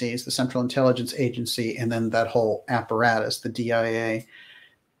agencies, the Central Intelligence Agency, and then that whole apparatus, the DIA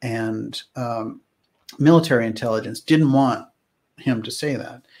and military intelligence, didn't want him to say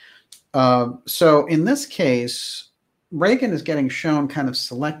that. So in this case, Reagan is getting shown kind of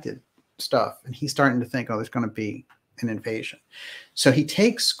selected stuff, and he's starting to think, oh, there's going to be an invasion. So he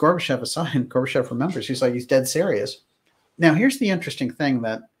takes Gorbachev aside, and Gorbachev remembers. He's like, he's dead serious. Now, here's the interesting thing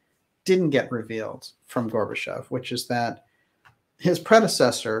that didn't get revealed from Gorbachev, which is that his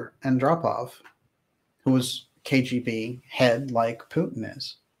predecessor, Andropov, who was KGB head like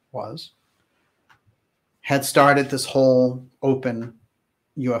Putin had started this whole open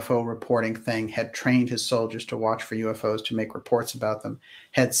UFO reporting thing, had trained his soldiers to watch for UFOs, to make reports about them,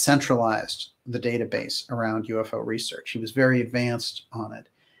 had centralized the database around UFO research. He was very advanced on it.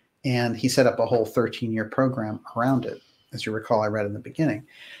 And he set up a whole 13-year program around it, as you recall, I read in the beginning.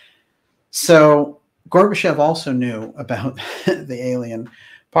 So Gorbachev also knew about the alien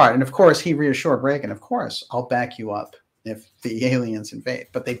part. And of course, he reassured Reagan, of course, I'll back you up if the aliens invade.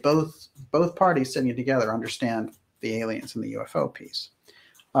 But they both parties sitting together understand the aliens and the UFO piece.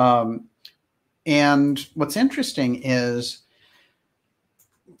 And what's interesting is,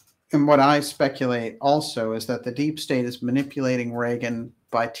 and what I speculate also, is that the deep state is manipulating Reagan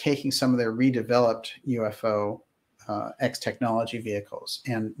by taking some of their redeveloped UFO X technology vehicles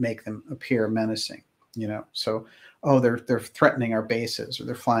and make them appear menacing. So, oh, they're threatening our bases, or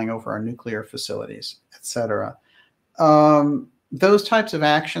they're flying over our nuclear facilities, etc. Those types of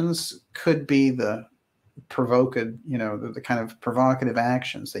actions could be the the kind of provocative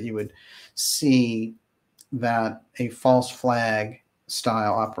actions that you would see that a false flag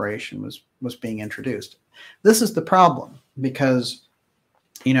style operation was being introduced. This is the problem, because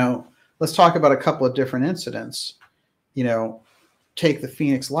the let's talk about a couple of different incidents. You know, take the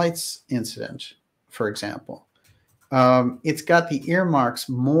Phoenix Lights incident, for example. It's got the earmarks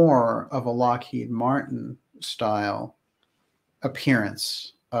more of a Lockheed Martin style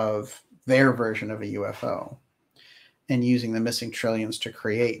appearance of their version of a UFO and using the missing trillions to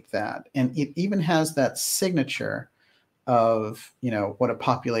create that. And it even has that signature of, you know, what a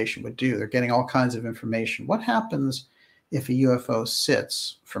population would do. They're getting all kinds of information. What happens if a UFO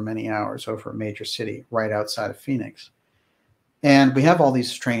sits for many hours over a major city right outside of Phoenix? And we have all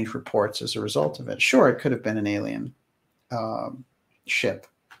these strange reports as a result of it. Sure, it could have been an alien ship,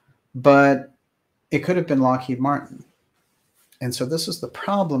 but it could have been Lockheed Martin. And so this is the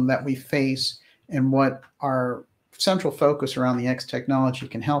problem that we face, and what our central focus around the X technology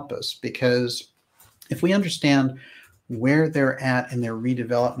can help us, because if we understand where they're at in their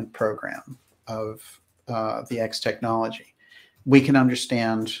redevelopment program of the X technology, we can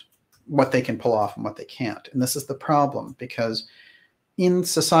understand what they can pull off and what they can't. And this is the problem, because in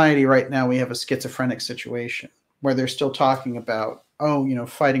society right now, we have a schizophrenic situation where they're still talking about, oh, you know,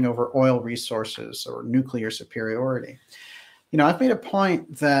 fighting over oil resources or nuclear superiority. You know, I've made a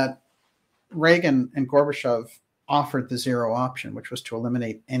point that Reagan and Gorbachev offered the zero option, which was to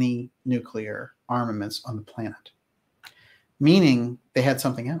eliminate any nuclear armaments on the planet, meaning they had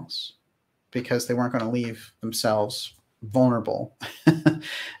something else, because they weren't going to leave themselves vulnerable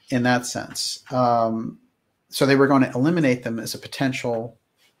in that sense. So they were going to eliminate them as a potential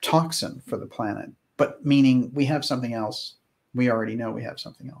toxin for the planet, but meaning we have something else. We already know we have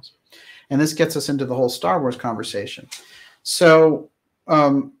something else. And this gets us into the whole Star Wars conversation. So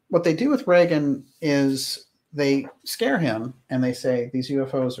what they do with Reagan is they scare him and they say these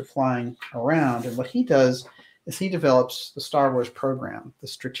UFOs are flying around. And what he does is he develops the Star Wars program, the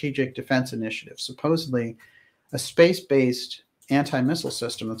Strategic Defense Initiative, supposedly a space-based anti-missile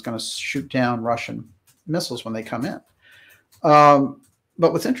system that's going to shoot down Russian missiles when they come in.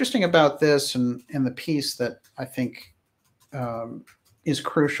 But what's interesting about this, and the piece that I think is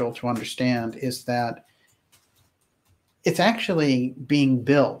crucial to understand, is that it's actually being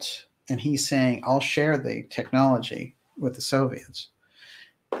built, and he's saying, I'll share the technology with the Soviets.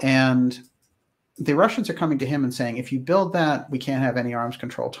 And the Russians are coming to him and saying, if you build that, we can't have any arms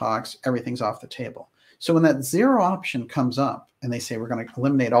control talks. Everything's off the table. So when that zero option comes up and they say, we're going to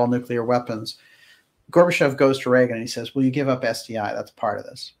eliminate all nuclear weapons, Gorbachev goes to Reagan and he says, will you give up SDI? That's part of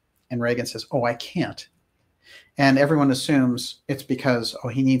this. And Reagan says, oh, I can't. And everyone assumes it's because, oh,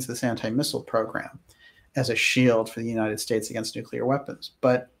 he needs this anti-missile program as a shield for the United States against nuclear weapons.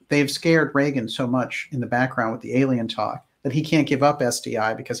 But they've scared Reagan so much in the background with the alien talk that he can't give up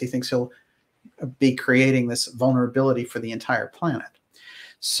SDI because he thinks he'll be creating this vulnerability for the entire planet.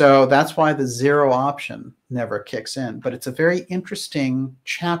 So that's why the zero option never kicks in. But it's a very interesting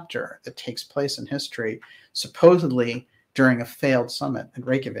chapter that takes place in history, supposedly during a failed summit in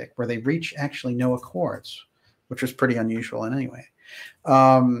Reykjavik, where they reach actually no accords, which was pretty unusual in any way.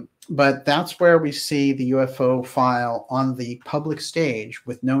 But that's where we see the UFO file on the public stage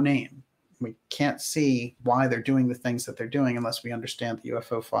with no name. We can't see why they're doing the things that they're doing unless we understand the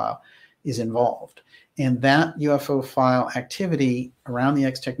UFO file is involved. And that UFO file activity around the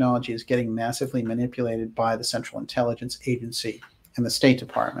X technology is getting massively manipulated by the Central Intelligence Agency and the State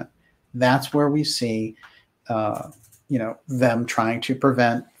Department. That's where we see them trying to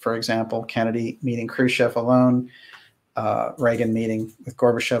prevent, for example, Kennedy meeting Khrushchev alone, Reagan meeting with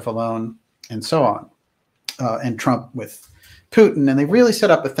Gorbachev alone, and so on, and Trump with Putin. And they really set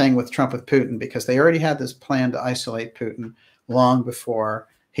up a thing with Trump with Putin because they already had this plan to isolate Putin long before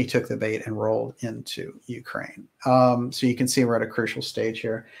he took the bait and rolled into Ukraine. So you can see we're at a crucial stage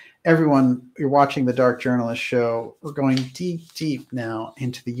here. Everyone, you're watching the Dark Journalist show. We're going deep, deep now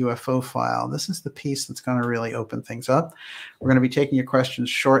into the UFO file. This is the piece that's going to really open things up. We're going to be taking your questions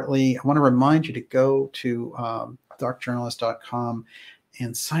shortly. I want to remind you to go to darkjournalist.com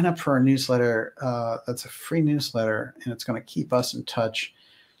and sign up for our newsletter. That's a free newsletter, and it's going to keep us in touch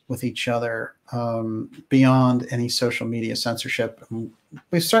with each other beyond any social media censorship.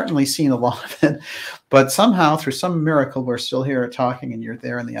 We've certainly seen a lot of it, but somehow through some miracle, we're still here talking and you're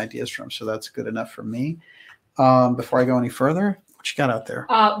there in the ideas room. So that's good enough for me. Before I go any further, what you got out there?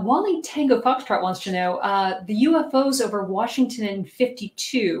 Wally Tango Foxtrot wants to know, the UFOs over Washington in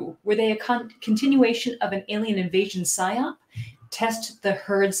 52, were they a continuation of an alien invasion psyop? Test the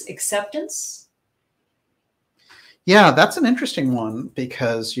herd's acceptance? Yeah, that's an interesting one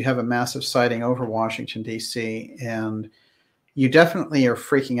because you have a massive sighting over Washington, D.C., and you definitely are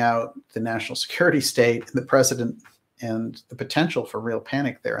freaking out the national security state and the president and the potential for real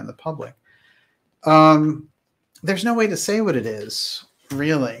panic there in the public. There's no way to say what it is.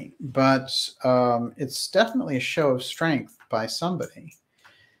 really, but it's definitely a show of strength by somebody.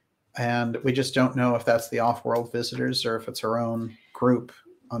 And we just don't know if that's the off-world visitors or if it's our own group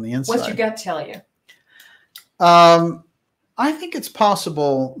on the inside. What's your gut tell you? I think it's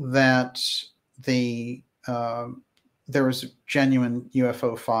possible that there was a genuine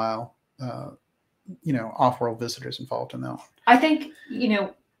UFO file, off-world visitors involved in that one. I think,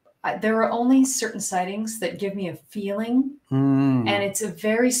 there are only certain sightings that give me a feeling, and it's a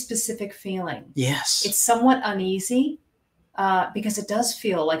very specific feeling. Yes. It's somewhat uneasy because it does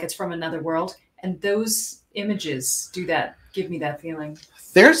feel like it's from another world, and those images give me that feeling.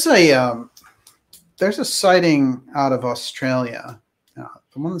 There's a sighting out of Australia.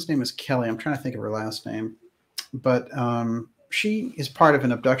 The woman's name is Kelly. I'm trying to think of her last name, but she is part of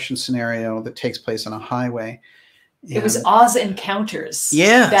an abduction scenario that takes place on a highway. It was Oz Encounters.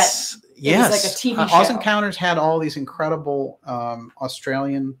 Yes. It was like a TV show. Oz Encounters had all these incredible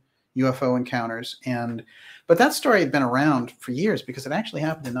Australian UFO encounters, but that story had been around for years because it actually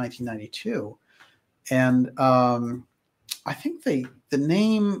happened in 1992, and I think the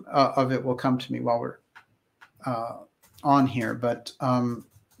name of it will come to me while we're on here, but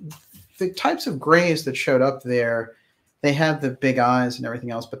the types of grays that showed up there, they had the big eyes and everything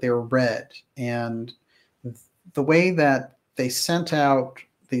else, but they were red, and the way that they sent out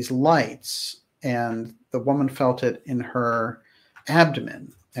these lights, and the woman felt it in her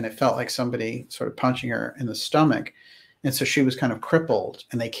abdomen, and it felt like somebody sort of punching her in the stomach. And so she was kind of crippled,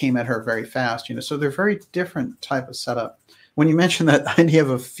 and they came at her very fast, so they're very different type of setup. When you mentioned that idea of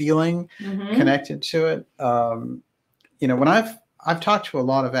a feeling connected to it, when I've talked to a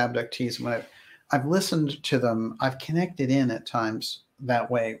lot of abductees, and when I've listened to them, I've connected in at times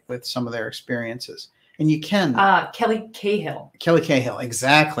that way with some of their experiences. And you can. Kelly Cahill. Kelly Cahill,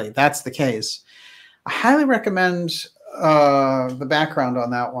 exactly. That's the case. I highly recommend the background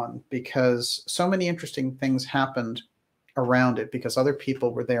on that one because so many interesting things happened around it because other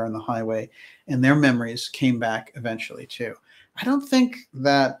people were there on the highway and their memories came back eventually too. I don't think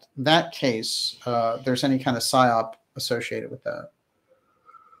that case, there's any kind of psyop associated with that.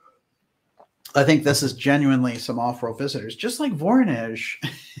 I think this is genuinely some off-world visitors, just like Voronezh.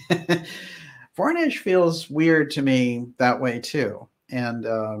 Voronezh feels weird to me that way too. And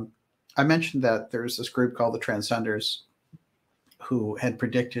I mentioned that there's this group called the Transcenders who had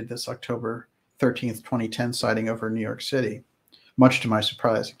predicted this October 13th, 2010 sighting over New York City. Much to my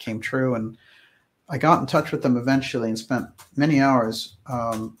surprise, it came true. And I got in touch with them eventually and spent many hours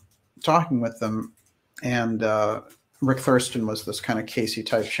talking with them. And Rick Thurston was this kind of Casey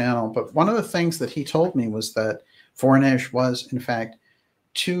type channel. But one of the things that he told me was that Voronezh was, in fact,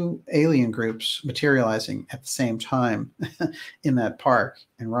 two alien groups materializing at the same time in that park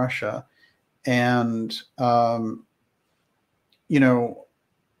in Russia. And,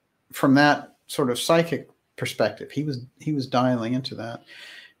 from that sort of psychic perspective, he was dialing into that.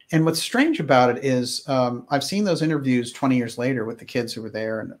 And what's strange about it is I've seen those interviews 20 years later with the kids who were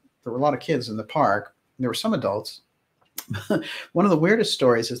there, and there were a lot of kids in the park. There were some adults. One of the weirdest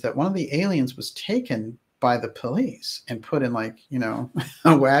stories is that one of the aliens was taken by the police and put in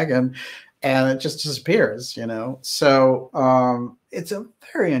a wagon, and it just disappears, So it's a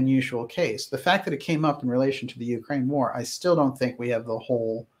very unusual case. The fact that it came up in relation to the Ukraine war, I still don't think we have the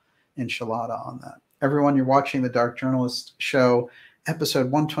whole enchilada on that. Everyone, you're watching the Dark Journalist Show,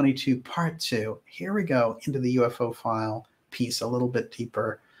 episode 122, part 2. Here we go into the UFO file piece a little bit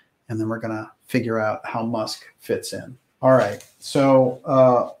deeper, and then we're going to figure out how Musk fits in. All right.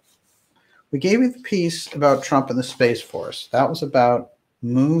 So we gave you the piece about Trump and the Space Force. That was about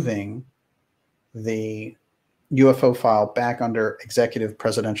moving the UFO file back under executive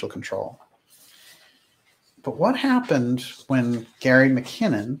presidential control. But what happened when Gary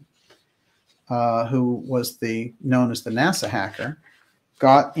McKinnon, who was known as the NASA hacker,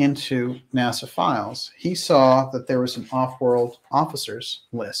 got into NASA files? He saw that there was an off-world officers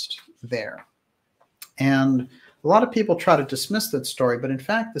list there. And a lot of people try to dismiss that story, but in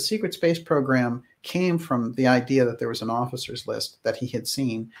fact, the secret space program came from the idea that there was an officers list that he had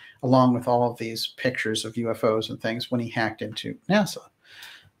seen, along with all of these pictures of UFOs and things when he hacked into NASA.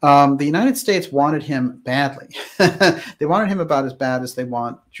 The United States wanted him badly. They wanted him about as bad as they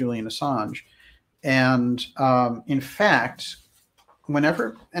want Julian Assange. And in fact,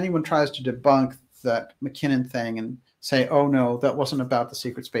 whenever anyone tries to debunk that McKinnon thing and say, oh, no, that wasn't about the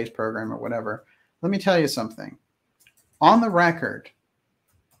secret space program or whatever, let me tell you something. On the record,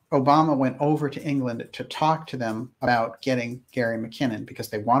 Obama went over to England to talk to them about getting Gary McKinnon because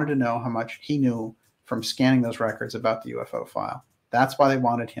they wanted to know how much he knew from scanning those records about the UFO file. That's why they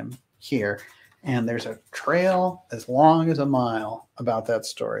wanted him here. And there's a trail as long as a mile about that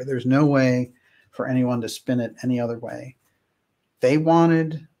story. There's no way for anyone to spin it any other way. They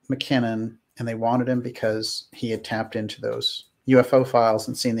wanted McKinnon, and they wanted him because he had tapped into those UFO files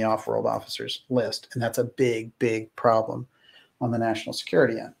and seen the off-world officers list. And that's a big, big problem on the national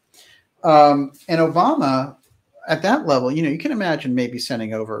security end. And Obama, at that level, you can imagine maybe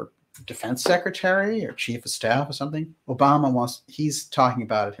sending over defense secretary or chief of staff or something. Obama he's talking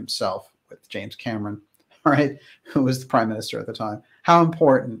about it himself with James Cameron, all right, who was the prime minister at the time. How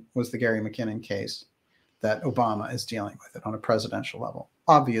important was the Gary McKinnon case that Obama is dealing with it on a presidential level?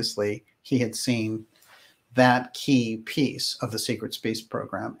 Obviously, he had seen that key piece of the secret space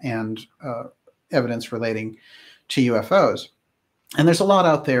program and evidence relating to UFOs. And there's a lot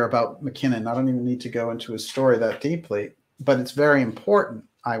out there about McKinnon. I don't even need to go into his story that deeply, but it's very important,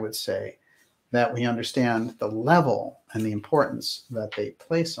 I would say, that we understand the level and the importance that they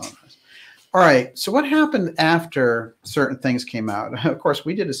place on this. All right, so what happened after certain things came out? Of course,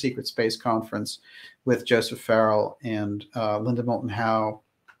 we did a secret space conference with Joseph Farrell and Linda Moulton Howe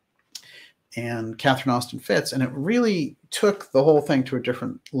and Catherine Austin Fitts, and it really took the whole thing to a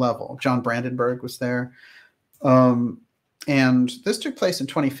different level. John Brandenburg was there. And this took place in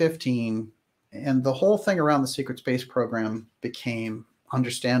 2015, and the whole thing around the secret space program became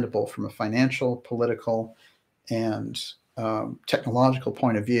understandable from a financial, political, and technological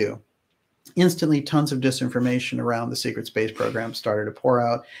point of view. Instantly, tons of disinformation around the secret space program started to pour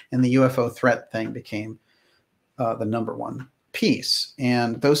out, and the UFO threat thing became the #1 piece.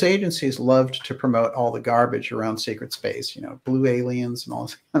 And those agencies loved to promote all the garbage around secret space, blue aliens and all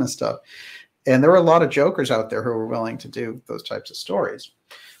this kind of stuff. And there were a lot of jokers out there who were willing to do those types of stories.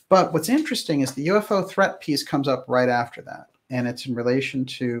 But what's interesting is the UFO threat piece comes up right after that. And it's in relation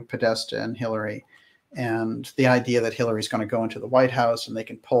to Podesta and Hillary and the idea that Hillary's going to go into the White House and they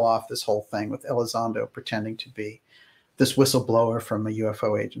can pull off this whole thing with Elizondo pretending to be this whistleblower from a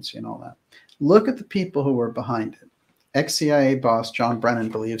UFO agency and all that. Look at the people who were behind it. Ex-CIA boss John Brennan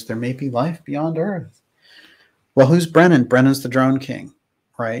believes there may be life beyond Earth. Well, who's Brennan? Brennan's the drone king,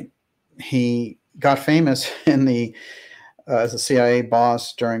 right? He got famous in as a CIA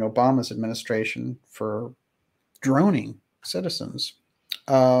boss during Obama's administration for droning citizens.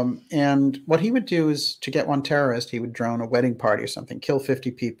 And what he would do is, to get one terrorist, he would drone a wedding party or something, kill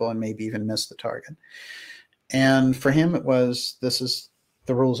 50 people, and maybe even miss the target. And for him, it was, this is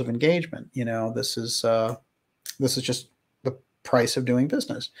the rules of engagement. This is just the price of doing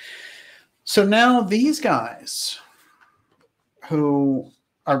business. So now these guys who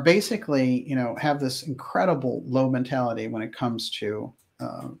are basically, have this incredible low mentality when it comes to,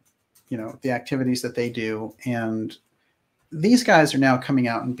 the activities that they do. And these guys are now coming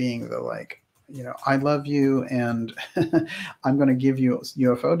out and being I love you and I'm going to give you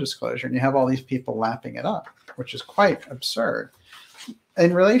UFO disclosure. And you have all these people lapping it up, which is quite absurd.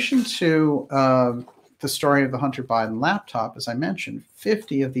 In relation to the story of the Hunter Biden laptop, as I mentioned,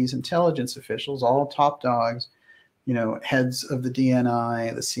 50 of these intelligence officials, all top dogs, heads of the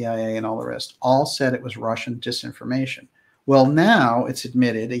DNI, the CIA, and all the rest, all said it was Russian disinformation. Well, now it's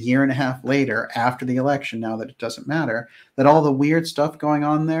admitted a year and a half later, after the election, now that it doesn't matter, that all the weird stuff going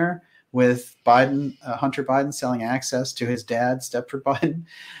on there with Biden, Hunter Biden selling access to his dad, Stepford Biden,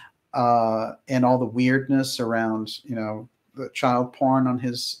 and all the weirdness around, the child porn on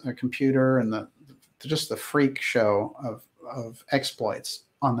his computer and just the freak show of exploits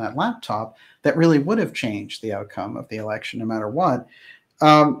on that laptop that really would have changed the outcome of the election no matter what.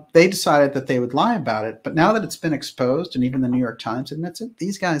 They decided that they would lie about it. But now that it's been exposed, and even the New York Times admits it,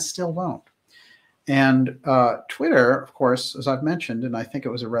 these guys still won't. And Twitter, of course, as I've mentioned, and I think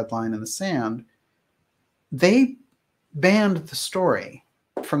it was a red line in the sand, they banned the story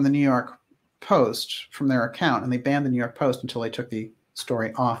from the New York Post, from their account, and they banned the New York Post until they took the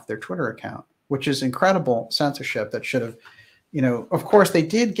story off their Twitter account, which is incredible censorship that should have, of course, they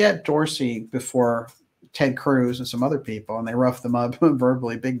did get Dorsey before Ted Cruz and some other people, and they roughed them up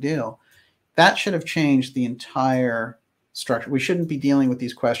verbally, big deal. That should have changed the entire structure. We shouldn't be dealing with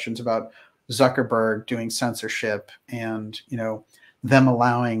these questions about Zuckerberg doing censorship and, them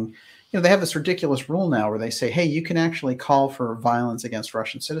allowing, they have this ridiculous rule now where they say, hey, you can actually call for violence against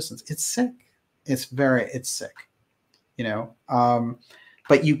Russian citizens. It's sick. It's sick,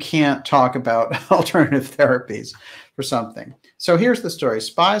 but you can't talk about alternative therapies for something. So here's the story.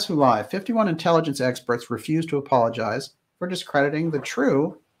 Spies who lie. 51 intelligence experts refuse to apologize for discrediting the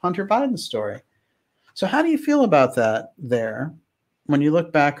true Hunter Biden story. So how do you feel about that there when you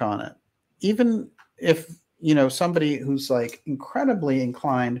look back on it? Even if, somebody who's incredibly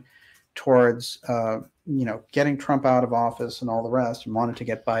inclined towards, getting Trump out of office and all the rest and wanted to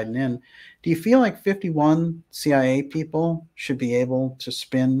get Biden in, do you feel like 51 CIA people should be able to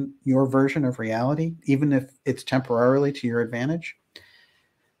spin your version of reality, even if it's temporarily to your advantage?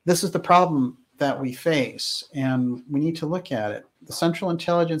 This is the problem that we face, and we need to look at it. The Central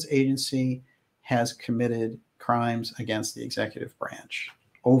Intelligence Agency has committed crimes against the executive branch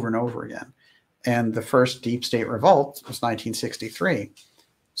over and over again. And the first deep state revolt was 1963.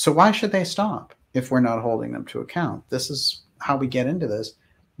 So why should they stop if we're not holding them to account? This is how we get into this.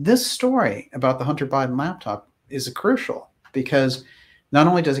 This story about the Hunter Biden laptop is crucial because not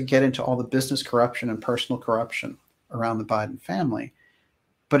only does it get into all the business corruption and personal corruption around the Biden family,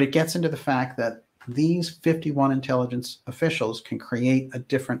 but it gets into the fact that these 51 intelligence officials can create a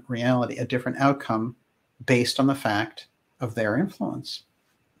different reality, a different outcome based on the fact of their influence.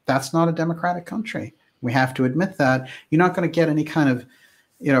 That's not a democratic country. We have to admit that. You're not going to get any kind of,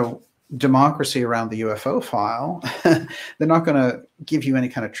 democracy around the UFO file. They're not going to give you any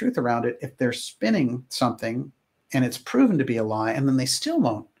kind of truth around it if they're spinning something and it's proven to be a lie, and then they still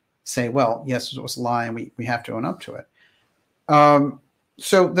won't say, well, yes, it was a lie and we have to own up to it.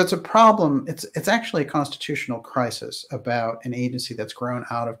 So that's a problem. It's actually a constitutional crisis about an agency that's grown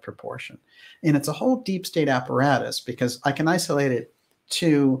out of proportion. And it's a whole deep state apparatus, because I can isolate it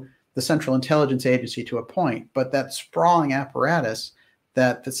to the Central Intelligence Agency to a point, but that sprawling apparatus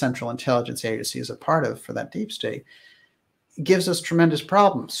that the Central Intelligence Agency is a part of for that deep state gives us tremendous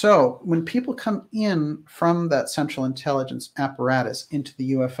problems. So when people come in from that Central Intelligence apparatus into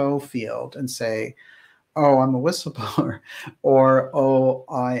the UFO field and say, oh, I'm a whistleblower, or, oh,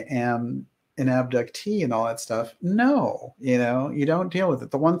 I am an abductee and all that stuff. No, you don't deal with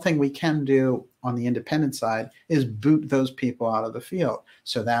it. The one thing we can do on the independent side is boot those people out of the field.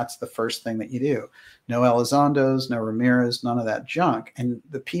 So that's the first thing that you do. No Elizondos, no Ramirez, none of that junk. And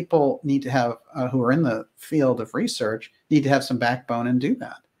the people need to have, who are in the field of research, need to have some backbone and do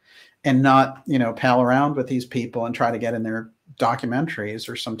that. And not, pal around with these people and try to get in their documentaries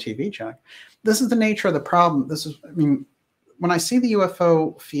or some TV junk. This is the nature of the problem. When I see the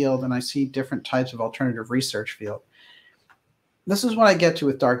UFO field and I see different types of alternative research field, this is what I get to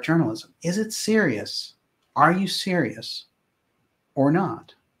with dark journalism. Is it serious? Are you serious or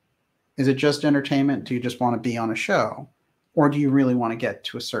not? Is it just entertainment? Do you just want to be on a show? Or do you really want to get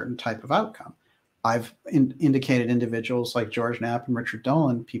to a certain type of outcome? I've indicated individuals like George Knapp and Richard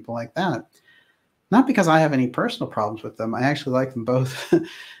Dolan, people like that. Not because I have any personal problems with them. I actually like them both.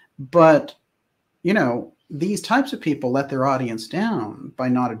 But, these types of people let their audience down by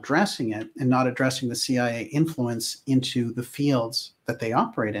not addressing it and not addressing the CIA influence into the fields that they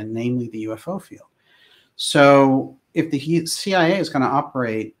operate in, namely the UFO field. So if the CIA is going to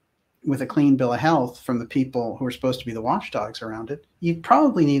operate with a clean bill of health from the people who are supposed to be the watchdogs around it, you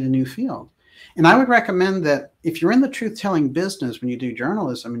probably need a new field. And I would recommend that if you're in the truth-telling business when you do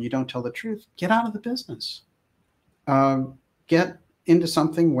journalism and you don't tell the truth, get out of the business. Get into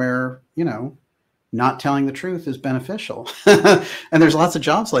something where, not telling the truth is beneficial. And there's lots of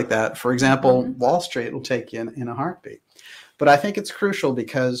jobs like that. For example, Wall Street will take you in a heartbeat. But I think it's crucial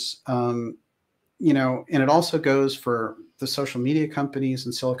because, and it also goes for the social media companies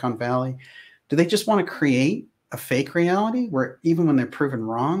in Silicon Valley. Do they just want to create a fake reality where even when they're proven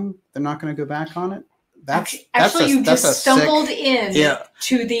wrong, they're not going to go back on it? You just stumbled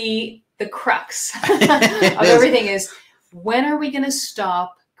to the crux of everything is, when are we going to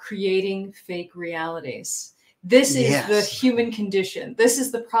stop creating fake realities? This is the human condition. This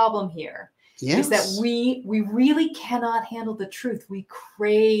is the problem here. Is that we really cannot handle the truth. We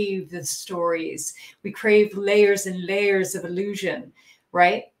crave the stories. We crave layers and layers of illusion,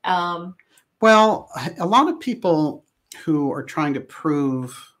 right? Well, a lot of people who are trying to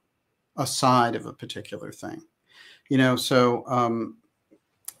prove a side of a particular thing,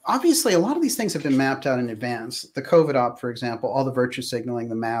 obviously, a lot of these things have been mapped out in advance. The COVID op, for example, all the virtue signaling,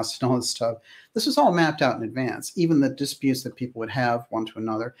 the masks, and all this stuff. This was all mapped out in advance, even the disputes that people would have one to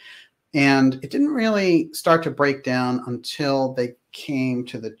another. And it didn't really start to break down until they came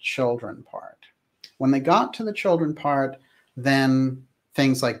to the children part. When they got to the children part, then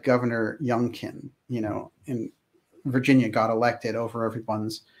things like Governor Youngkin, in Virginia got elected over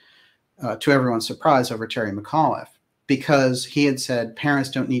to everyone's surprise over Terry McAuliffe, because he had said parents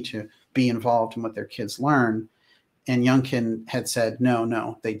don't need to be involved in what their kids learn. And Youngkin had said,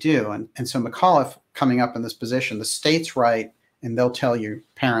 no, they do. And so McAuliffe coming up in this position, the state's right, and they'll tell you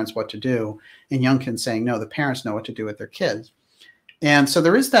parents what to do. And Youngkin saying, no, the parents know what to do with their kids. And so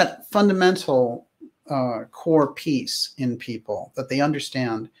there is that fundamental core piece in people that they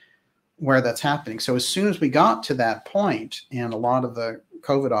understand where that's happening. So as soon as we got to that point and a lot of the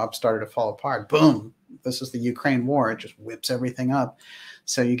COVID ops started to fall apart, boom, this is the Ukraine war. It just whips everything up.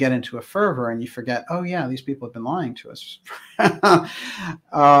 So you get into a fervor and you forget, oh yeah, these people have been lying to us.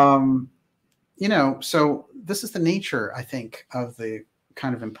 You know, so this is the nature, I think, of the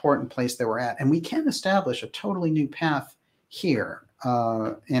kind of important place that we're at. And we can establish a totally new path here.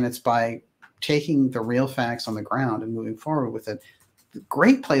 And it's by taking the real facts on the ground and moving forward with it. The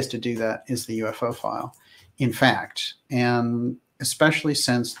great place to do that is the UFO file, in fact, and especially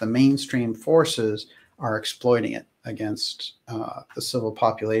since the mainstream forces are exploiting it against the civil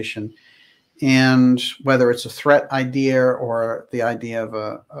population. And whether it's a threat idea or the idea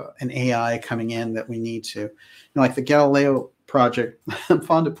of an AI coming in that we need to, you know, like the Galileo project, I'm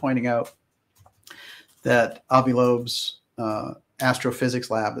fond of pointing out that Avi Loeb's astrophysics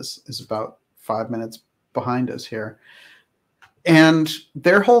lab is about 5 minutes behind us here. And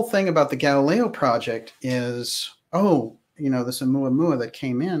their whole thing about the Galileo project is, oh, you know, this Oumuamua that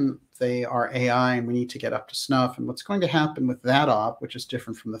came in, they are AI and we need to get up to snuff. And what's going to happen with that op, which is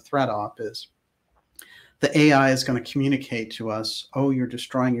different from the threat op, is the AI is going to communicate to us, oh, you're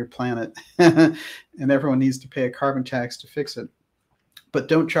destroying your planet and everyone needs to pay a carbon tax to fix it. But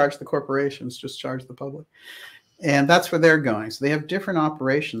don't charge the corporations, just charge the public. And that's where they're going. So they have different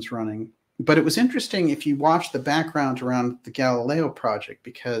operations running. But it was interesting if you watch the background around the Galileo project,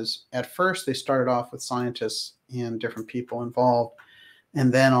 because at first they started off with scientists and different people involved.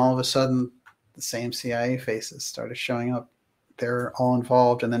 And then all of a sudden, the same CIA faces started showing up. They're all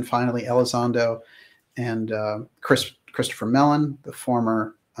involved. And then finally, Elizondo and Christopher Mellon, the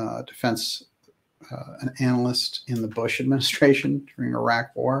former defense an analyst in the Bush administration during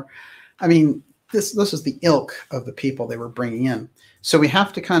Iraq War. I mean, this is the ilk of the people they were bringing in. So we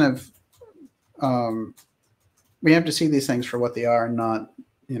have to kind of we have to see these things for what they are and not,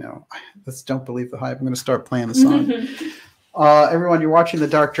 you know, let's don't believe the hype. I'm going to start playing the song. Everyone, you're watching the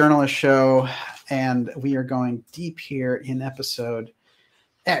Dark Journalist Show, and we are going deep here in episode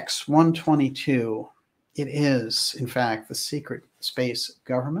X-122. It is, in fact, the secret space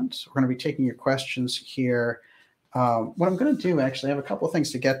government. We're going to be taking your questions here. What I'm going to do, actually, I have a couple of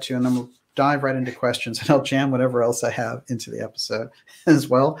things to get to, and then we'll dive right into questions, and I'll jam whatever else I have into the episode as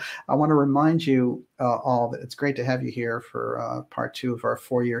well. I want to remind you all that it's great to have you here for part 2 of our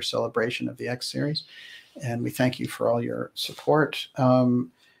 4-year celebration of the X series. And we thank you for all your support.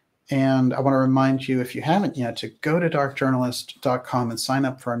 And I want to remind you, if you haven't yet, to go to darkjournalist.com and sign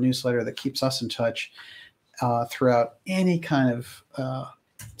up for our newsletter that keeps us in touch throughout any kind of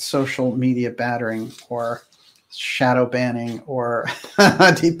social media battering or shadow banning or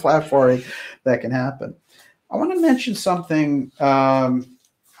deplatforming that can happen. I want to mention something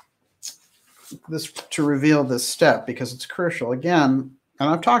this to reveal this step because it's crucial. Again, and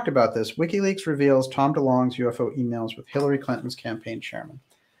I've talked about this, WikiLeaks reveals Tom DeLonge's UFO emails with Hillary Clinton's campaign chairman.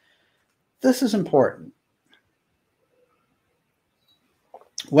 This is important.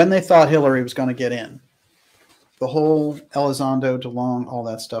 When they thought Hillary was going to get in, the whole Elizondo, DeLonge, all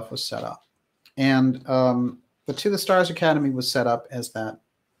that stuff was set up. And the To the Stars Academy was set up as that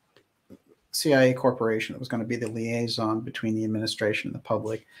CIA corporation that was going to be the liaison between the administration and the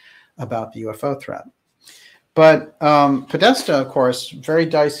public about the UFO threat. But Podesta, of course, very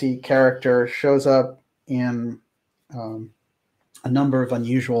dicey character, shows up in a number of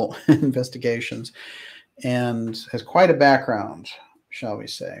unusual investigations and has quite a background, shall we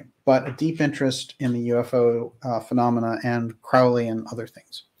say, but a deep interest in the UFO phenomena and Crowley and other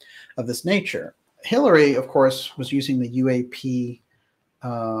things of this nature. Hillary, of course, was using the UAP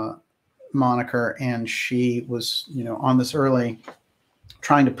moniker, and she was, you know, on this early,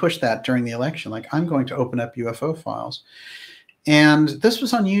 trying to push that during the election, like, I'm going to open up UFO files. And this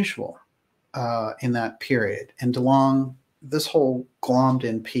was unusual in that period. And DeLonge, this whole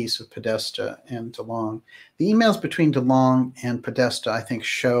glommed-in piece of Podesta and DeLonge, the emails between DeLonge and Podesta, I think,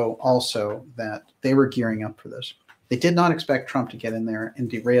 show also that they were gearing up for this. They did not expect Trump to get in there and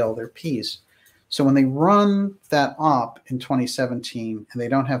derail their piece. So when they run that op in 2017 and they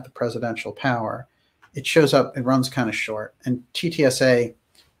don't have the presidential power, it shows up, it runs kind of short. And TTSA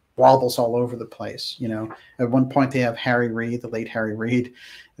wobbles all over the place. You know, at one point they have Harry Reid, the late Harry Reid,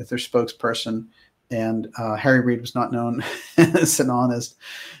 as their spokesperson. And Harry Reid was not known as an honest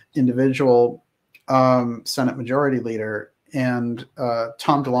individual Senate Majority Leader. And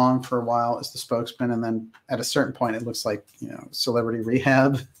Tom DeLonge for a while is the spokesman. And then at a certain point, it looks like, you know, celebrity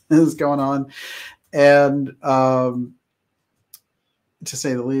rehab is going on. And to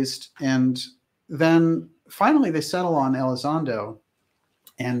say the least. And then finally they settle on Elizondo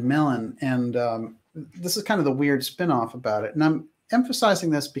and Mellon. And this is kind of the weird spin-off about it. And I'm emphasizing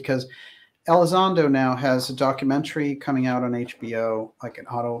this because Elizondo now has a documentary coming out on HBO, like an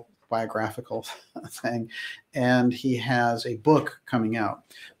biographical thing, and he has a book coming out.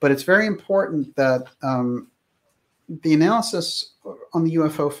 But it's very important that the analysis on the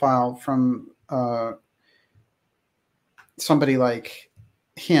UFO file from somebody like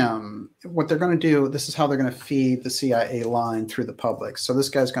him, what they're going to do, this is how they're going to feed the CIA line through the public. So this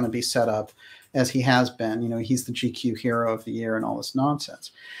guy's going to be set up as he has been. You know, he's the GQ hero of the year and all this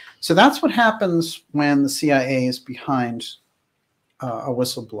nonsense. So that's what happens when the CIA is behind a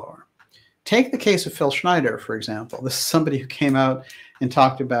whistleblower. Take the case of Phil Schneider, for example. This is somebody who came out and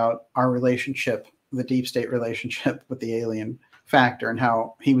talked about our relationship, the deep state relationship with the alien factor, and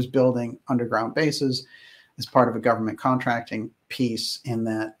how he was building underground bases as part of a government contracting piece, in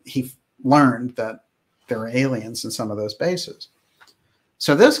that he learned that there are aliens in some of those bases.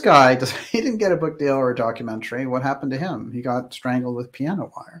 So this guy, he didn't get a book deal or a documentary. What happened to him? He got strangled with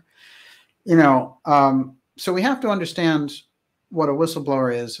piano wire. You know, so we have to understand what a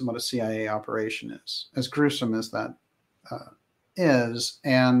whistleblower is and what a CIA operation is, as gruesome as that is.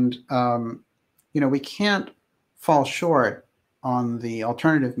 And, you know, we can't fall short on the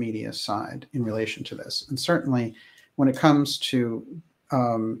alternative media side in relation to this. And certainly when it comes to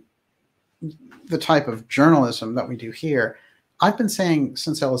the type of journalism that we do here, I've been saying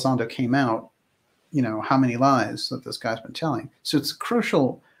since Elizondo came out, you know, how many lies that this guy's been telling. So it's a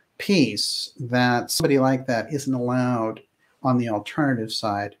crucial piece that somebody like that isn't allowed on the alternative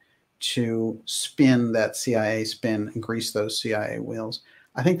side to spin that CIA spin and grease those CIA wheels.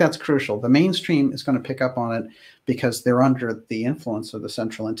 I think that's crucial. The mainstream is going to pick up on it because they're under the influence of the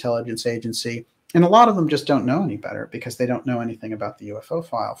Central Intelligence Agency. And a lot of them just don't know any better because they don't know anything about the UFO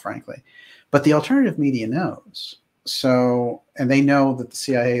file, frankly. But the alternative media knows. So, and they know that the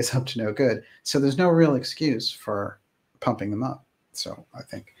CIA is up to no good. So there's no real excuse for pumping them up. So I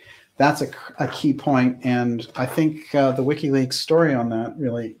think that's a key point. And I think the WikiLeaks story on that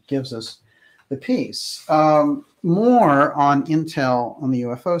really gives us the piece. More on intel on the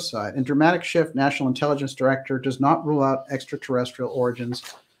UFO side. In dramatic shift, National Intelligence Director does not rule out extraterrestrial origins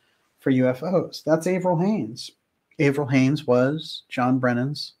for UFOs. That's Avril Haines. Avril Haines was John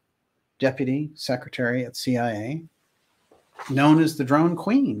Brennan's deputy secretary at CIA, known as the Drone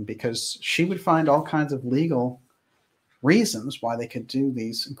Queen, because she would find all kinds of legal reasons why they could do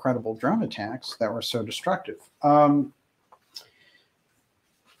these incredible drone attacks that were so destructive.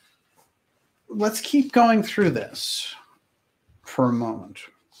 Let's keep going through this for a moment.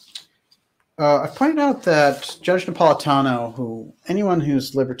 I've pointed out that Judge Napolitano, who anyone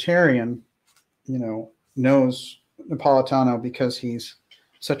who's libertarian, you know, knows Napolitano because he's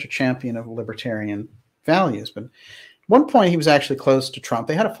such a champion of libertarian values. But at one point, he was actually close to Trump.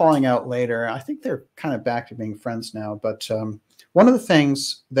 They had a falling out later. I think they're kind of back to being friends now. But one of the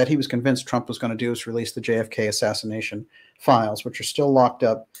things that he was convinced Trump was going to do is release the JFK assassination files, which are still locked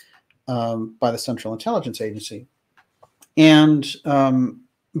up by the Central Intelligence Agency. And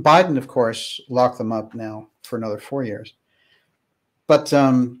Biden, of course, locked them up now for another 4 years. But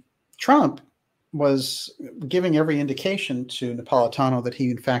Trump was giving every indication to Napolitano that he,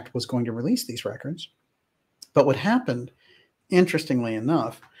 in fact, was going to release these records. But what happened, interestingly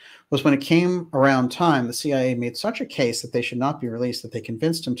enough, was when it came around time, the CIA made such a case that they should not be released that they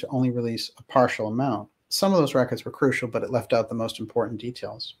convinced him to only release a partial amount. Some of those records were crucial, but it left out the most important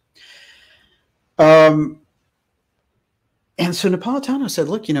details. And so Napolitano said,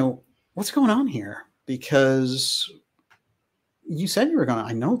 look, you know, what's going on here? Because you said you were going to,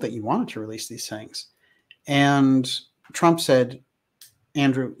 I know that you wanted to release these things. And Trump said,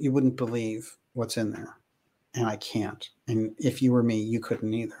 Andrew, you wouldn't believe what's in there. And I can't. And if you were me, you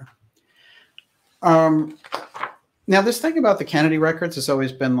couldn't either. Now, this thing about the Kennedy records has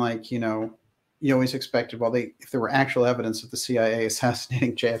always been like, you know, you always expected, well, if there were actual evidence of the CIA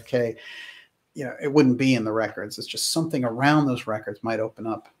assassinating JFK, you know, it wouldn't be in the records. It's just something around those records might open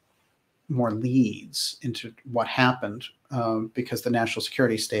up more leads into what happened because the national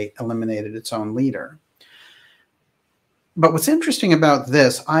security state eliminated its own leader. But what's interesting about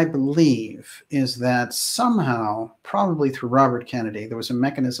this, I believe, is that somehow, probably through Robert Kennedy, there was a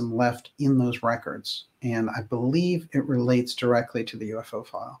mechanism left in those records. And I believe it relates directly to the UFO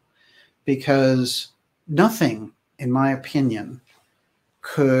file. Because nothing, in my opinion,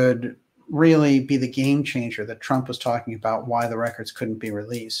 could really be the game changer that Trump was talking about, why the records couldn't be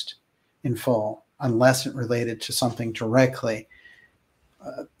released in full, unless it related to something directly,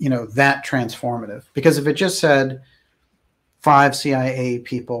 you know, that transformative. Because if it just said 5 CIA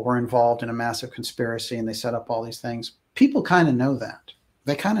people were involved in a massive conspiracy and they set up all these things, people kind of know that.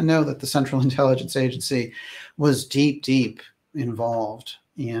 They kind of know that the Central Intelligence Agency was deep, deep involved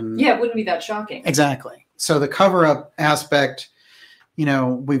in... Yeah, it wouldn't be that shocking. Exactly. So the cover-up aspect, you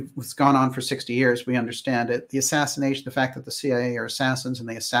know, it's gone on for 60 years. We understand it. The assassination, the fact that the CIA are assassins and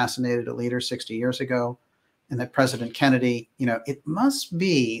they assassinated a leader 60 years ago, and that President Kennedy, you know, it must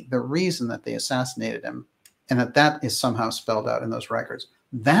be the reason that they assassinated him, and that is somehow spelled out in those records.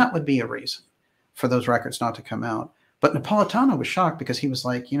 That would be a reason for those records not to come out. But Napolitano was shocked because he was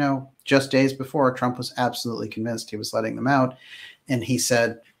like, you know, just days before, Trump was absolutely convinced he was letting them out. And he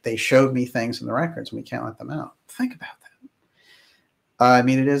said, they showed me things in the records and we can't let them out. Think about that. I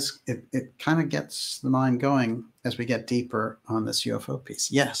mean, it kind of gets the mind going as we get deeper on this UFO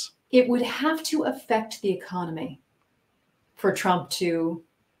piece. Yes. It would have to affect the economy for Trump to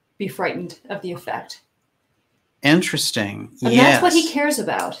be frightened of the effect. Interesting. And that's what he cares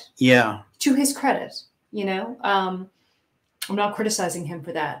about. Yeah. To his credit, you know, I'm not criticizing him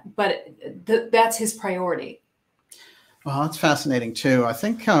for that, but that's his priority. Well, that's fascinating too. I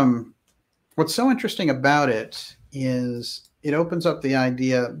think what's so interesting about it is it opens up the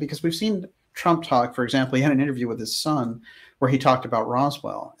idea, because we've seen Trump talk, for example, he had an interview with his son where he talked about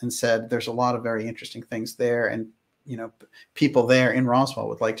Roswell and said there's a lot of very interesting things there. And, you know, people there in Roswell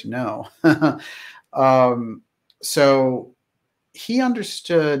would like to know. So he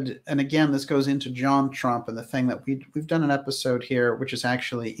understood, and again, this goes into John Trump and the thing that we've done an episode here, which is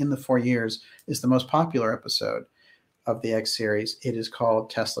actually in the 4 years is the most popular episode of the X series. It is called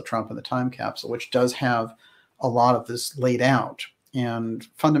Tesla, Trump, and the Time Capsule, which does have a lot of this laid out. And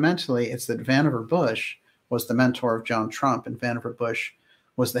fundamentally, it's that Vannevar Bush was the mentor of John Trump, and Vannevar Bush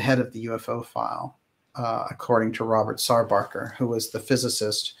was the head of the UFO file, according to Robert Sarbarker, who was the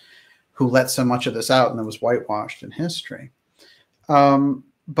physicist who let so much of this out and then was whitewashed in history.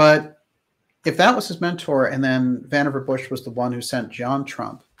 But if that was his mentor, and then Vannevar Bush was the one who sent John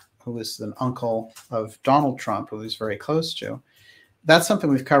Trump, who was an uncle of Donald Trump, who he was very close to, that's something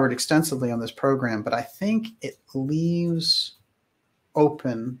we've covered extensively on this program. But I think it leaves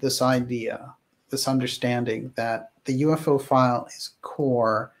open this idea, this understanding that the UFO file is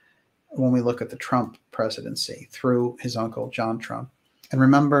core when we look at the Trump presidency through his uncle, John Trump. And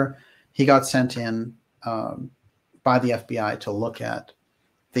remember, he got sent in by the FBI to look at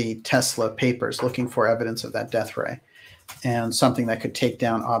the Tesla papers, looking for evidence of that death ray and something that could take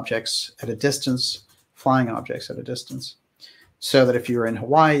down objects at a distance, flying objects at a distance, so that if you were in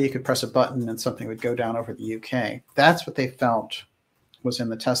Hawaii, you could press a button and something would go down over the UK. That's what they felt was in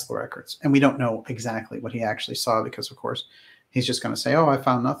the Tesla records. And we don't know exactly what he actually saw because, of course, he's just going to say, oh, I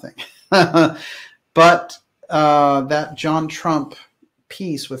found nothing. But that John Trump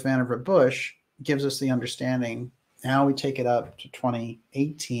piece with Vannevar Bush gives us the understanding. Now we take it up to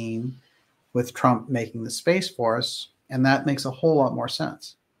 2018 with Trump making the Space Force, and that makes a whole lot more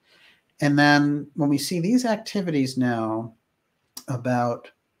sense. And then when we see these activities now about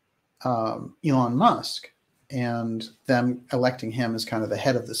Elon Musk and them electing him as kind of the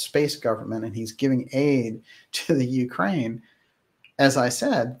head of the space government, and he's giving aid to the Ukraine, as I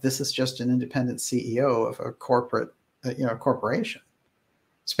said, this is just an independent CEO of a corporate, corporation.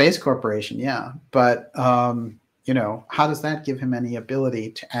 Space corporation, yeah. But, how does that give him any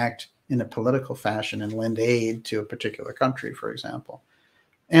ability to act in a political fashion and lend aid to a particular country, for example?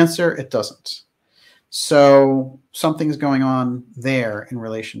 Answer, it doesn't. So something's going on there in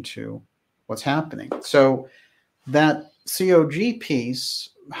relation to what's happening. So that COG piece,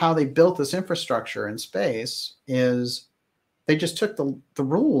 how they built this infrastructure in space, is they just took the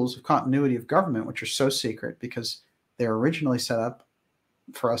rules of continuity of government, which are so secret because they're originally set up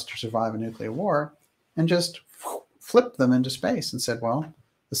for us to survive a nuclear war, and just flipped them into space and said, well,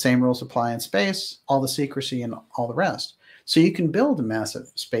 the same rules apply in space, all the secrecy and all the rest. So you can build a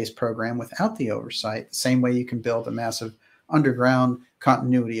massive space program without the oversight, the same way you can build a massive underground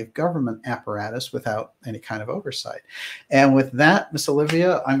continuity of government apparatus without any kind of oversight. And with that, Miss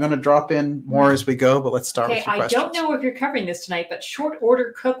Olivia, I'm going to drop in more as we go, but let's start with your questions. I don't know if you're covering this tonight, but Short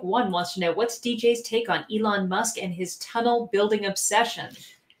Order Cook 1 wants to know, what's DJ's take on Elon Musk and his tunnel building obsession?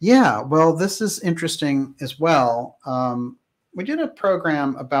 Yeah, well, this is interesting as well. We did a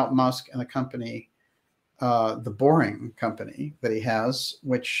program about Musk and the company, the Boring Company that he has,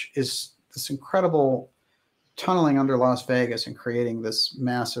 which is this incredible tunneling under Las Vegas and creating this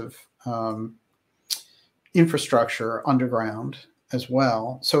massive infrastructure underground as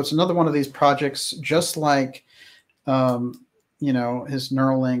well. So it's another one of these projects, just like, his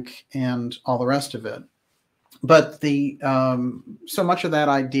Neuralink and all the rest of it. But so much of that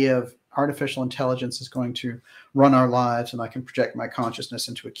idea of artificial intelligence is going to run our lives, and I can project my consciousness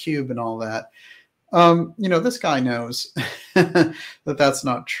into a cube and all that. This guy knows that that's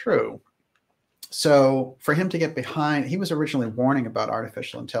not true. So for him to get behind, he was originally warning about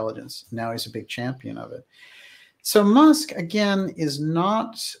artificial intelligence. Now he's a big champion of it. So Musk, again, is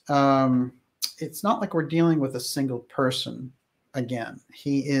not, it's not like we're dealing with a single person. Again,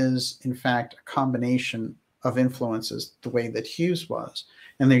 he is, in fact, a combination of influences the way that Hughes was.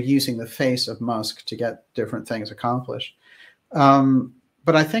 And they're using the face of Musk to get different things accomplished.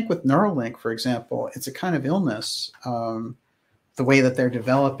 But I think with Neuralink, for example, it's a kind of illness, the way that they're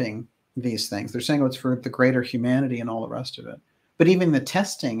developing these things. They're saying, oh, it's for the greater humanity and all the rest of it. But even the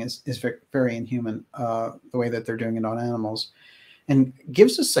testing is very, very inhuman, the way that they're doing it on animals, and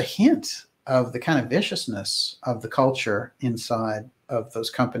gives us a hint of the kind of viciousness of the culture inside of those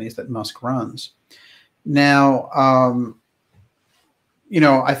companies that Musk runs. Now, you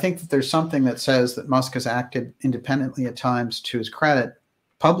know, I think that there's something that says that Musk has acted independently at times to his credit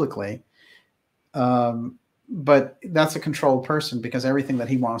publicly, but that's a controlled person, because everything that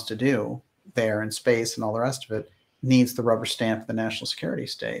he wants to do there in space and all the rest of it needs the rubber stamp of the national security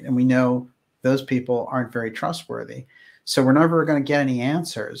state. And we know those people aren't very trustworthy. So we're never going to get any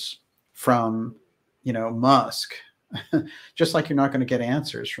answers from, you know, Musk, just like you're not going to get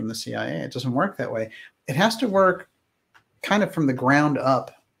answers from the CIA. It doesn't work that way. It has to work kind of from the ground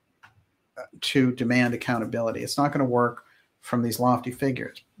up to demand accountability. It's not going to work from these lofty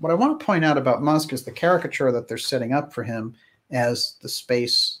figures. What I want to point out about Musk is the caricature that they're setting up for him as the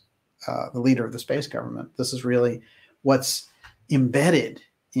space, the leader of the space government. This is really what's embedded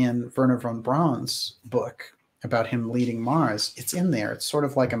in Werner von Braun's book about him leading Mars. It's in there. It's sort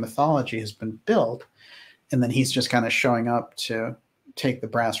of like a mythology has been built, and then he's just kind of showing up to take the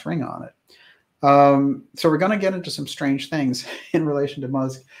brass ring on it. So we're going to get into some strange things in relation to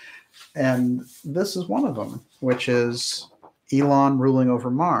Musk, and this is one of them, which is Elon ruling over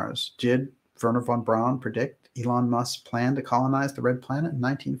Mars. Did Werner von Braun predict Elon Musk's plan to colonize the Red Planet in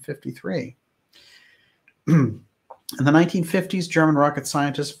 1953? In the 1950s, German rocket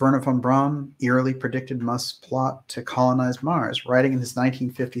scientist Werner von Braun eerily predicted Musk's plot to colonize Mars. Writing in his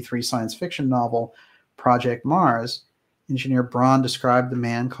 1953 science fiction novel, Project Mars, engineer Braun described the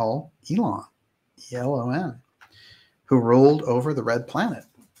man called Elon, E-L-O-N, who ruled over the Red Planet.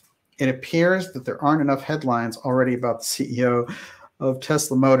 It appears that there aren't enough headlines already about the CEO of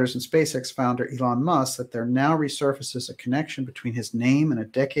Tesla Motors and SpaceX founder Elon Musk that there now resurfaces a connection between his name and a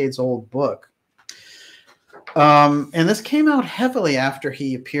decades-old book. And this came out heavily after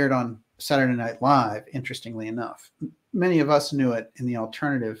he appeared on Saturday Night Live, interestingly enough. Many of us knew it in the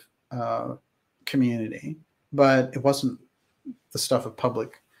alternative community, but it wasn't the stuff of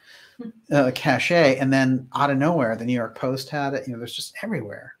public cachet. And then out of nowhere, the New York Post had it. You know, there's just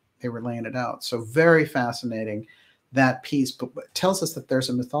everywhere they were laying it out. So very fascinating, that piece, but it tells us that there's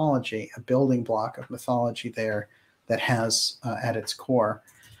a mythology, a building block of mythology there that has at its core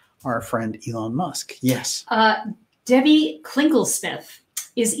our friend Elon Musk. Yes. Debbie Klinglesmith,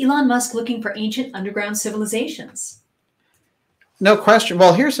 is Elon Musk looking for ancient underground civilizations? No question.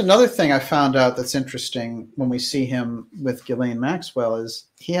 Well, here's another thing I found out that's interesting when we see him with Ghislaine Maxwell is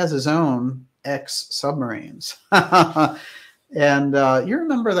he has his own X submarines. And you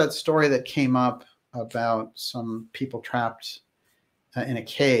remember that story that came up about some people trapped in a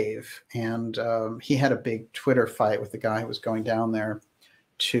cave, and he had a big Twitter fight with the guy who was going down there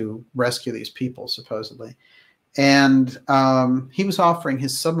to rescue these people, supposedly. And he was offering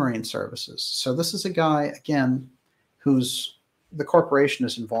his submarine services. So this is a guy, again, who's the corporation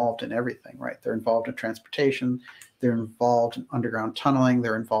is involved in everything, right? They're involved in transportation. They're involved in underground tunneling.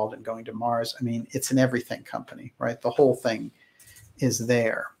 They're involved in going to Mars. I mean, it's an everything company, right? The whole thing is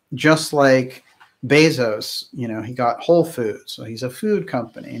there. Just like Bezos, you know, he got Whole Foods, so he's a food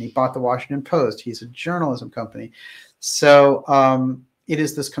company, and he bought the Washington Post. He's a journalism company. So it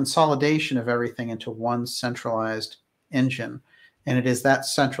is this consolidation of everything into one centralized engine. And it is that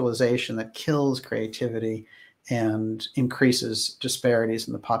centralization that kills creativity and increases disparities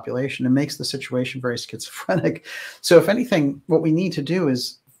in the population and makes the situation very schizophrenic. So if anything, what we need to do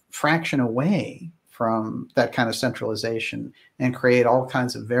is fraction away from that kind of centralization and create all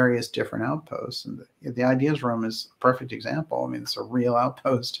kinds of various different outposts. And the Ideas Room is a perfect example. I mean, it's a real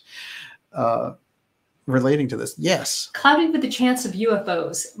outpost relating to this. Yes. Clouded with the chance of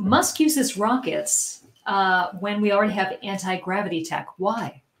UFOs, Musk uses rockets when we already have anti-gravity tech.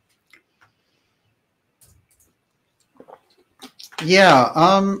 Why?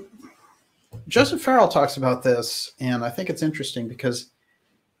 Yeah. Joseph Farrell talks about this, and I think it's interesting because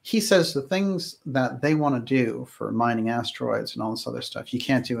he says the things that they want to do for mining asteroids and all this other stuff, you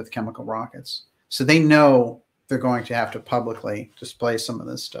can't do with chemical rockets. So they know they're going to have to publicly display some of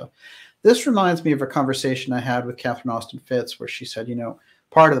this stuff. This reminds me of a conversation I had with Catherine Austin Fitts, where she said, you know,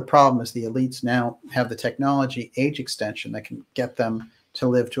 part of the problem is the elites now have the technology age extension that can get them to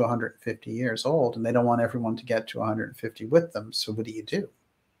live to 150 years old, and they don't want everyone to get to 150 with them. So what do you do?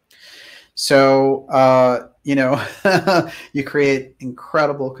 So, you know, you create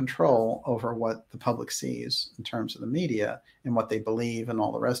incredible control over what the public sees in terms of the media and what they believe and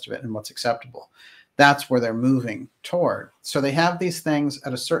all the rest of it and what's acceptable. That's where they're moving toward. So they have these things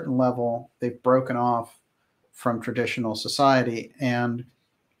at a certain level. They've broken off from traditional society. And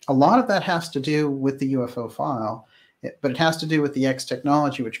a lot of that has to do with the UFO file, but it has to do with the X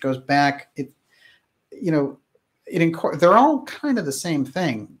technology, which goes back, you know, they're all kind of the same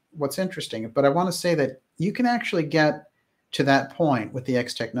thing. What's interesting, but I want to say that you can actually get to that point with the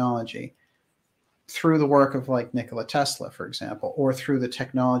X technology through the work of like Nikola Tesla, for example, or through the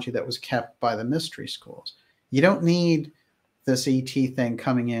technology that was kept by the mystery schools. You don't need this ET thing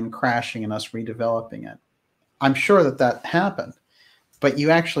coming in, crashing, and us redeveloping it. I'm sure that that happened, but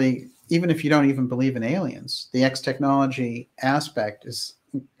you actually, even if you don't even believe in aliens, the X technology aspect is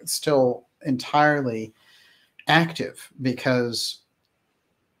still entirely active, because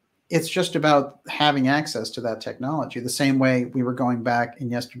it's just about having access to that technology. The same way we were going back in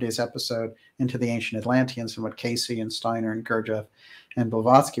yesterday's episode into the ancient Atlanteans and what Casey and Steiner and Gurdjieff and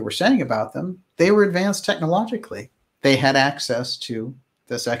Blavatsky were saying about them. They were advanced technologically. They had access to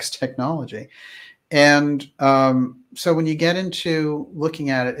this X technology. And so when you get into looking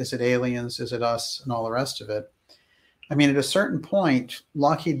at it, is it aliens, is it us, and all the rest of it, I mean, at a certain point,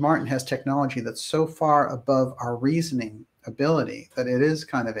 Lockheed Martin has technology that's so far above our reasoning ability that it is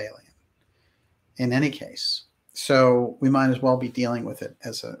kind of alien in any case. So we might as well be dealing with it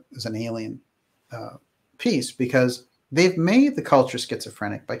as an alien piece, because they've made the culture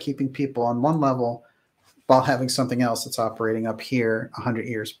schizophrenic by keeping people on one level while having something else that's operating up here 100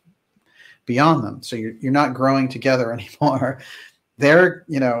 years beyond them. So you're not growing together anymore. They're,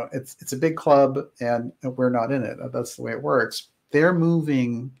 you know, it's a big club and we're not in it. That's the way it works. They're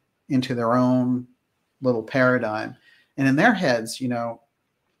moving into their own little paradigm. And in their heads, you know,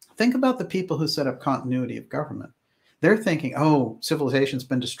 think about the people who set up continuity of government. They're thinking, oh, civilization's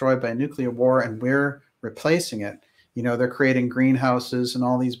been destroyed by a nuclear war and we're replacing it. You know, they're creating greenhouses and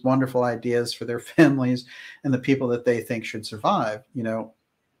all these wonderful ideas for their families and the people that they think should survive, you know,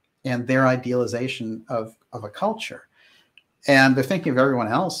 and their idealization of a culture. And they're thinking of everyone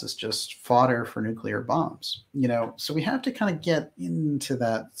else as just fodder for nuclear bombs, you know. So we have to kind of get into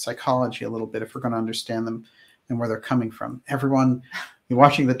that psychology a little bit if we're going to understand them and where they're coming from. Everyone, you're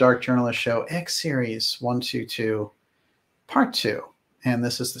watching the Dark Journalist show, X Series 122, Part 2. And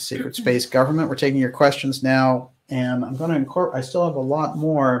this is the Secret Space Government. We're taking your questions now. And I'm going to incorporate, I still have a lot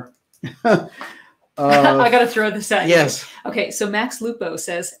more. I got to throw this at you. Yes. Okay, so Max Lupo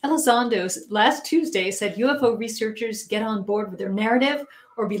says, Elizondo last Tuesday said UFO researchers get on board with their narrative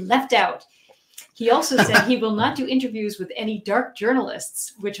or be left out. He also said he will not do interviews with any dark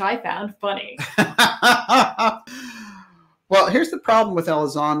journalists, which I found funny. Well, here's the problem with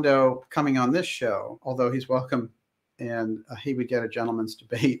Elizondo coming on this show, although he's welcome and he would get a gentleman's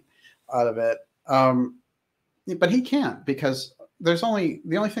debate out of it. But he can't, because the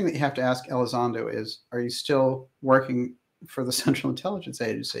only thing that you have to ask Elizondo is, are you still working for the Central Intelligence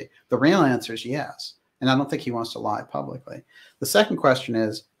Agency? The real answer is yes. And I don't think he wants to lie publicly. The second question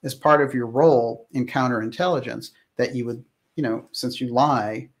is part of your role in counterintelligence that you would, you know, since you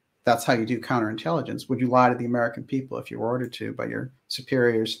lie, that's how you do counterintelligence. Would you lie to the American people if you were ordered to by your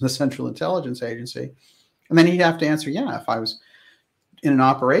superiors in the Central Intelligence Agency? And then he'd have to answer, yeah, if I was in an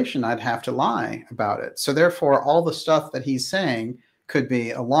operation, I'd have to lie about it. So therefore, all the stuff that he's saying could be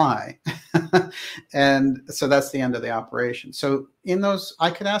a lie. And so that's the end of the operation. So in those,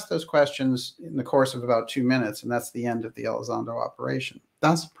 I could ask those questions in the course of about 2 minutes, and that's the end of the Elizondo operation.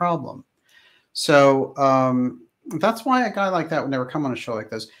 That's a problem. So that's why a guy like that would never come on a show like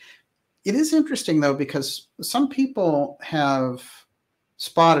this. It is interesting, though, because some people have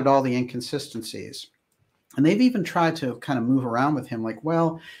spotted all the inconsistencies. And they've even tried to kind of move around with him, like,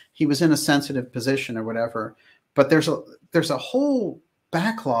 well, he was in a sensitive position or whatever. But there's a whole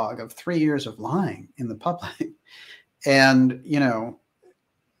backlog of 3 years of lying in the public. And, you know,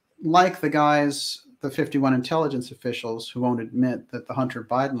 like the guys, the 51 intelligence officials who won't admit that the Hunter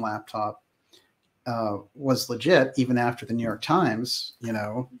Biden laptop was legit, even after the New York Times, you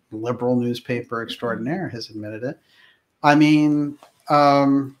know, liberal newspaper extraordinaire has admitted it. I mean,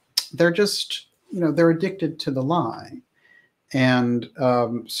 they're just, you know, they're addicted to the lie. And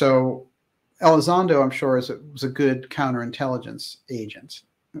so Elizondo, I'm sure, was a good counterintelligence agent,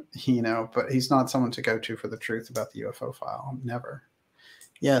 you know, but he's not someone to go to for the truth about the UFO file. Never.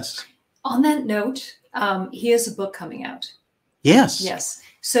 Yes. On that note, he has a book coming out. Yes. Yes.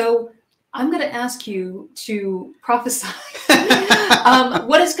 So I'm going to ask you to prophesy.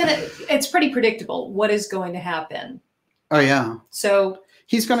 It's pretty predictable what is going to happen. Oh yeah. So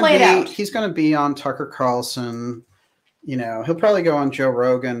he's going to be on Tucker Carlson. You know, he'll probably go on Joe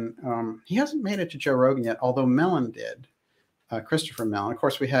Rogan. He hasn't made it to Joe Rogan yet, although Mellon did. Christopher Mellon. Of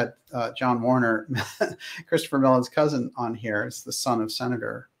course, we had John Warner, Christopher Mellon's cousin, on here. It's the son of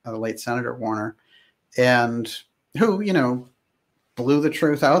the late Senator Warner, and who, you know, blew the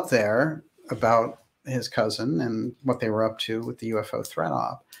truth out there about his cousin and what they were up to with the UFO threat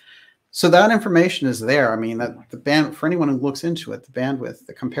op. So that information is there. I mean, that the band, for anyone who looks into it, the bandwidth,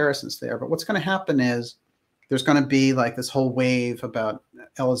 the comparison's there. But what's going to happen is there's going to be like this whole wave about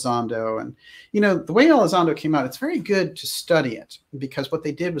Elizondo. And, you know, the way Elizondo came out, it's very good to study it, because what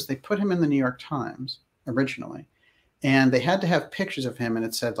they did was they put him in the New York Times originally, and they had to have pictures of him, and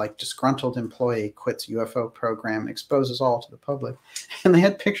it said like disgruntled employee quits UFO program and exposes all to the public. And they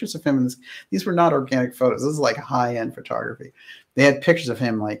had pictures of him, and these were not organic photos. This is like high-end photography. They had pictures of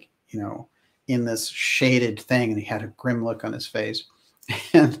him like, you know, in this shaded thing, and he had a grim look on his face.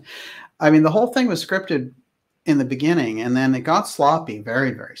 And I mean, the whole thing was scripted in the beginning, and then it got sloppy,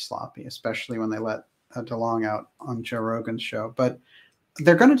 very, very sloppy, especially when they let DeLong out on Joe Rogan's show. But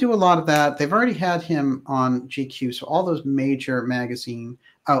they're going to do a lot of that. They've already had him on GQ, so all those major magazine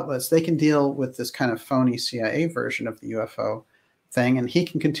outlets, they can deal with this kind of phony CIA version of the UFO thing, and he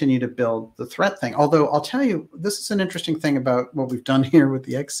can continue to build the threat thing. Although I'll tell you, this is an interesting thing about what we've done here with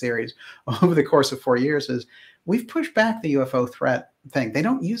the X series over the course of 4 years is we've pushed back the UFO threat thing. They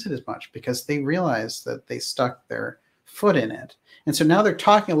don't use it as much because they realize that they stuck their foot in it. And so now they're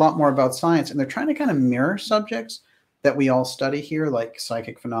talking a lot more about science, and they're trying to kind of mirror subjects that we all study here, like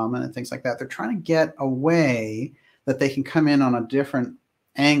psychic phenomena and things like that. They're trying to get a way that they can come in on a different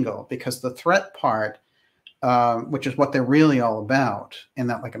angle, because the threat part, which is what they're really all about, and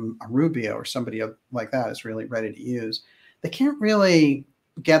that like a Rubio or somebody like that is really ready to use, they can't really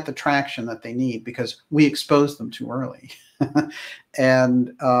get the traction that they need because we exposed them too early.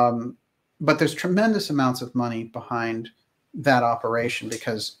 And but there's tremendous amounts of money behind that operation,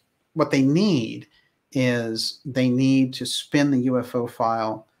 because what they need is they need to spin the UFO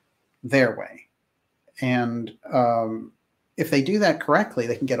file their way. And if they do that correctly,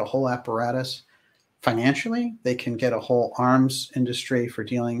 they can get a whole apparatus financially. They can get a whole arms industry for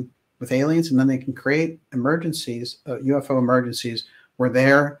dealing with aliens, and then they can create emergencies, UFO emergencies, where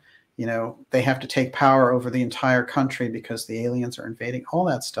they're, you know, they have to take power over the entire country because the aliens are invading, all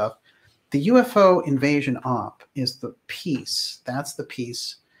that stuff. The UFO invasion op is the piece. That's the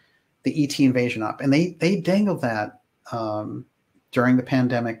piece, the ET invasion op. And they dangled that during the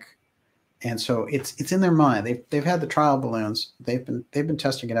pandemic. And so it's in their mind. They've had the trial balloons. They've been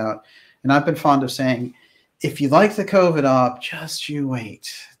testing it out. And I've been fond of saying, if you like the COVID op, just you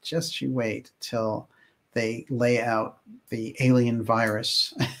wait till they lay out the alien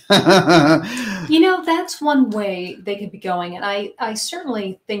virus. You know, that's one way they could be going. And I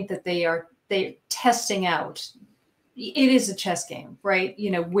certainly think that they're testing out. It is a chess game, right?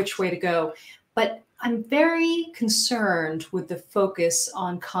 You know, which way to go. But I'm very concerned with the focus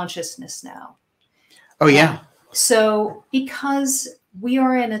on consciousness now. Oh, yeah. So because we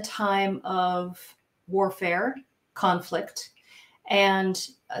are in a time of warfare, conflict, and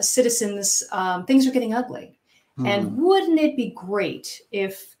citizens, things are getting ugly. And wouldn't it be great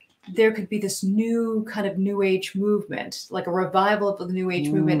if there could be this new kind of new age movement, like a revival of the new age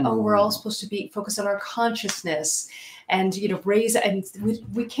movement? Oh, we're all supposed to be focused on our consciousness and, you know, raise, and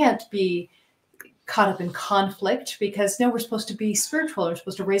we can't be caught up in conflict, because no, we're supposed to be spiritual. We're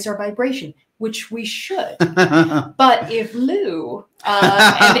supposed to raise our vibration, which we should. But if Lou,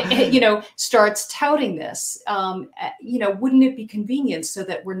 you know, starts touting this, you know, wouldn't it be convenient so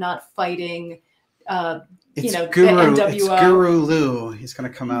that we're not fighting, you know, the NWO? It's Guru Lou. He's going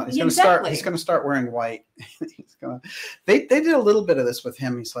to come out. He's going to start. He's going to start wearing white. They did a little bit of this with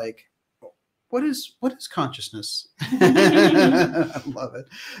him. He's like, what is consciousness? I love it.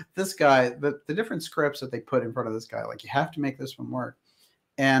 This guy, the different scripts that they put in front of this guy, like, you have to make this one work.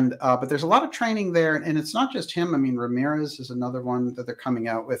 And but there's a lot of training there, and it's not just him. I mean, Ramirez is another one that they're coming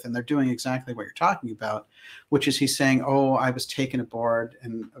out with, and they're doing exactly what you're talking about, which is he's saying, oh, I was taken aboard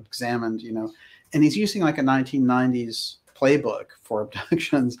and examined, you know, and he's using like a 1990s playbook for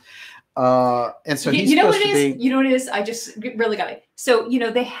abductions. And so he's supposed to be, you know what it is? I just really got it. So, you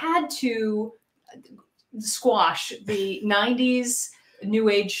know, they had to squash the 90s new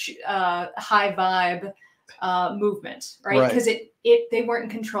age high vibe movement, right? Because they weren't in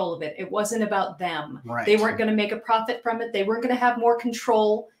control of it. It wasn't about them. Right. They weren't going to make a profit from it. They weren't going to have more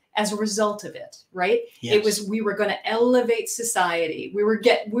control as a result of it, right? Yes. It was, we were going to elevate society. We were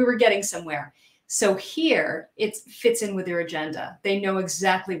getting somewhere. So here it fits in with their agenda. They know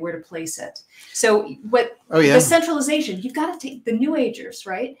exactly where to place it. So the centralization, you've got to take the New Agers,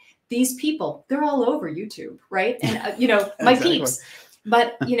 right? These people, they're all over YouTube, right? And, you know, my peeps.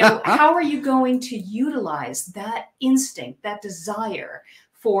 But, you know, how are you going to utilize that instinct, that desire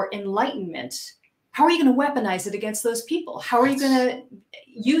for enlightenment? How are you going to weaponize it against those people? How are you going to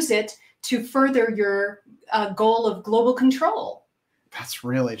use it to further your goal of global control? That's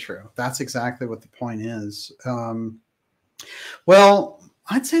really true. That's exactly what the point is. Well,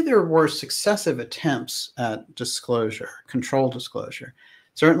 I'd say there were successive attempts at disclosure, controlled disclosure.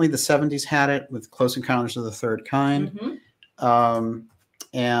 Certainly the 70s had it with Close Encounters of the Third Kind.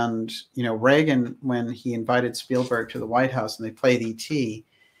 And, you know, Reagan, when he invited Spielberg to the White House and they played E.T.,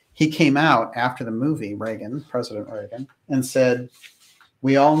 he came out after the movie, President Reagan, and said,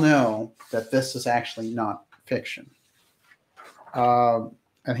 we all know that this is actually not fiction.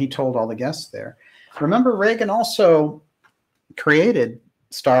 And he told all the guests there. Remember, Reagan also created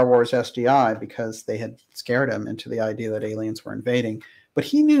Star Wars SDI because they had scared him into the idea that aliens were invading. But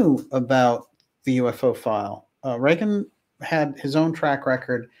he knew about the UFO file. Reagan had his own track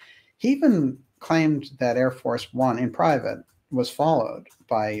record. He even claimed that Air Force One in private was followed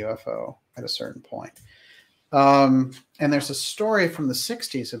by a UFO at a certain point. And there's a story from the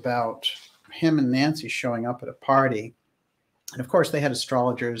 60s about him and Nancy showing up at a party. And of course, they had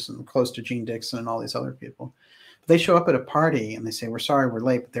astrologers and close to Gene Dixon and all these other people. But they show up at a party and they say, we're sorry, we're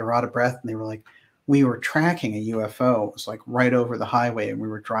late. But they were out of breath. And they were like, we were tracking a UFO. It was like right over the highway and we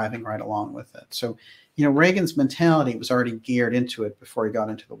were driving right along with it. So, you know, Reagan's mentality was already geared into it before he got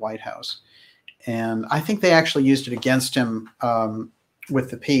into the White House. And I think they actually used it against him with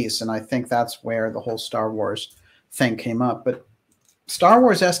the peace. And I think that's where the whole Star Wars thing came up. But Star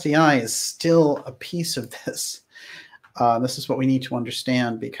Wars SDI is still a piece of this. This is what we need to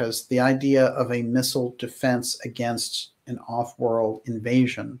understand, because the idea of a missile defense against an off-world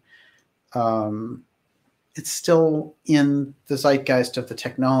invasion, it's still in the zeitgeist of the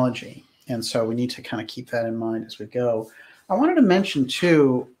technology. And so we need to kind of keep that in mind as we go. I wanted to mention,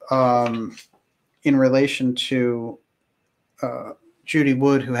 too, in relation to Judy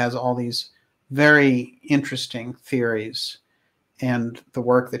Wood, who has all these very interesting theories, and the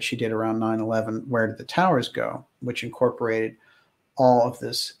work that she did around 9/11, Where Did the Towers Go?, which incorporated all of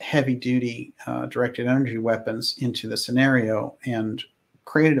this heavy-duty directed energy weapons into the scenario and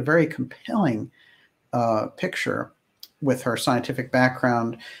created a very compelling picture with her scientific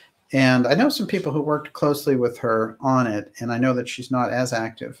background. And I know some people who worked closely with her on it, and I know that she's not as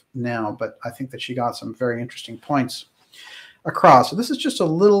active now, but I think that she got some very interesting points across. So this is just a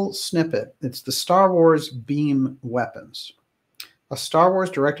little snippet. It's the Star Wars beam weapons. A Star Wars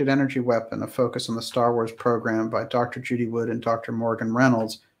directed energy weapon, a focus on the Star Wars program by Dr. Judy Wood and Dr. Morgan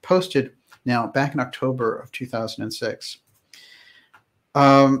Reynolds, posted now back in October of 2006.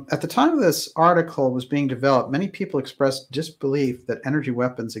 At the time this article was being developed, many people expressed disbelief that energy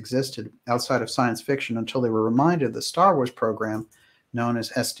weapons existed outside of science fiction until they were reminded of the Star Wars program known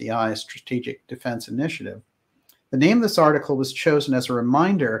as SDI, Strategic Defense Initiative. The name of this article was chosen as a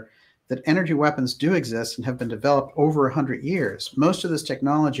reminder that energy weapons do exist and have been developed over 100 years. Most of this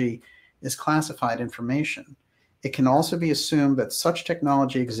technology is classified information. It can also be assumed that such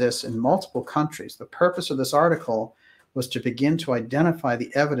technology exists in multiple countries. The purpose of this article was to begin to identify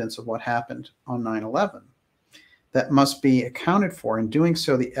the evidence of what happened on 9/11. That must be accounted for. In doing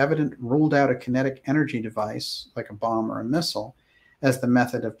so, the evidence ruled out a kinetic energy device, like a bomb or a missile, as the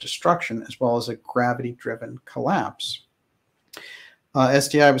method of destruction, as well as a gravity-driven collapse.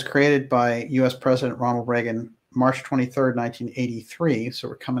 SDI was created by U.S. President Ronald Reagan, March 23rd, 1983. So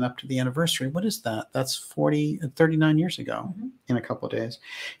we're coming up to the anniversary. What is that? That's 39 years ago in a couple of days.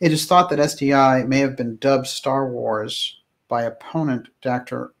 It is thought that SDI may have been dubbed Star Wars by opponent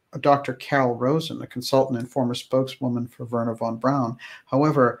Dr. Carol Rosen, a consultant and former spokeswoman for Wernher von Braun.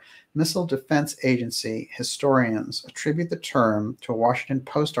 However, Missile Defense Agency historians attribute the term to a Washington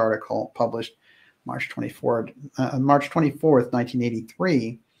Post article published March 24th,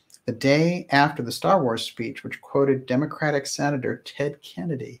 1983, the day after the Star Wars speech, which quoted Democratic Senator Ted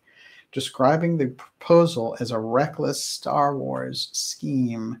Kennedy, describing the proposal as a reckless Star Wars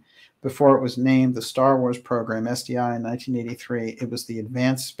scheme. Before it was named the Star Wars program, SDI, in 1983, it was the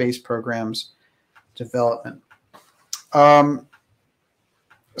Advanced Space Program's Development.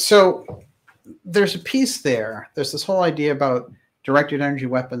 So there's a piece there. There's this whole idea about directed energy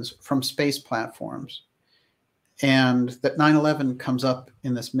weapons from space platforms, and that 9/11 comes up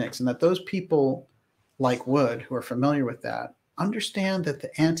in this mix, and that those people like Wood, who are familiar with that, understand that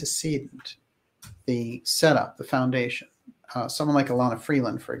the antecedent, the setup, the foundation, someone like Alana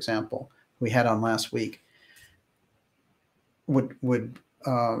Freeland, for example, we had on last week, would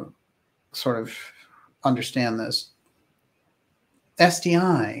sort of understand this.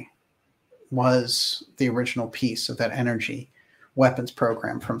 SDI was the original piece of that energy weapons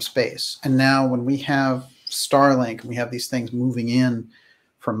program from space. And now when we have Starlink and we have these things moving in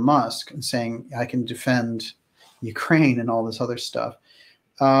from Musk and saying, I can defend Ukraine and all this other stuff.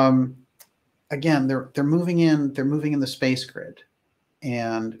 Again, they're moving in the space grid,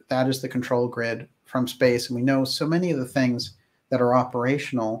 and that is the control grid from space. And we know so many of the things that are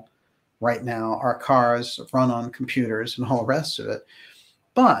operational right now, our cars run on computers and all the rest of it.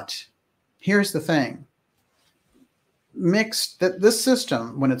 But here's the thing. This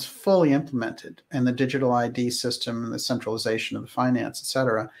system, when it's fully implemented, and the digital ID system and the centralization of the finance, et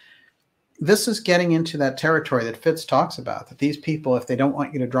cetera, this is getting into that territory that Fitz talks about, that these people, if they don't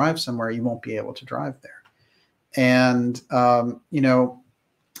want you to drive somewhere, you won't be able to drive there. And, you know,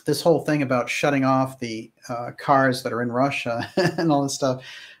 this whole thing about shutting off the cars that are in Russia and all this stuff,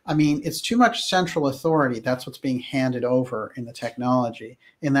 I mean, it's too much central authority. That's what's being handed over in the technology.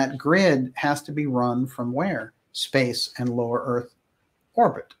 And that grid has to be run from where? Space and lower Earth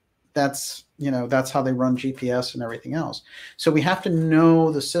orbit. That's, you know, that's how they run GPS and everything else. So we have to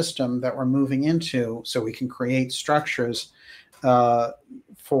know the system that we're moving into so we can create structures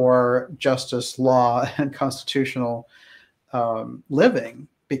for justice, law, and constitutional living.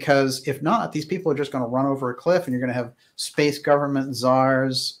 Because if not, these people are just going to run over a cliff, and you're going to have space government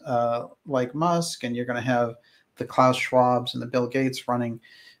czars like Musk, and you're going to have the Klaus Schwabs and the Bill Gates running,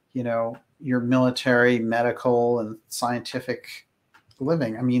 you know, your military, medical, and scientific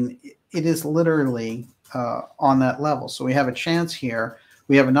living. I mean, it is literally on that level. So we have a chance here.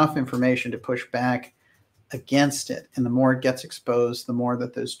 We have enough information to push back against it. And the more it gets exposed, the more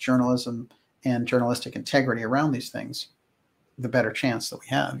that there's journalism and journalistic integrity around these things, the better chance that we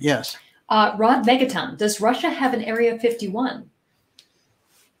have. Yes. Rod Megaton, does Russia have an Area 51?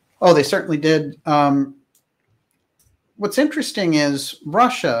 Oh, they certainly did. What's interesting is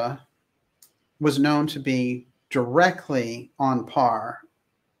Russia was known to be directly on par,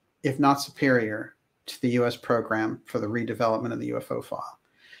 if not superior, to the U.S. program for the redevelopment of the UFO file.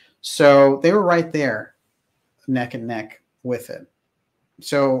 So they were right there, neck and neck with it.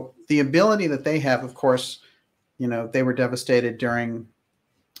 So the ability that they have, of course, you know, they were devastated during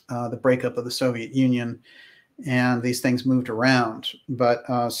the breakup of the Soviet Union, and these things moved around. But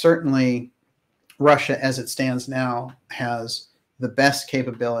certainly Russia, as it stands now, has the best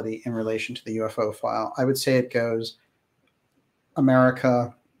capability in relation to the UFO file. I would say it goes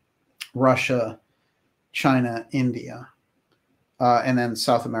America, Russia, China, India, and then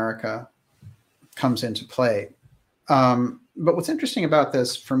South America comes into play. But what's interesting about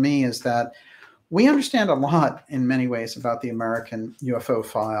this for me is that we understand a lot in many ways about the American UFO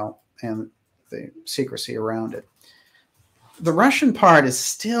file and the secrecy around it. The Russian part is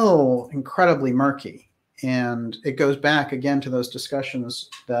still incredibly murky. And it goes back again to those discussions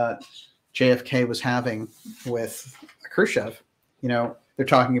that JFK was having with Khrushchev. You know, they're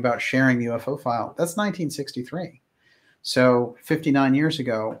talking about sharing the UFO file. That's 1963. So 59 years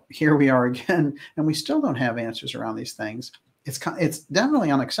ago, here we are again, and we still don't have answers around these things. It's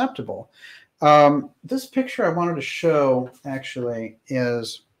definitely unacceptable. This picture I wanted to show actually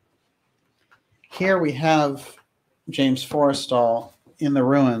is, here we have James Forrestal in the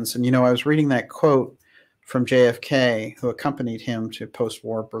ruins. And, you know, I was reading that quote from JFK, who accompanied him to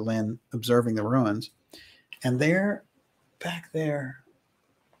post-war Berlin, observing the ruins. And there, back there,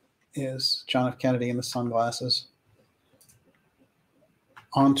 is John F. Kennedy in the sunglasses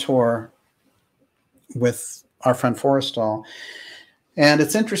on tour with our friend Forrestal. And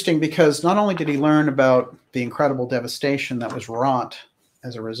it's interesting because not only did he learn about the incredible devastation that was wrought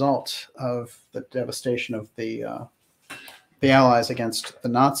as a result of the devastation of the Allies against the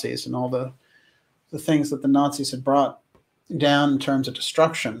Nazis and all the things that the Nazis had brought down in terms of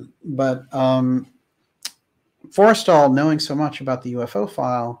destruction, but Forrestal, knowing so much about the UFO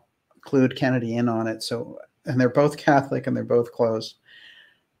file, clued Kennedy in on it. So, and they're both Catholic and they're both close.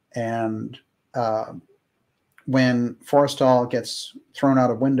 And when Forrestal gets thrown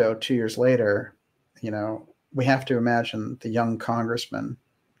out a window 2 years later, you know, we have to imagine the young Congressman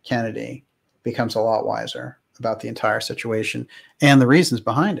Kennedy becomes a lot wiser about the entire situation and the reasons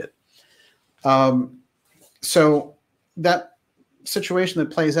behind it. So that situation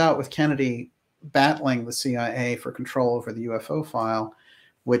that plays out with Kennedy battling the CIA for control over the UFO file,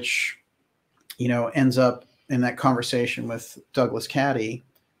 which, you know, ends up in that conversation with Douglas Caddy,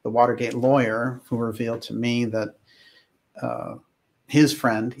 the Watergate lawyer, who revealed to me that his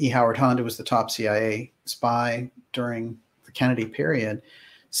friend, E. Howard Hunt, who was the top CIA spy during the Kennedy period,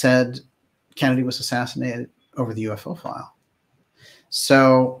 said Kennedy was assassinated over the UFO file.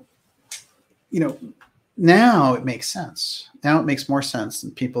 So, now it makes sense. Now it makes more sense,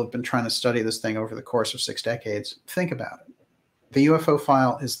 and people have been trying to study this thing over the course of 6 decades. Think about it. The UFO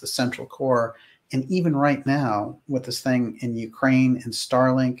file is the central core, and even right now, with this thing in Ukraine and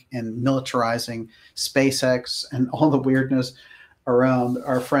Starlink and militarizing SpaceX and all the weirdness around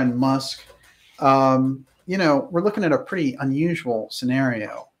our friend Musk, we're looking at a pretty unusual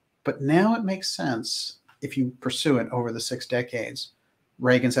scenario. But now it makes sense if you pursue it over the 6 decades.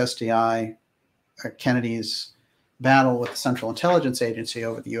 Reagan's SDI, Kennedy's battle with the Central Intelligence Agency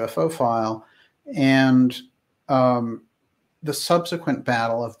over the UFO file, and the subsequent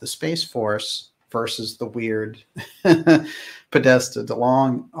battle of the Space Force versus the weird Podesta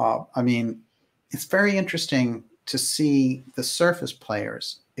DeLong. I mean, it's very interesting to see the surface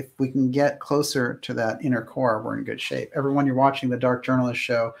players. If we can get closer to that inner core, we're in good shape. Everyone, you're watching the Dark Journalist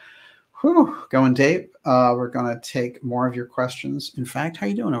Show. Whew, going deep. We're going to take more of your questions. In fact, how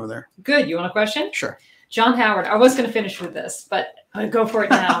you doing over there? Good. You want a question? Sure. John Howard. I was going to finish with this, but I'm going to go for it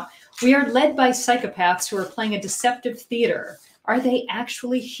now. We are led by psychopaths who are playing a deceptive theater. Are they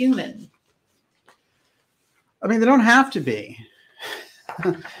actually human? I mean, they don't have to be.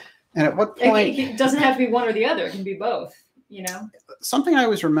 And at what point... It doesn't have to be one or the other. It can be both, Something I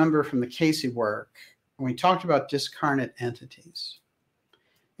always remember from the Casey work, when we talked about discarnate entities.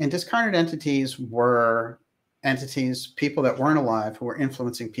 And discarnate entities were entities, people that weren't alive, who were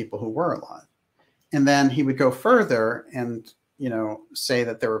influencing people who were alive. And then he would go further and, say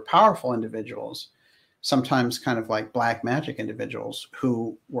that there were powerful individuals, sometimes kind of like black magic individuals,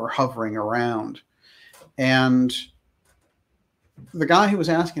 who were hovering around. And the guy who was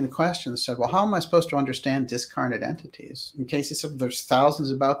asking the question said, well, how am I supposed to understand discarnate entities? In case he said, there's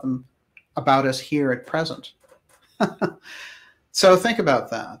thousands about us here at present. So think about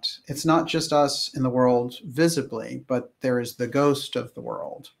that. It's not just us in the world visibly, but there is the ghost of the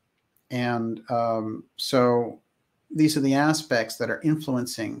world. And so these are the aspects that are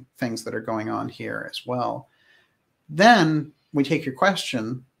influencing things that are going on here as well. Then we take your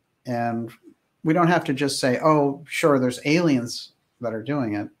question, and we don't have to just say, oh, sure, there's aliens that are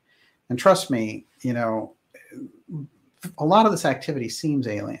doing it. And trust me, a lot of this activity seems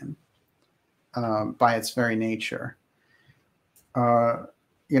alien by its very nature. And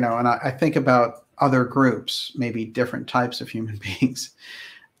I think about other groups, maybe different types of human beings.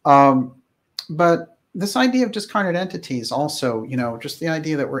 But this idea of discarnate entities also, just the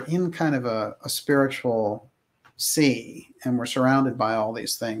idea that we're in kind of a spiritual sea and we're surrounded by all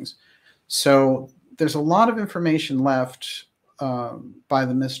these things. So there's a lot of information left by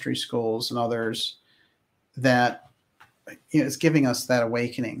the mystery schools and others that is giving us that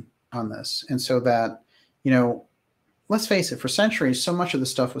awakening on this. And so that, let's face it, for centuries, so much of the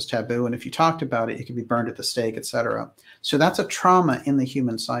stuff was taboo. And if you talked about it, you could be burned at the stake, etc. So that's a trauma in the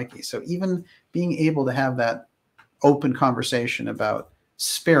human psyche. So even being able to have that open conversation about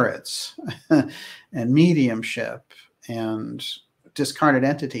spirits and mediumship and discarnate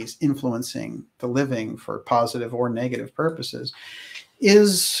entities influencing the living for positive or negative purposes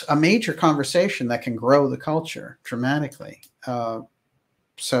is a major conversation that can grow the culture dramatically.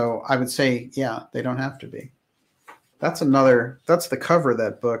 So I would say, yeah, they don't have to be. That's the cover of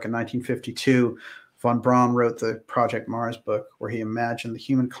that book in 1952. Von Braun wrote the Project Mars book, where he imagined the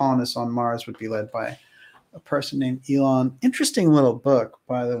human colonists on Mars would be led by a person named Elon. Interesting little book,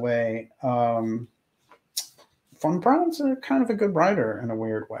 by the way. Von Braun's kind of a good writer in a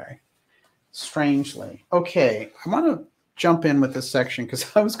weird way, strangely. Okay, I want to jump in with this section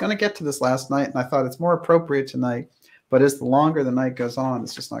because I was going to get to this last night, and I thought it's more appropriate tonight. But as the longer the night goes on,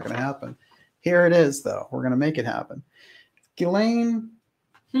 it's just not going to happen. Here it is, though. We're going to make it happen. Ghislaine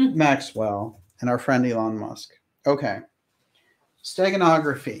Maxwell and our friend Elon Musk. Okay.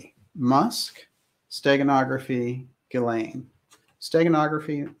 Steganography, Musk. Steganography, Ghislaine.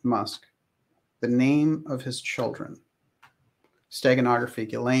 Steganography, Musk. The name of his children. Steganography,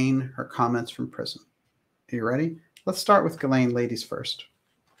 Ghislaine. Her comments from prison. Are you ready? Let's start with Ghislaine, ladies first.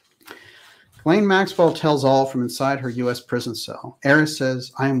 Ghislaine Maxwell tells all from inside her U.S. prison cell. Eris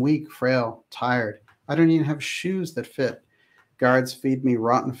says, I am weak, frail, tired. I don't even have shoes that fit. Guards feed me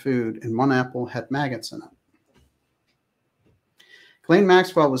rotten food, and one apple had maggots in it. Ghislaine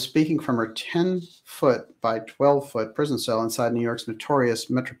Maxwell was speaking from her 10-foot by 12-foot prison cell inside New York's notorious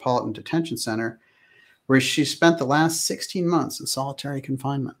Metropolitan Detention Center, where she spent the last 16 months in solitary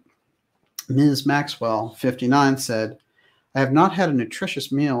confinement. Ms. Maxwell, 59, said, I have not had a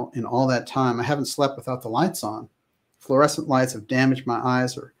nutritious meal in all that time. I haven't slept without the lights on. Fluorescent lights have damaged my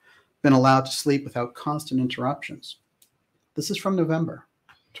eyes or been allowed to sleep without constant interruptions. This is from November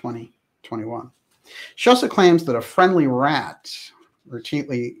 2021. She also claims that a friendly rat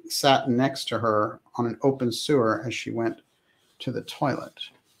routinely sat next to her on an open sewer as she went to the toilet.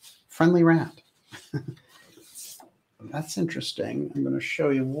 Friendly rat. That's interesting. I'm going to show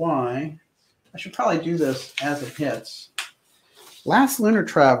you why. I should probably do this as it hits. Last lunar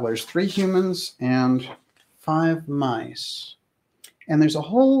travelers, 3 humans and 5 mice. And there's a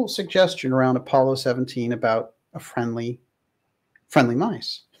whole suggestion around Apollo 17 about a friendly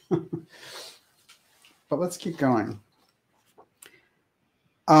mice. But let's keep going.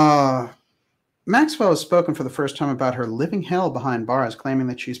 Maxwell has spoken for the first time about her living hell behind bars, claiming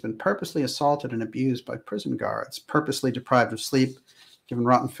that she's been purposely assaulted and abused by prison guards, purposely deprived of sleep, given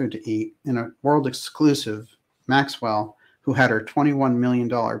rotten food to eat. In a world exclusive, Maxwell, who had her $21 million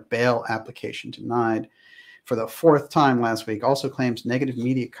bail application denied for the 4th time last week, also claims negative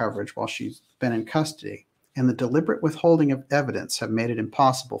media coverage while she's been in custody, and the deliberate withholding of evidence have made it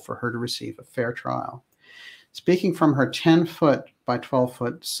impossible for her to receive a fair trial. Speaking from her 10-foot by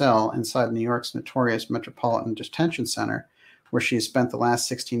 12-foot cell inside New York's notorious Metropolitan Detention Center, where she has spent the last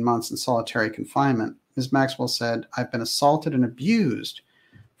 16 months in solitary confinement, Ms. Maxwell said, "I've been assaulted and abused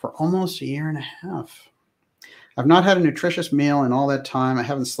for almost a year and a half. I've not had a nutritious meal in all that time. I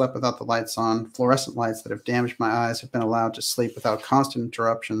haven't slept without the lights on. Fluorescent lights that have damaged my eyes have been allowed to sleep without constant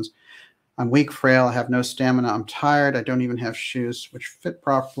interruptions. I'm weak, frail. I have no stamina. I'm tired. I don't even have shoes which fit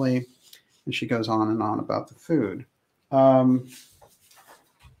properly." And she goes on and on about the food.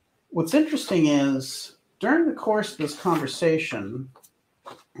 What's interesting is during the course of this conversation,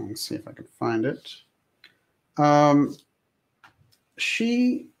 let's see if I can find it,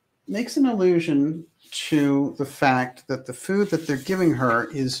 she makes an allusion to the fact that the food that they're giving her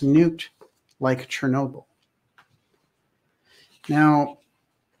is nuked like Chernobyl. Now,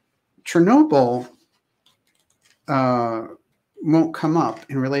 Chernobyl won't come up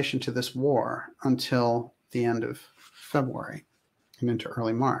in relation to this war until the end of February and into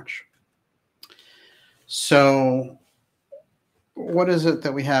early March. So what is it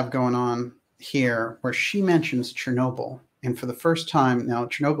that we have going on here where she mentions Chernobyl? And for the first time, now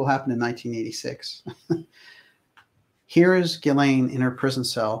Chernobyl happened in 1986. Here is Ghislaine in her prison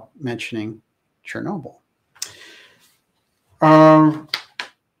cell mentioning Chernobyl.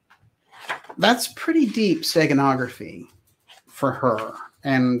 That's pretty deep steganography for her.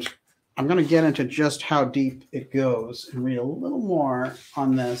 And I'm going to get into just how deep it goes and read a little more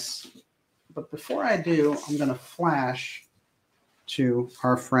on this. But before I do, I'm going to flash to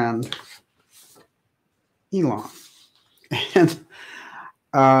our friend Elon. And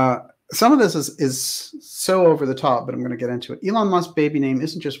some of this is so over the top, but I'm going to get into it. Elon Musk's baby name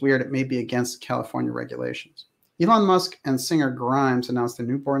isn't just weird. It may be against California regulations. Elon Musk and singer Grimes announced their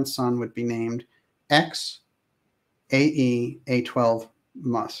newborn son would be named X-A-E-A-12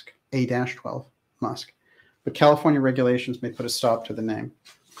 Musk, A-12 Musk. But California regulations may put a stop to the name.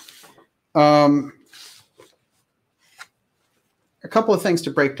 A couple of things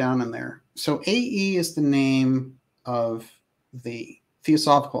to break down in there. So A.E. is the name of the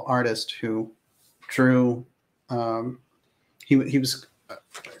theosophical artist who drew, he was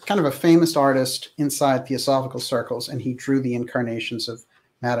kind of a famous artist inside theosophical circles, and he drew the incarnations of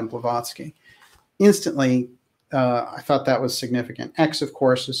Madame Blavatsky. Instantly, I thought that was significant. X, of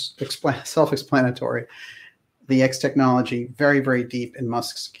course, is self-explanatory. The X technology, very, very deep in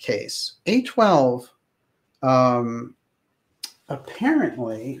Musk's case. A12,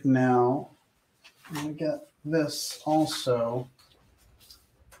 apparently now, let me get this also.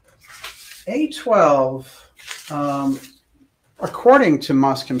 A12, according to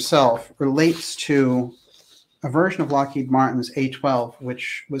Musk himself, relates to a version of Lockheed Martin's A12,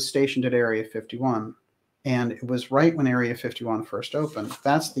 which was stationed at Area 51. And it was right when Area 51 first opened.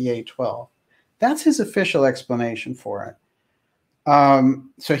 That's the A12. That's his official explanation for it.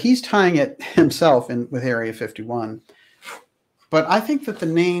 So he's tying it himself in with Area 51. But I think that the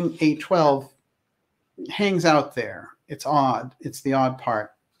name A12 hangs out there. It's odd. It's the odd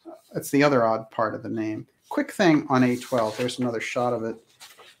part. It's the other odd part of the name. Quick thing on A12. There's another shot of it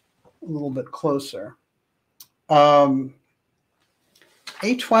a little bit closer. A12,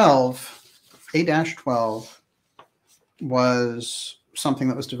 A-12 was something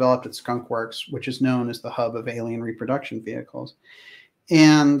that was developed at Skunk Works, which is known as the hub of alien reproduction vehicles.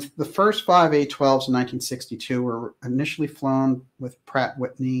 And the first 5 A-12s in 1962 were initially flown with Pratt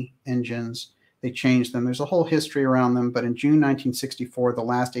Whitney engines. They changed them. There's a whole history around them. But in June 1964, the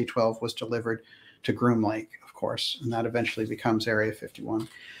last A-12 was delivered to Groom Lake, of course, and that eventually becomes Area 51.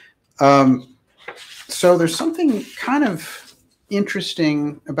 So there's something kind of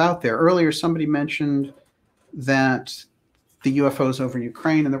interesting about there. Earlier, somebody mentioned that the UFOs over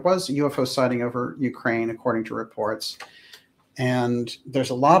Ukraine, and there was a UFO sighting over Ukraine, according to reports. And there's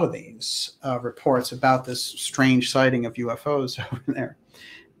a lot of these reports about this strange sighting of UFOs over there.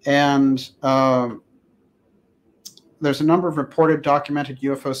 And there's a number of reported documented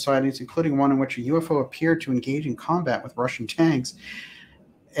UFO sightings, including one in which a UFO appeared to engage in combat with Russian tanks.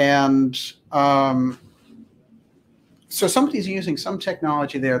 And so somebody's using some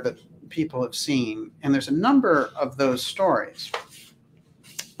technology there that people have seen, and there's a number of those stories.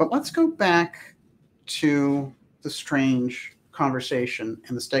 But let's go back to the strange conversation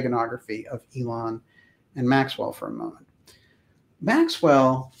and the steganography of Elon and Maxwell for a moment.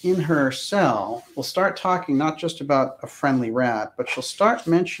 Maxwell, in her cell, will start talking not just about a friendly rat, but she'll start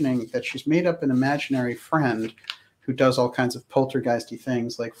mentioning that she's made up an imaginary friend who does all kinds of poltergeisty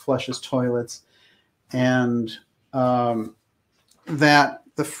things like flushes toilets, and that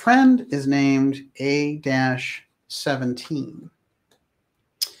the friend is named A-17.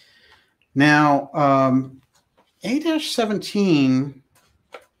 Now, A-17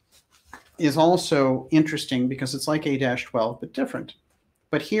 is also interesting because it's like A-12, but different.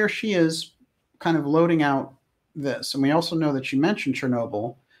 But here she is kind of loading out this. And we also know that she mentioned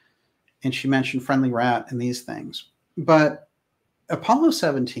Chernobyl, and she mentioned friendly rat and these things. But Apollo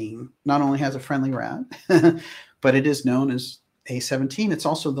 17 not only has a friendly rat, but it is known as A-17. It's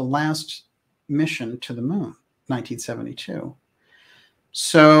also the last mission to the moon, 1972.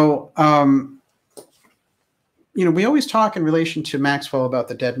 So, you know, we always talk in relation to Maxwell about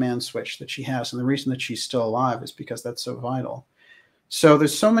the dead man switch that she has, and the reason that she's still alive is because that's so vital. So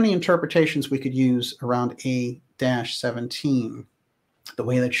there's so many interpretations we could use around A-17, the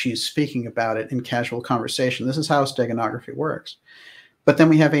way that she's speaking about it in casual conversation. This is how steganography works. But then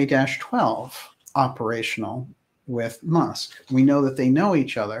we have A-12 operational with Musk. We know that they know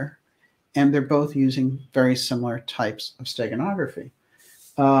each other, and they're both using very similar types of steganography.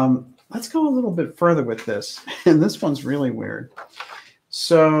 Let's go a little bit further with this. And this one's really weird.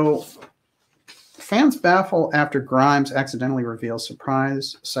 So fans baffle after Grimes accidentally reveals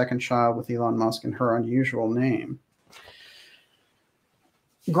surprise second child with Elon Musk and her unusual name.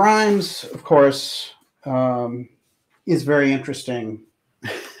 Grimes, of course, is very interesting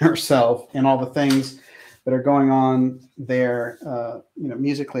herself and all the things that are going on there. You know,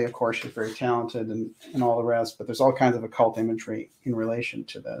 musically, of course, she's very talented and all the rest, but there's all kinds of occult imagery in relation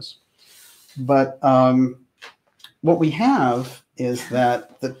to this. But what we have is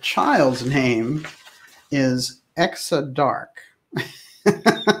that the child's name is Dark.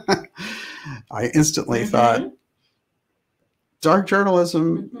 I instantly thought dark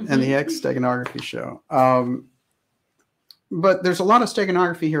journalism and the X-STEGANOGRAPHY show. But there's a lot of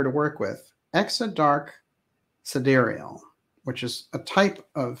steganography here to work with. Dark sidereal, which is a type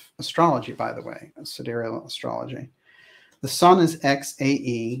of astrology, by the way, sidereal astrology. The sun is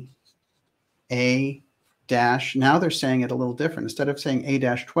XAE, A dash. Now they're saying it a little different. Instead of saying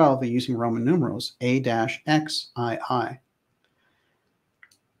A-12, they're using Roman numerals, A-XII.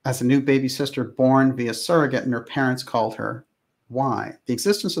 As a new baby sister born via surrogate, and her parents called her Y. The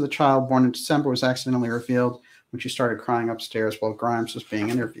existence of the child born in December was accidentally revealed when she started crying upstairs while Grimes was being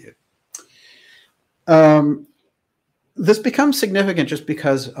interviewed. This becomes significant just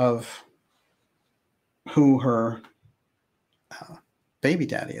because of who her baby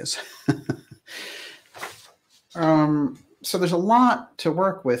daddy is. So there's a lot to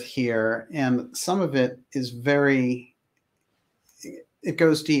work with here, and some of it is it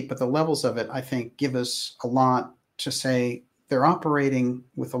goes deep, but the levels of it, I think, give us a lot to say. They're operating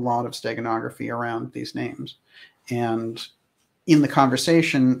with a lot of steganography around these names. And in the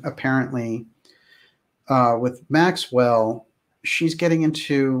conversation, apparently, with Maxwell, she's getting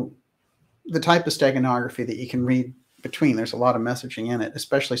into the type of steganography that you can read between. There's a lot of messaging in it,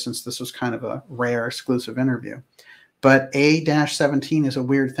 especially since this was kind of a rare exclusive interview. But A-17 is a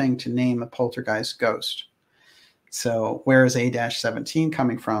weird thing to name a poltergeist ghost. So where is A-17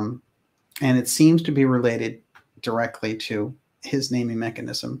 coming from? And it seems to be related directly to his naming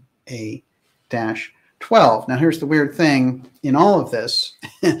mechanism, A-12. Now, here's the weird thing in all of this,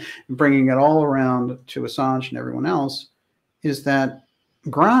 bringing it all around to Assange and everyone else, is that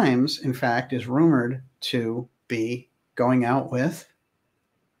Grimes, in fact, is rumored to be going out with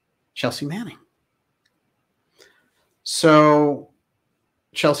Chelsea Manning. So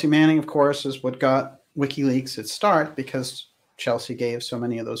Chelsea Manning, of course, is what got WikiLeaks its start, because Chelsea gave so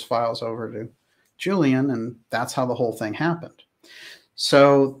many of those files over to Julian, and that's how the whole thing happened.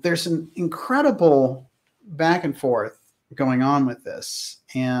 So there's an incredible back and forth going on with this.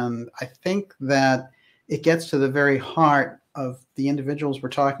 And I think that it gets to the very heart of the individuals we're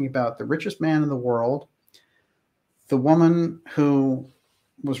talking about, the richest man in the world, the woman who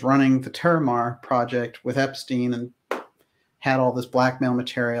was running the Terramar project with Epstein and had all this blackmail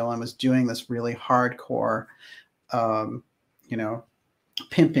material and was doing this really hardcore,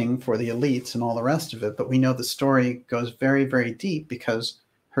 pimping for the elites and all the rest of it. But we know the story goes very, very deep because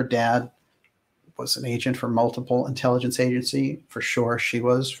her dad was an agent for multiple intelligence agency. For sure she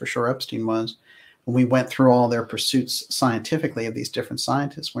was, for sure Epstein was. When we went through all their pursuits scientifically of these different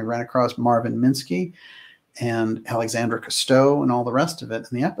scientists, we ran across Marvin Minsky and Alexandra Cousteau and all the rest of it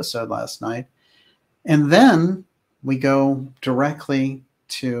in the episode last night. And then we go directly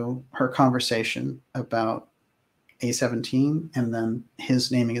to her conversation about A-17 and then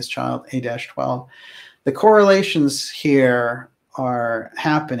his naming his child A-12. The correlations here are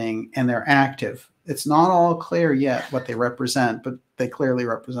happening and they're active. It's not all clear yet what they represent, but they clearly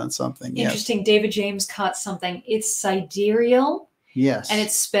represent something. Interesting. Yes. David James caught something. It's sidereal. Yes. And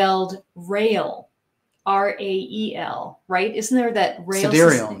it's spelled rail. R-A-E-L, right? Isn't there that rail?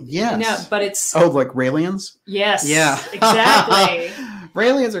 Sidereal, yes. No, but it's... Oh, like Raelians? Yes. Yeah. Exactly.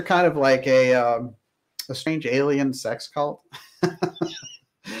 Raelians are kind of like a strange alien sex cult.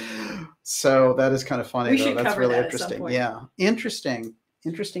 So that is kind of funny, though. That's really interesting. Yeah. Interesting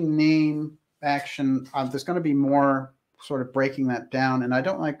name, action. There's going to be more sort of breaking that down. And I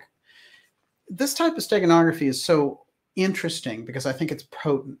don't like... This type of steganography is so interesting because I think it's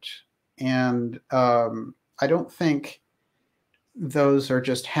potent. And I don't think those are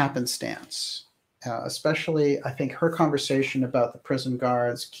just happenstance. Especially, I think her conversation about the prison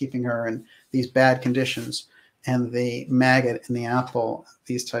guards keeping her in these bad conditions and the maggot in the apple,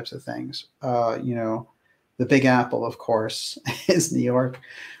 these types of things. The Big Apple, of course, is New York,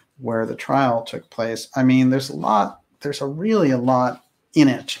 where the trial took place. I mean, there's really a lot in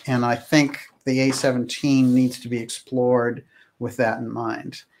it. And I think the A-17 needs to be explored with that in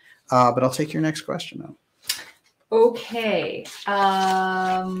mind. But I'll take your next question, though. Okay.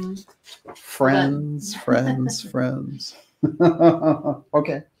 Friends.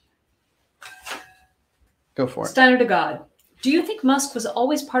 Okay. Go for it. Steiner to God. Do you think Musk was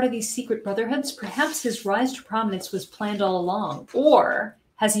always part of these secret brotherhoods? Perhaps his rise to prominence was planned all along. Or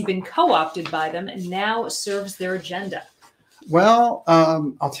has he been co-opted by them and now serves their agenda? Well,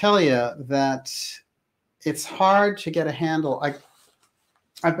 I'll tell you that it's hard to get a handle.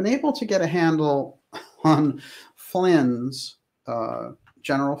 I've been able to get a handle on Flynn's,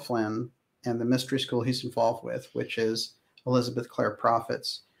 General Flynn, and the mystery school he's involved with, which is Elizabeth Clare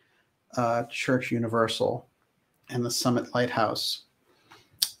Prophet's Church Universal and the Summit Lighthouse,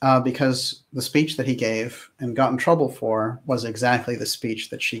 because the speech that he gave and got in trouble for was exactly the speech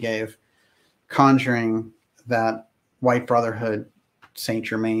that she gave, conjuring that white brotherhood, Saint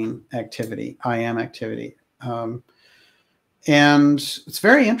Germain activity, I am activity. And it's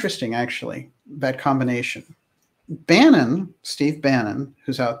very interesting, actually, that combination. Steve Bannon,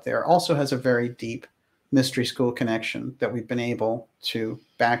 who's out there, also has a very deep mystery school connection that we've been able to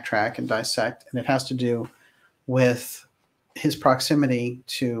backtrack and dissect. And it has to do with his proximity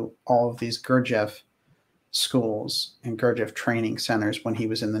to all of these Gurdjieff schools and Gurdjieff training centers when he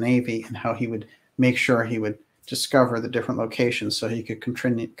was in the Navy, and how he would make sure he would discover the different locations so he could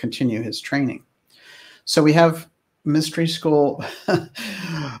continue his training. So we have mystery school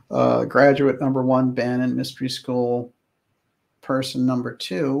graduate number 1, Bannon, mystery school person number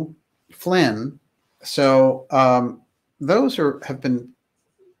 2, Flynn. So those have been,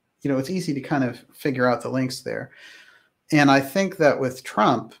 it's easy to kind of figure out the links there. And I think that with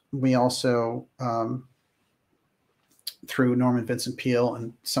Trump, we also, through Norman Vincent Peale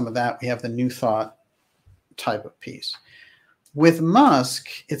and some of that, we have the New Thought type of piece. With Musk,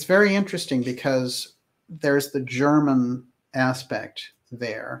 it's very interesting because there's the German aspect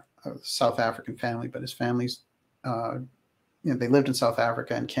there, a South African family, but his family's, they lived in South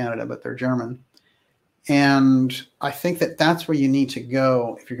Africa and Canada, but they're German. And I think that that's where you need to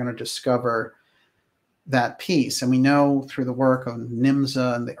go if you're going to discover that piece. And we know through the work of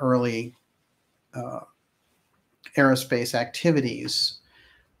NIMSA and the early aerospace activities,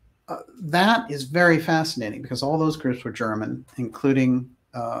 that is very fascinating because all those groups were German, including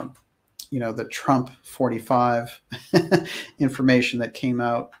the Trump 45 information that came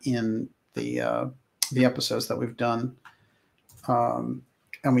out in the episodes that we've done. And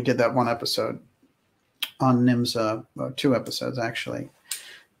we did that one episode on NIMSA, 2 episodes actually.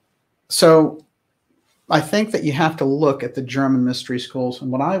 So I think that you have to look at the German mystery schools.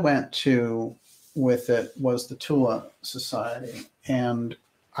 And what I went to with it was the Tula Society. And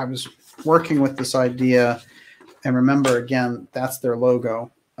I was working with this idea And remember, again, that's their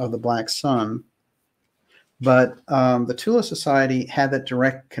logo of the black sun. But the Tula Society had that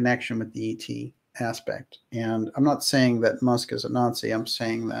direct connection with the ET aspect. And I'm not saying that Musk is a Nazi. I'm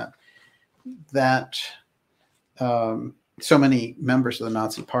saying that so many members of the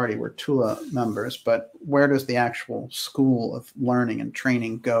Nazi Party were Tula members. But where does the actual school of learning and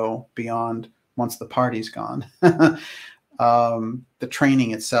training go beyond once the party's gone? The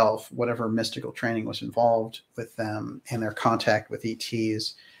training itself, whatever mystical training was involved with them and their contact with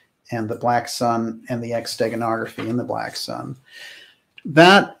ETs and the black sun and the X-STEGANOGRAPHY in the black sun.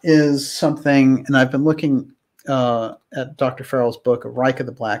 That is something, and I've been looking at Dr. Farrell's book, A Reich of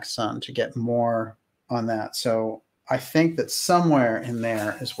the Black Sun, to get more on that. So I think that somewhere in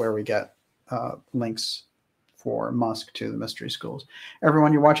there is where we get links for Musk to the mystery schools.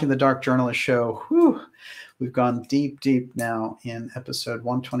 Everyone, you're watching the Dark Journalist Show. Whew. We've gone deep, deep now in episode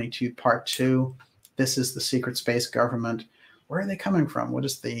 122, part 2. This is the secret space government. Where are they coming from? What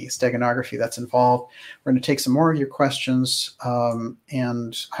is the steganography that's involved? We're going to take some more of your questions.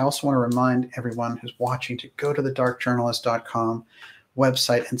 And I also want to remind everyone who's watching to go to the darkjournalist.com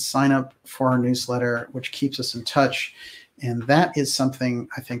website and sign up for our newsletter, which keeps us in touch. And that is something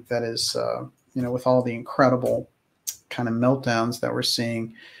I think that is, with all the incredible kind of meltdowns that we're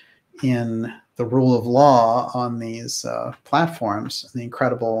seeing in the rule of law on these platforms, and the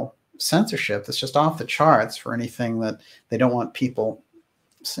incredible censorship that's just off the charts for anything that they don't want people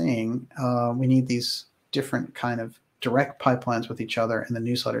seeing. We need these different kind of direct pipelines with each other, and the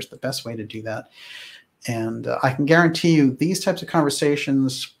newsletter is the best way to do that. And I can guarantee you these types of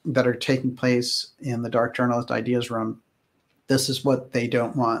conversations that are taking place in the Dark Journalist Ideas Room, this is what they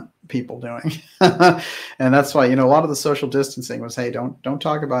don't want people doing. And that's why, a lot of the social distancing was, hey, don't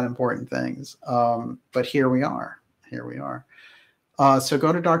talk about important things. But here we are. So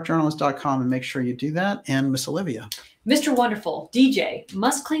go to darkjournalist.com and make sure you do that. And Miss Olivia. Mr. Wonderful, DJ,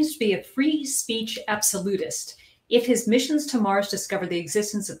 Musk claims to be a free speech absolutist. If his missions to Mars discover the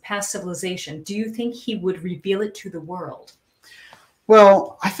existence of past civilization, do you think he would reveal it to the world?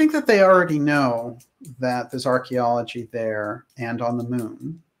 Well, I think that they already know that there's archaeology there and on the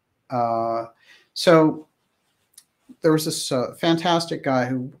moon. So there was this fantastic guy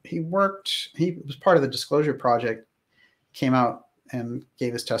who he was part of the Disclosure Project, came out and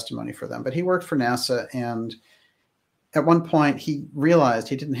gave his testimony for them. But he worked for NASA, and at one point he realized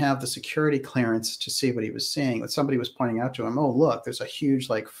he didn't have the security clearance to see what he was seeing. But somebody was pointing out to him, oh, look, there's a huge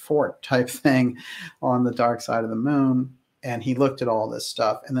fort type thing on the dark side of the moon. And he looked at all this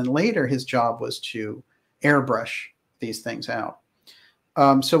stuff. And then later his job was to airbrush these things out.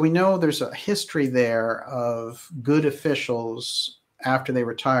 So we know there's a history there of good officials after they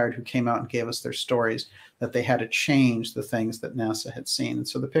retired who came out and gave us their stories that they had to change the things that NASA had seen. And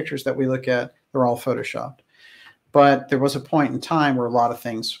so the pictures that we look at, they're all Photoshopped. But there was a point in time where a lot of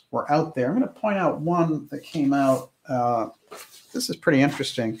things were out there. I'm going to point out one that came out. This is pretty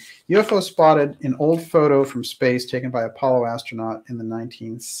interesting. UFO spotted an old photo from space taken by Apollo astronaut in the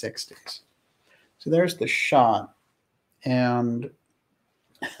 1960s. So there's the shot. And,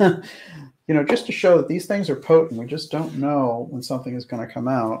 just to show that these things are potent, we just don't know when something is going to come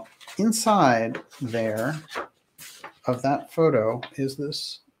out. Inside there of that photo is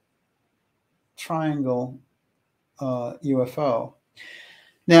this triangle UFO.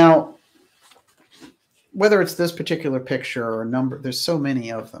 Now, whether it's this particular picture or a number, there's so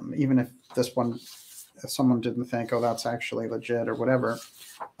many of them. Even if this one, if someone didn't think, oh, that's actually legit or whatever,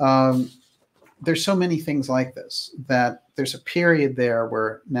 there's so many things like this that there's a period there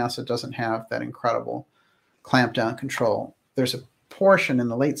where NASA doesn't have that incredible clampdown control. There's a portion in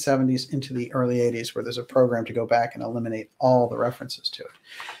the late 70s into the early 80s where there's a program to go back and eliminate all the references to it.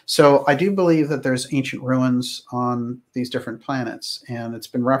 So I do believe that there's ancient ruins on these different planets, and it's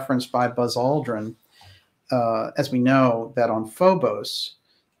been referenced by Buzz Aldrin. As we know that on Phobos,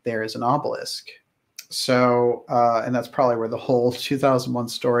 there is an obelisk. So, and that's probably where the whole 2001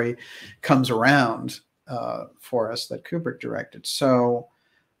 story comes around for us that Kubrick directed. So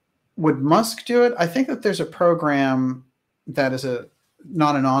would Musk do it? I think that there's a program that is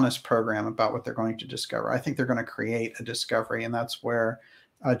not an honest program about what they're going to discover. I think they're going to create a discovery, and that's where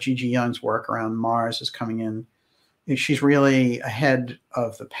Gigi Young's work around Mars is coming in. She's really ahead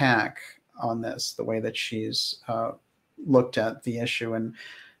of the pack on this, the way that she's looked at the issue. And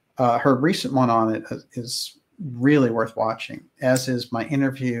her recent one on it is really worth watching, as is my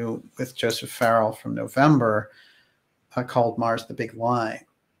interview with Joseph Farrell from November called Mars, the Big Lie.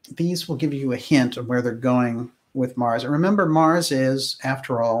 These will give you a hint of where they're going with Mars. And remember, Mars is,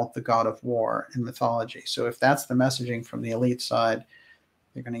 after all, the god of war in mythology. So if that's the messaging from the elite side,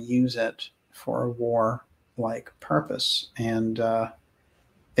 they're going to use it for a war like purpose. And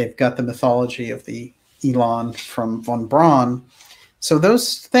they've got the mythology of the Elon from von Braun. So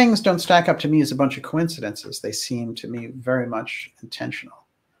those things don't stack up to me as a bunch of coincidences. They seem to me very much intentional.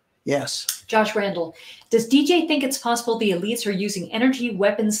 Yes. Josh Randall, does DJ think it's possible the elites are using energy,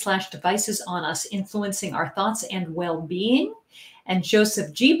 weapons / devices on us, influencing our thoughts and well-being? And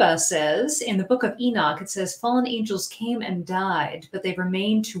Joseph Jiba says, in the book of Enoch, it says, fallen angels came and died, but they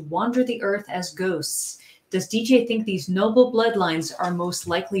remained to wander the earth as ghosts. Does DJ think these noble bloodlines are most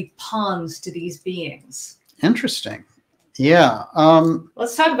likely pawns to these beings? Interesting. Yeah.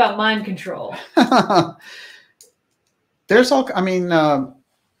 Let's talk about mind control. There's all, I mean,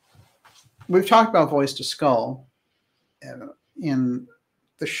 we've talked about voice to skull in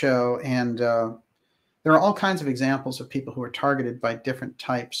the show, and there are all kinds of examples of people who are targeted by different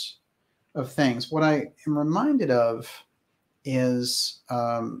types of things. What I am reminded of is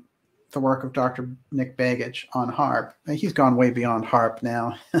the work of Dr. Nick Begich on HAARP. He's gone way beyond HAARP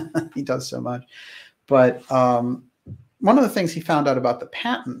now. He does so much. But one of the things he found out about the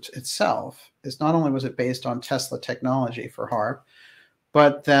patent itself is not only was it based on Tesla technology for HAARP,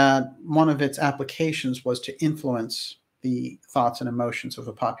 but that one of its applications was to influence the thoughts and emotions of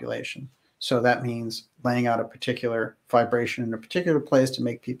a population. So that means laying out a particular vibration in a particular place to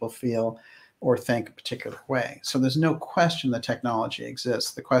make people feel or think a particular way. So there's no question the technology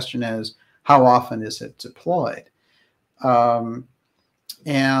exists. The question is, how often is it deployed? And,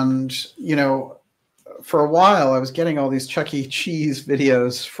 you know, for a while, I was getting all these Chuck E. Cheese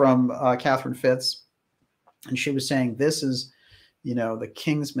videos from Catherine Fitz, and she was saying, this is, you know, the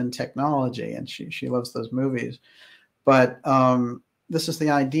Kingsman technology, and she loves those movies. But this is the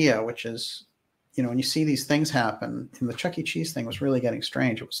idea, which is, you know, when you see these things happen, and the Chuck E. Cheese thing was really getting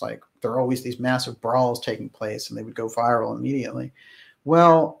strange. It was like there are always these massive brawls taking place, and they would go viral immediately.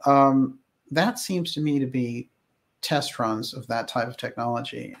 Well, that seems to me to be test runs of that type of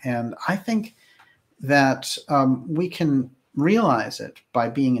technology. And I think that we can realize it by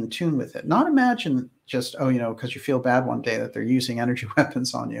being in tune with it. Not imagine just, oh, you know, because you feel bad one day that they're using energy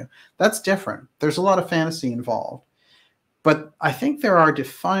weapons on you. That's different. There's a lot of fantasy involved. But I think there are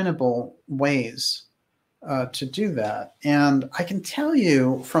definable ways to do that. And I can tell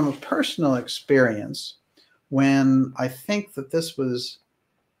you from a personal experience, when I think that this was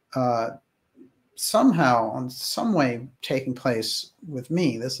somehow, in some way, taking place with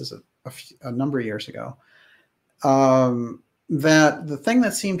me, this is a number of years ago, that the thing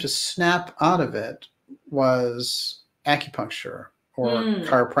that seemed to snap out of it was acupuncture or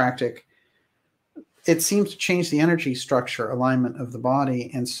chiropractic. It seems to change the energy structure alignment of the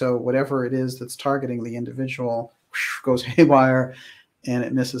body. And so whatever it is that's targeting the individual goes haywire and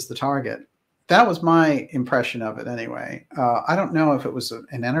it misses the target. That was my impression of it anyway. I don't know if it was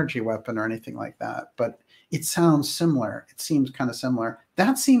an energy weapon or anything like that, but it sounds similar. It seems kind of similar.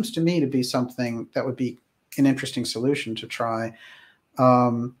 That seems to me to be something that would be an interesting solution to try.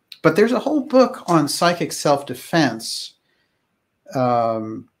 But there's a whole book on psychic self-defense.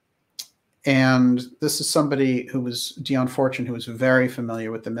 And this is somebody who was, Dion Fortune, who was very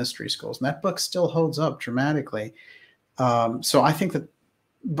familiar with the mystery schools. And that book still holds up dramatically. So I think that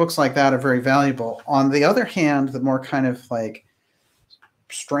books like that are very valuable. On the other hand, the more kind of like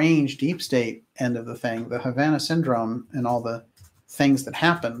strange deep state end of the thing, the Havana Syndrome and all the things that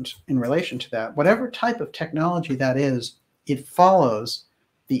happened in relation to that, whatever type of technology that is, it follows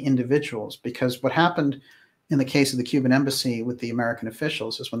the individuals. Because what happened in the case of the Cuban embassy with the American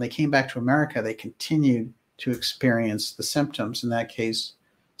officials is when they came back to America, they continued to experience the symptoms, in that case,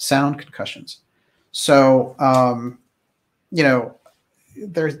 sound concussions. So, you know,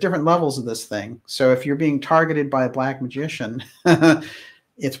 there's different levels of this thing. So if you're being targeted by a black magician,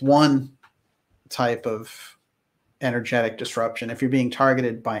 it's one type of energetic disruption. If you're being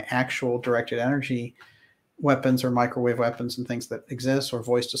targeted by actual directed energy weapons or microwave weapons and things that exist, or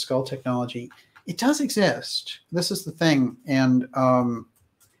voice to skull technology, it does exist. This is the thing. And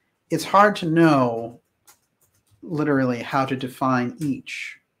it's hard to know literally how to define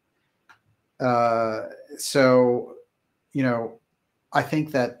each. So, you know, I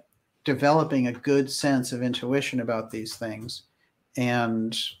think that developing a good sense of intuition about these things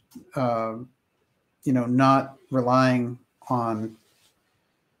and, you know, not relying on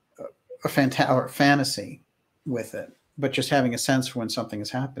a fantasy with it, but just having a sense for when something is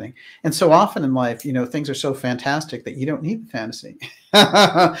happening. And so often in life, you know, things are so fantastic that you don't need the fantasy.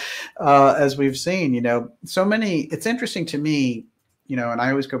 As we've seen, you know, so many, it's interesting to me, you know, and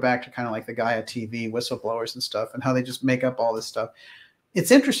I always go back to kind of like the Gaia TV whistleblowers and stuff and how they just make up all this stuff.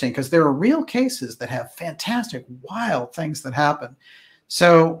 It's interesting because there are real cases that have fantastic, wild things that happen.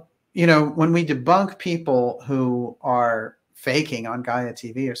 So you know, when we debunk people who are faking on Gaia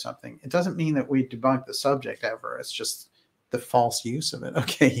TV or something, it doesn't mean that we debunk the subject ever. It's just the false use of it.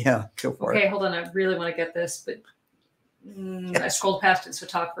 Okay, yeah, go for it. Okay, hold on. I really want to get this, but I scrolled past it, so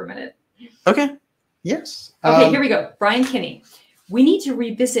talk for a minute. Okay, yes. Okay, here we go. Brian Kinney. We need to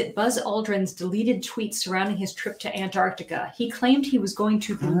revisit Buzz Aldrin's deleted tweets surrounding his trip to Antarctica. He claimed he was going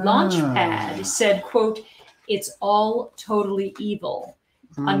to the launch pad, said, quote, "It's all totally evil,"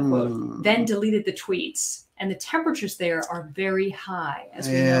 unquote, then deleted the tweets. And the temperatures there are very high, as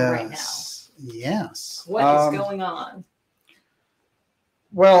we know right now. Yes. What is going on?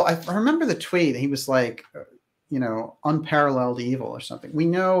 Well, I remember the tweet. He was like, you know, unparalleled evil or something. We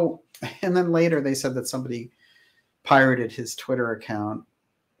know, and then later they said that somebody pirated his Twitter account.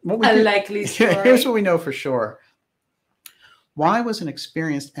 A likely story. Here's what we know for sure. Why was an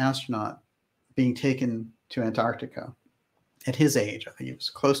experienced astronaut being taken to Antarctica at his age? I think he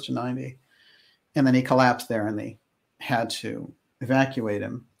was close to 90. And then he collapsed there and they had to evacuate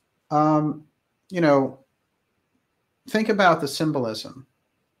him. You know, think about the symbolism.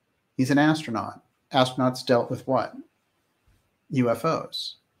 He's an astronaut. Astronauts dealt with what?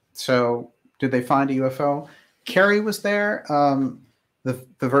 UFOs. So did they find a UFO? Kerry was there. The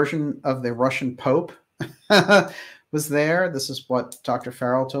version of the Russian Pope was there. This is what Dr.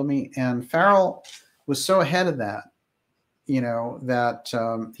 Farrell told me. And Farrell was so ahead of that, you know, that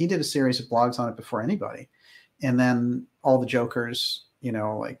he did a series of blogs on it before anybody. And then all the jokers, you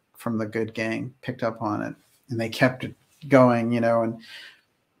know, like from the good gang picked up on it and they kept it going, you know. And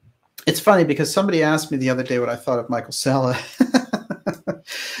it's funny because somebody asked me the other day what I thought of Michael Sella.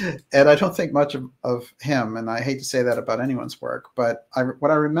 And I don't think much of him. And I hate to say that about anyone's work. But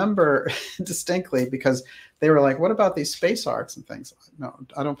what I remember distinctly, because they were like, what about these space arcs and things? No,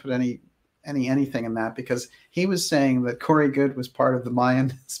 I don't put anything in that, because he was saying that Corey Goode was part of the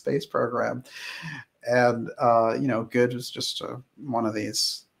Mayan space program. And, you know, Goode was just one of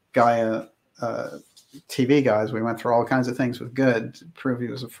these Gaia TV guys. We went through all kinds of things with Goode to prove he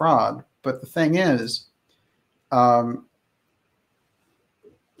was a fraud. But the thing is,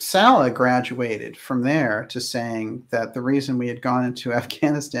 Sala graduated from there to saying that the reason we had gone into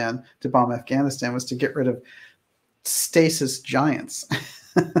Afghanistan to bomb Afghanistan was to get rid of stasis giants.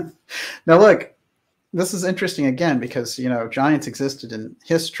 Now, look, this is interesting again, because, you know, giants existed in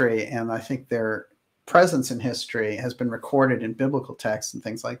history, and I think their presence in history has been recorded in biblical texts and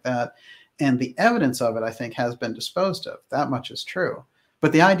things like that. And the evidence of it, I think, has been disposed of. That much is true.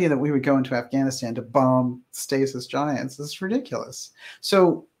 But the idea that we would go into Afghanistan to bomb stasis giants is ridiculous.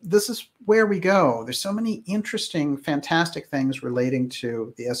 So this is where we go. There's so many interesting, fantastic things relating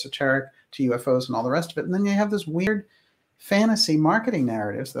to the esoteric, to UFOs and all the rest of it. And then you have this weird fantasy marketing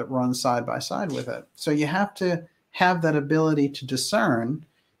narratives that run side by side with it. So you have to have that ability to discern,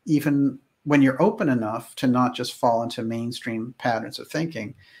 even when you're open enough to not just fall into mainstream patterns of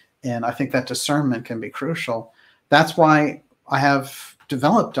thinking. And I think that discernment can be crucial. That's why I have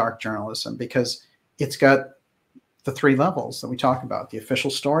developed dark journalism, because it's got the three levels that we talk about: the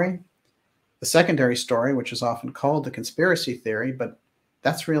official story, the secondary story, which is often called the conspiracy theory, but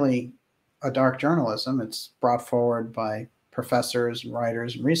that's really a dark journalism. It's brought forward by professors and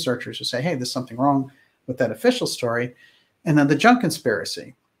writers and researchers who say, hey, there's something wrong with that official story. And then the junk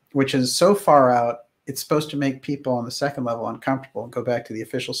conspiracy, which is so far out, it's supposed to make people on the second level uncomfortable and go back to the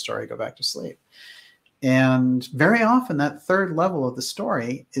official story, go back to sleep. And very often that third level of the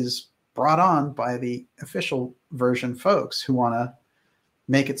story is brought on by the official version folks who want to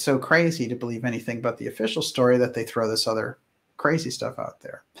make it so crazy to believe anything but the official story that they throw this other crazy stuff out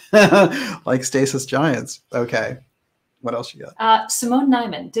there, like stasis giants. Okay, what else you got? Simone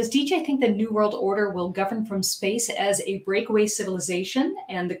Nyman, does DJ think the New World Order will govern from space as a breakaway civilization?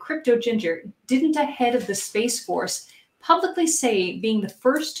 And the Crypto Ginger, didn't a head of the Space Force publicly say being the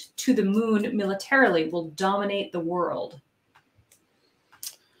first to the moon militarily will dominate the world?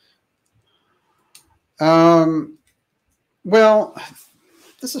 Well,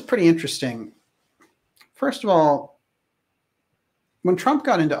 this is pretty interesting. First of all, when Trump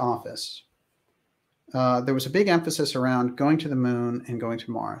got into office, there was a big emphasis around going to the moon and going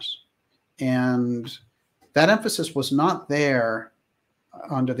to Mars. And that emphasis was not there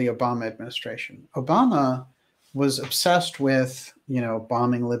under the Obama administration. Obama was obsessed with, you know,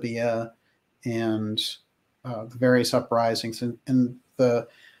 bombing Libya and the various uprisings and the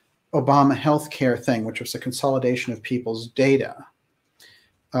Obama healthcare thing, which was the consolidation of people's data,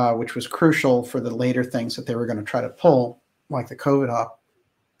 which was crucial for the later things that they were going to try to pull, like the COVID up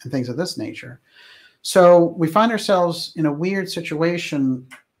and things of this nature. So we find ourselves in a weird situation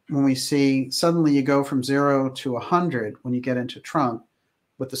when we see suddenly you go from 0 to 100 when you get into Trump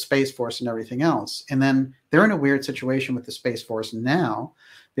with the Space Force and everything else. And then they're in a weird situation with the Space Force now,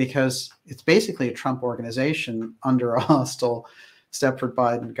 because it's basically a Trump organization under a hostile Stepford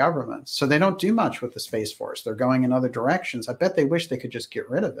Biden government. So they don't do much with the Space Force. They're going in other directions. I bet they wish they could just get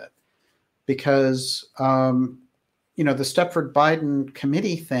rid of it, because, you know, the Stepford Biden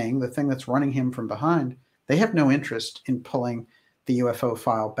committee thing, the thing that's running him from behind, they have no interest in pulling the UFO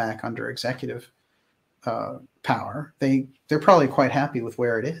file back under executive power. They're probably quite happy with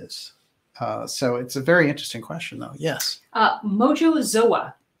where it is. So it's a very interesting question, though. Yes. Mojo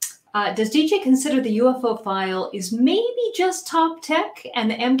Zoa. Does DJ consider the UFO file is maybe just top tech and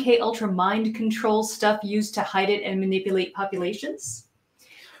the MK Ultra mind control stuff used to hide it and manipulate populations?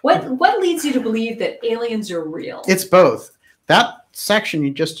 What leads you to believe that aliens are real? It's both. That section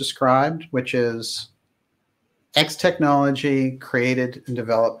you just described, which is X technology created and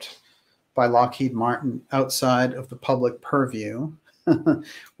developed by Lockheed Martin outside of the public purview,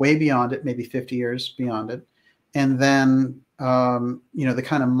 way beyond it, maybe 50 years beyond it. And then, you know, the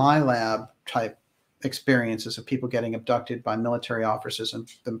kind of MyLab type experiences of people getting abducted by military officers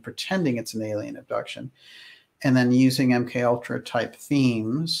and them pretending it's an alien abduction, and then using MK Ultra type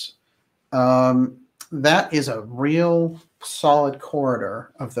themes. That is a real solid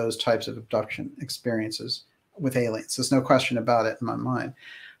corridor of those types of abduction experiences with aliens. There's no question about it in my mind.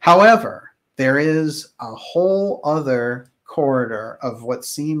 However, there is a whole other corridor of what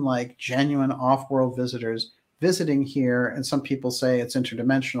seem like genuine off-world visitors visiting here, and some people say it's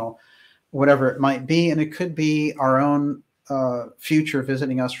interdimensional, whatever it might be, and it could be our own future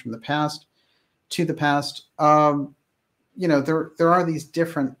visiting us from the past to the past. You know, there are these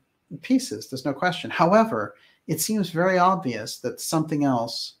different pieces. There's no question. However, it seems very obvious that something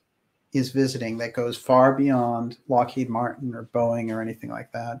else is visiting that goes far beyond Lockheed Martin or Boeing or anything like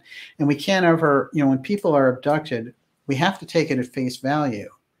that. And we can't ever, you know, when people are abducted, we have to take it at face value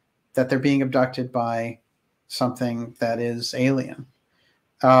that they're being abducted by something that is alien.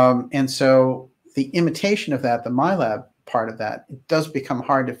 And so the imitation of that, the MyLab part of that, it does become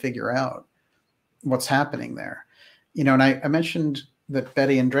hard to figure out what's happening there. You know, and I mentioned that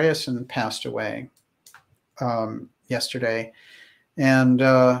Betty Andreasson passed away yesterday. And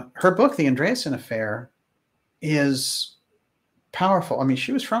her book, The Andreasson Affair, is powerful. I mean,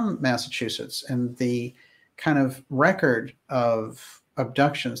 she was from Massachusetts, and the kind of record of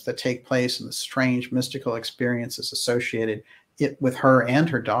abductions that take place and the strange mystical experiences associated with her and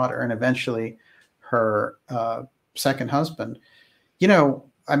her daughter, and eventually her second husband, you know,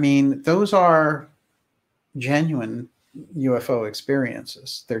 I mean, those are genuine UFO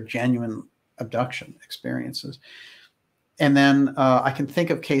experiences. They're genuine abduction experiences. And then I can think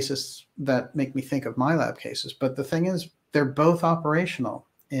of cases that make me think of MyLab cases. But the thing is, they're both operational.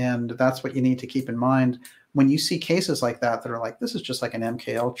 And that's what you need to keep in mind. When you see cases like that are like, this is just like an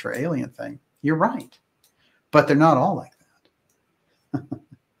MK Ultra alien thing, you're right. But they're not all like that.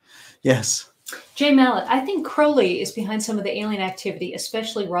 Yes. Jay Mallet, I think Crowley is behind some of the alien activity,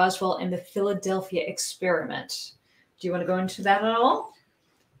 especially Roswell and the Philadelphia experiment. Do you want to go into that at all?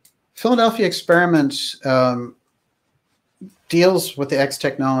 Philadelphia experiment deals with the X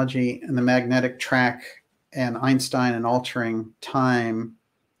technology and the magnetic track and Einstein and altering time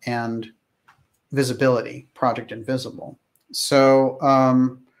and visibility, Project Invisible. So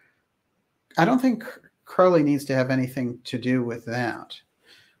I don't think Crowley needs to have anything to do with that.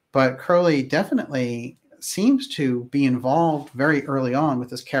 But Crowley definitely seems to be involved very early on with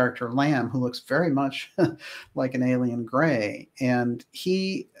this character Lamb, who looks very much like an alien gray. And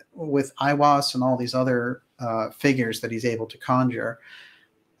he, with Aiwass and all these other figures that he's able to conjure.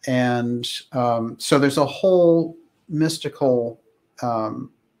 And so there's a whole mystical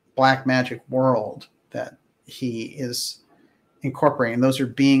black magic world that he is incorporating. And those are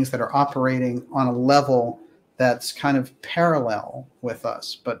beings that are operating on a level that's kind of parallel with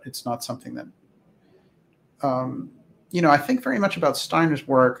us, but it's not something that, you know, I think very much about Steiner's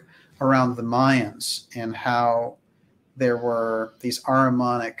work around the Mayans and how there were these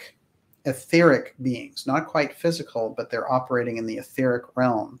Ahrimanic etheric beings, not quite physical, but they're operating in the etheric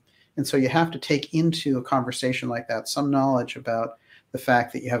realm. And so you have to take into a conversation like that some knowledge about the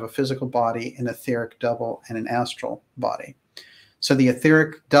fact that you have a physical body, an etheric double, and an astral body. So the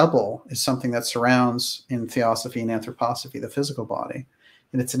etheric double is something that surrounds, in theosophy and anthroposophy, the physical body,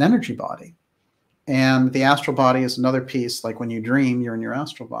 and it's an energy body. And the astral body is another piece, like when you dream, you're in your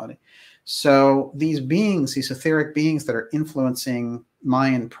astral body. So these beings, these etheric beings that are influencing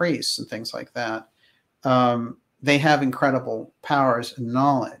Mayan priests and things like that, they have incredible powers and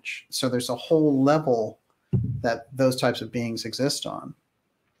knowledge. So there's a whole level that those types of beings exist on.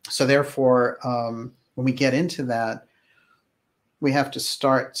 So therefore, when we get into that, we have to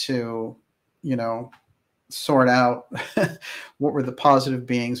start to, you know, sort out what were the positive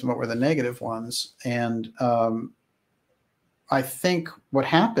beings and what were the negative ones. And I think what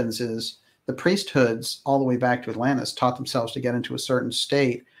happens is the priesthoods all the way back to Atlantis taught themselves to get into a certain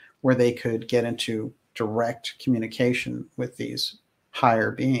state where they could get into direct communication with these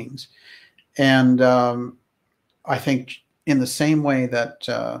higher beings. And I think in the same way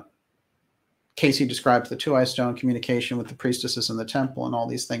that Casey describes the two-eye stone communication with the priestesses in the temple and all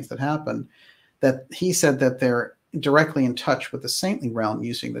these things that happen, that he said that they're directly in touch with the saintly realm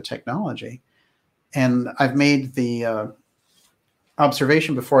using the technology. And I've made the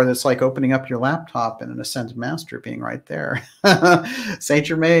observation before that's like opening up your laptop and an ascended master being right there. Saint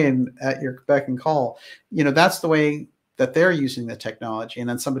Germain at your beck and call. You know, that's the way that they're using the technology, and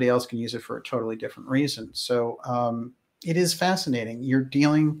then somebody else can use it for a totally different reason. So it is fascinating. You're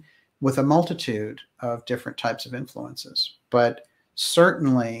dealing with a multitude of different types of influences, but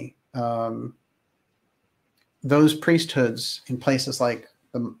certainly those priesthoods in places like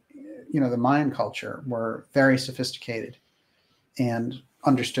the Mayan culture were very sophisticated and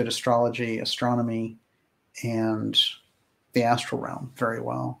understood astrology, astronomy, and the astral realm very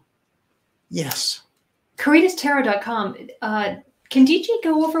well. Yes. CaritasTarot.com. Can DJ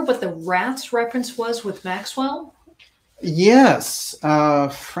go over what the rats reference was with Maxwell? Yes.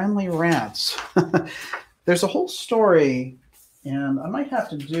 Friendly rats. There's a whole story, and I might have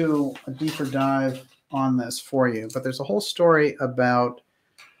to do a deeper dive on this for you, but there's a whole story about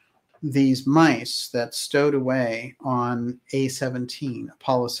these mice that stowed away on A-17,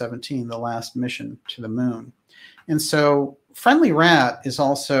 Apollo 17, the last mission to the moon. And so friendly rat is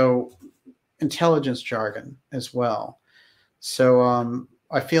also intelligence jargon as well. So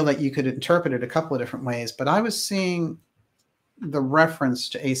I feel that you could interpret it a couple of different ways, but I was seeing the reference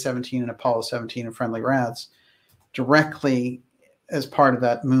to A-17 and Apollo 17 and friendly rats directly as part of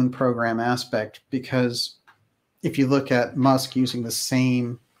that moon program aspect, because if you look at Musk using the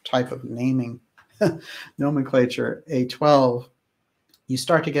same type of naming nomenclature, A12, you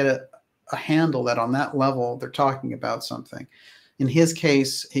start to get a handle that on that level they're talking about something. In his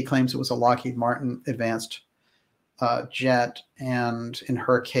case, he claims it was a Lockheed Martin advanced jet, and in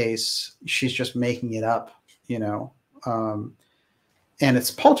her case, she's just making it up, you know. And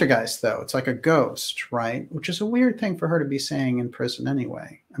it's poltergeist, though. It's like a ghost, right? Which is a weird thing for her to be saying in prison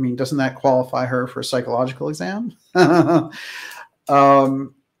anyway. I mean, doesn't that qualify her for a psychological exam?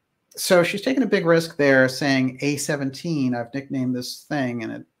 So she's taking a big risk there, saying A-17, I've nicknamed this thing,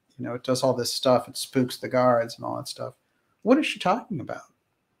 and it, you know, it does all this stuff. It spooks the guards and all that stuff. What is she talking about?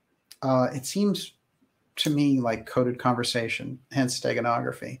 It seems to me like coded conversation, hence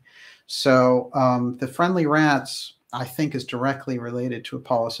steganography. So the friendly rats, I think, is directly related to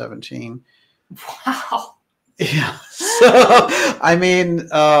Apollo 17. Wow. Yeah. So, I mean,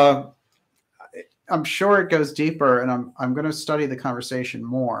 I'm sure it goes deeper, and I'm going to study the conversation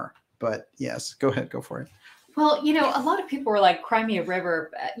more. But yes, go ahead, go for it. Well, you know, a lot of people were like, "Cry me a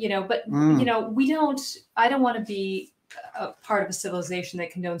river," you know, but you know, I don't want to be a part of a civilization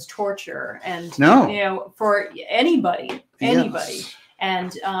that condones torture, and you know, for anybody, Yes.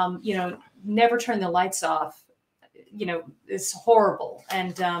 and you know, never turn the lights off. You know, it's horrible,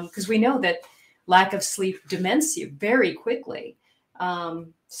 and because we know that lack of sleep dements you very quickly.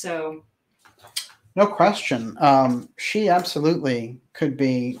 So, no question, she absolutely could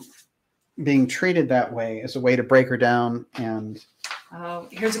be being treated that way as a way to break her down. And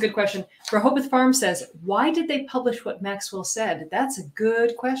here's a good question. Rehoboth Farm says, "Why did they publish what Maxwell said?" That's a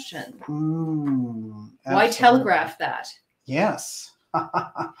good question. Why telegraph that? Yes.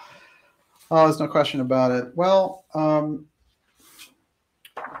 Oh, there's no question about it. Well,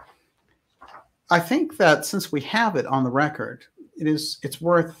 I think that since we have it on the record, it's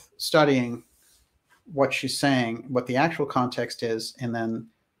worth studying what she's saying, what the actual context is, and then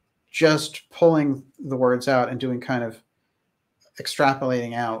just pulling the words out and doing kind of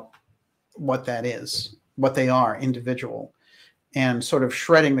extrapolating out what that is, what they are, individual, and sort of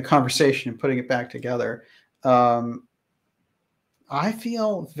shredding the conversation and putting it back together. I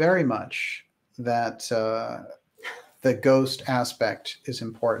feel very much that the ghost aspect is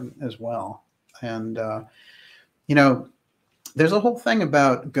important as well. And, you know, there's a whole thing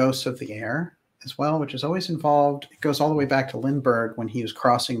about ghosts of the air as well, which is always involved. It goes all the way back to Lindbergh when he was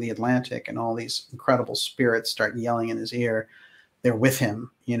crossing the Atlantic and all these incredible spirits start yelling in his ear. They're with him,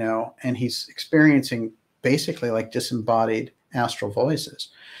 you know, and he's experiencing basically like disembodied astral voices.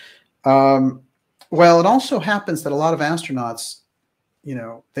 Well, it also happens that a lot of astronauts, you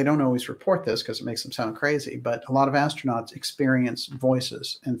know, they don't always report this because it makes them sound crazy, but a lot of astronauts experience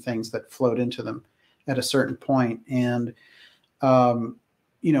voices and things that float into them at a certain point. And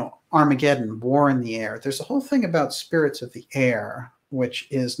you know, Armageddon, war in the air. There's a whole thing about spirits of the air, which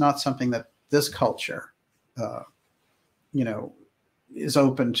is not something that this culture, you know, is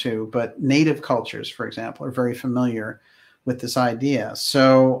open to, but native cultures, for example, are very familiar with this idea.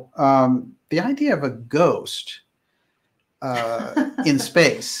 So the idea of a ghost in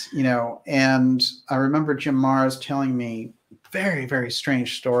space, you know, and I remember Jim Mars telling me very, very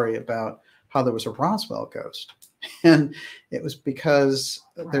strange story about how there was a Roswell ghost. And it was because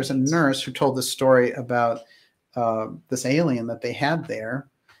there's a nurse who told this story about this alien that they had there,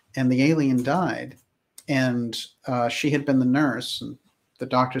 and the alien died. And she had been the nurse, and the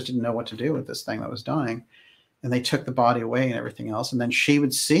doctors didn't know what to do with this thing that was dying. And they took the body away and everything else. And then she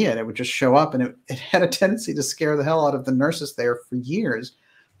would see it. It would just show up, and it had a tendency to scare the hell out of the nurses there for years.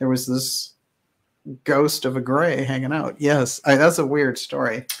 There was this ghost of a gray hanging out. Yes, that's a weird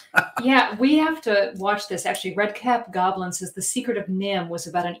story. Yeah, we have to watch this. Actually, Redcap Goblin says The Secret of Nim was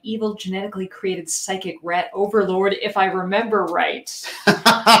about an evil genetically created psychic rat overlord, if I remember right.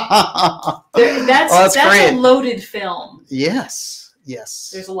 That's a loaded film. Yes,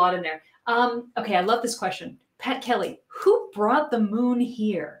 yes. There's a lot in there. Okay, I love this question. Pat Kelly, who brought the moon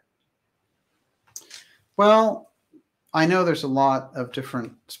here? Well, I know there's a lot of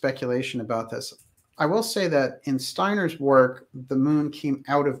different speculation about this. I will say that in Steiner's work, the moon came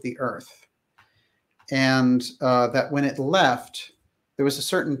out of the Earth, and that when it left, there was a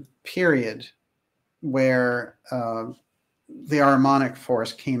certain period where the harmonic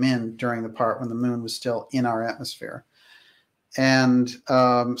force came in during the part when the moon was still in our atmosphere. And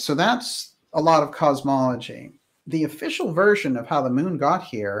so that's a lot of cosmology. The official version of how the moon got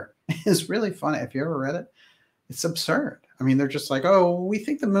here is really funny. Have you ever read it? It's absurd. I mean, they're just like, oh, we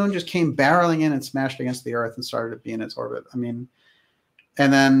think the moon just came barreling in and smashed against the Earth and started to be in its orbit. I mean,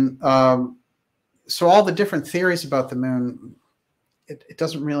 and then, so all the different theories about the moon, it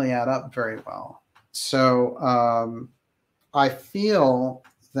doesn't really add up very well. So I feel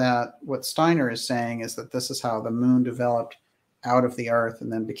that what Steiner is saying is that this is how the moon developed out of the Earth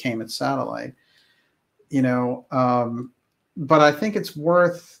and then became its satellite. You know, but I think it's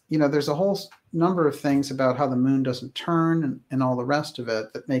worth, you know, there's a whole number of things about how the moon doesn't turn and all the rest of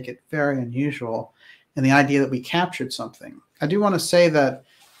it that make it very unusual. And the idea that we captured something. I do want to say that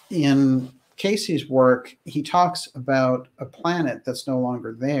in Casey's work, he talks about a planet that's no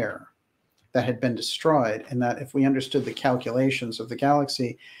longer there, that had been destroyed, and that if we understood the calculations of the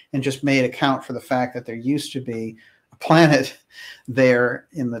galaxy and just made account for the fact that there used to be a planet there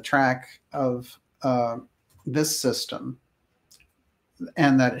in the track of this system,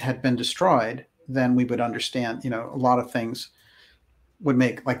 and that it had been destroyed, then we would understand, you know, a lot of things would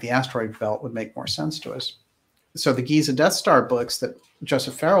make, like the asteroid belt would make more sense to us. So the Giza Death Star books that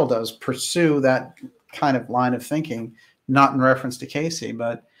Joseph Farrell does pursue that kind of line of thinking, not in reference to Casey,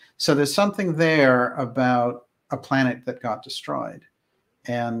 but so there's something there about a planet that got destroyed.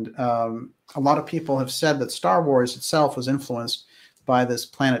 And a lot of people have said that Star Wars itself was influenced by this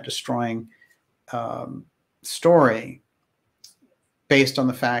planet destroying story, based on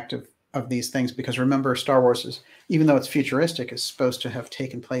the fact of these things, because remember, Star Wars is, even though it's futuristic, is supposed to have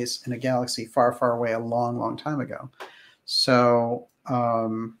taken place in a galaxy far, far away a long, long time ago. So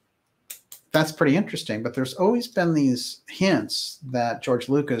that's pretty interesting. But there's always been these hints that George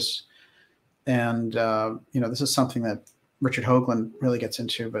Lucas, and you know, this is something that Richard Hoagland really gets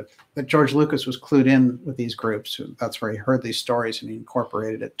into, but that George Lucas was clued in with these groups. That's where he heard these stories and he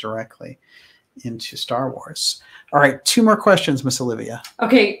incorporated it directly into Star Wars. All right, 2 more questions, Miss Olivia.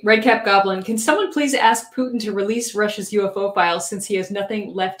 Okay, Redcap Goblin, can someone please ask Putin to release Russia's UFO files since he has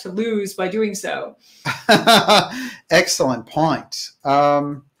nothing left to lose by doing so? Excellent point.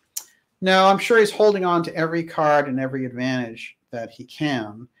 No, I'm sure he's holding on to every card and every advantage that he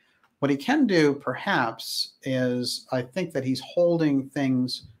can. What he can do, perhaps, is I think that he's holding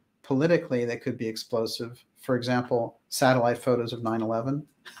things politically that could be explosive. For example, satellite photos of 9/11,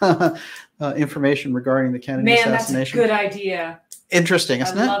 information regarding the Kennedy assassination. Man, that's a good idea. Interesting,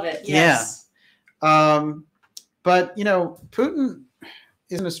 isn't it? I love it. Yes. Yeah. But you know, Putin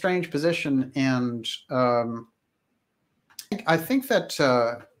is in a strange position, and I think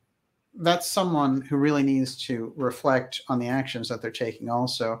that that's someone who really needs to reflect on the actions that they're taking.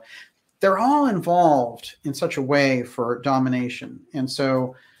 Also, they're all involved in such a way for domination, and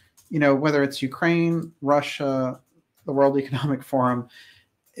so, you know, whether it's Ukraine, Russia, the World Economic Forum,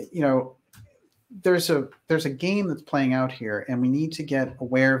 you know, there's a game that's playing out here, and we need to get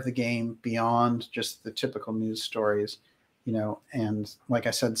aware of the game beyond just the typical news stories, you know. And like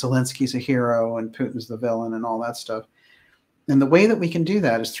I said, Zelensky's a hero and Putin's the villain and all that stuff. And the way that we can do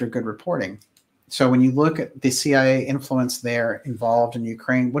that is through good reporting, So when you look at the CIA influence there involved in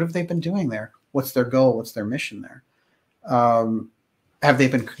Ukraine, what have they been doing there? What's their goal? What's their mission there? Have they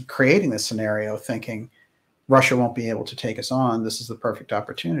been creating this scenario thinking Russia won't be able to take us on? This is the perfect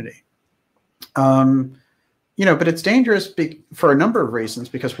opportunity. But it's dangerous for a number of reasons,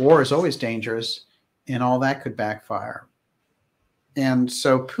 because war is always dangerous and all that could backfire. And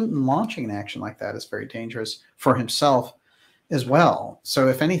so Putin launching an action like that is very dangerous for himself as well. So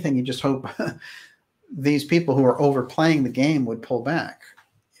if anything, you just hope these people who are overplaying the game would pull back.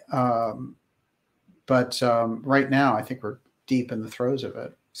 But right now, I think we're deep in the throes of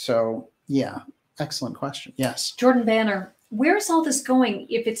it. So yeah, excellent question. Yes. Jordan Banner, where's all this going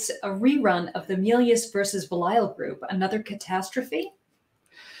if it's a rerun of the Milius versus Belial group, another catastrophe?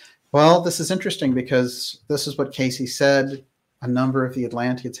 Well, this is interesting because this is what Casey said a number of the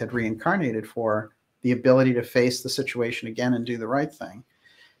Atlanteans had reincarnated for, the ability to face the situation again and do the right thing.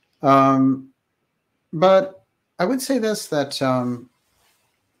 But I would say this, that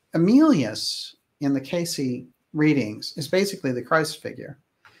Emilius in the Casey readings is basically the Christ figure.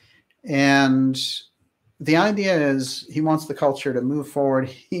 And the idea is he wants the culture to move forward.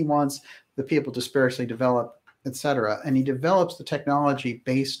 He wants the people to spiritually develop, etc. And he develops the technology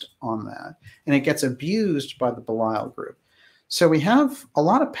based on that. And it gets abused by the Belial group. So we have a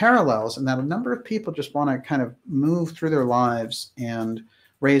lot of parallels in that a number of people just want to kind of move through their lives and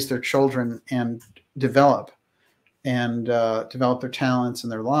raise their children and develop their talents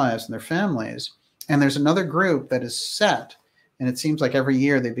and their lives and their families. And there's another group that is set, and it seems like every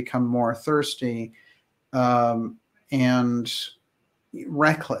year they become more thirsty and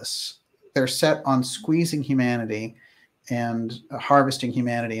reckless. They're set on squeezing humanity and harvesting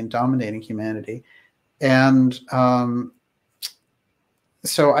humanity and dominating humanity. And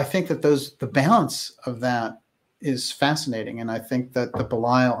so I think that the balance of that is fascinating. And I think that the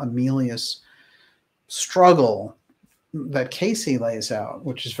Belial-Emilius struggle that Casey lays out,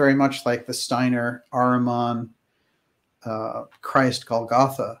 which is very much like the Steiner, Ahriman, Christ,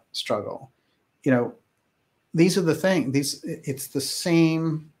 Golgotha struggle. These are the things. It's the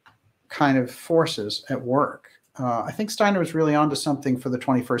same kind of forces at work. I think Steiner was really onto something for the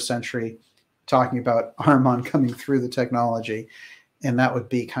 21st century, talking about Ahriman coming through the technology, and that would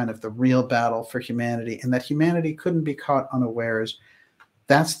be kind of the real battle for humanity, and that humanity couldn't be caught unawares.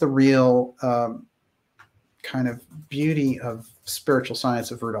 That's the real kind of beauty of spiritual science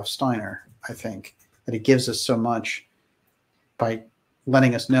of Rudolf Steiner, I think, that it gives us so much by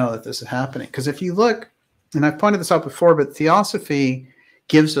letting us know that this is happening. Because if you look, and I've pointed this out before, but Theosophy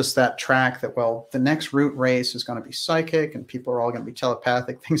gives us that track that, well, the next root race is going to be psychic and people are all going to be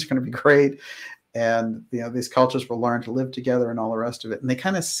telepathic. Things are going to be great. And, these cultures will learn to live together and all the rest of it. And they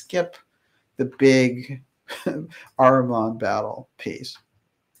kind of skip the big Ahriman battle piece.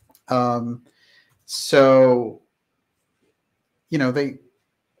 So, they're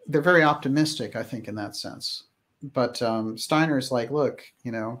very optimistic, I think, in that sense. But Steiner is like, look,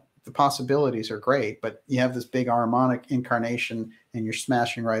 the possibilities are great, but you have this big Ahrimanic incarnation and you're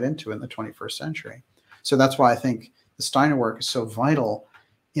smashing right into it in the 21st century. So that's why I think the Steiner work is so vital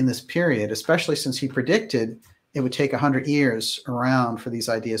in this period, especially since he predicted it would take 100 years around for these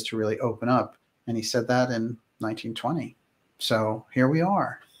ideas to really open up. And he said that in 1920. So here we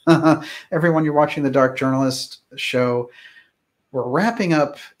are. Everyone, you're watching the Dark Journalist show. We're wrapping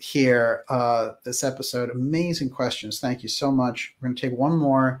up here this episode. Amazing questions. Thank you so much. We're going to take one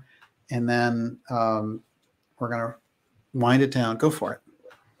more, and then we're going to wind it down. Go for it.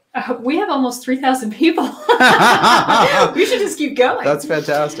 We have almost 3,000 people. We should just keep going. That's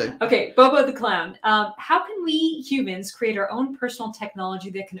fantastic. Okay, Bobo the Clown. How can we humans create our own personal technology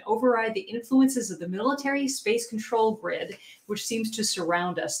that can override the influences of the military space control grid, which seems to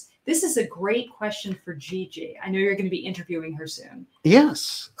surround us? This is a great question for Gigi. I know you're going to be interviewing her soon.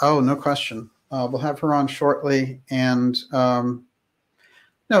 Yes. Oh, no question. We'll have her on shortly. And no,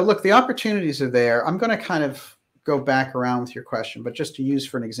 look, the opportunities are there. I'm going to kind of go back around with your question, but just to use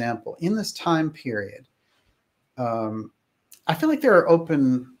for an example, in this time period, I feel like there are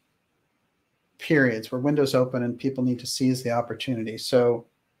open periods where windows open and people need to seize the opportunity. So,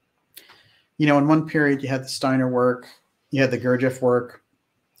 in one period you had the Steiner work, you had the Gurdjieff work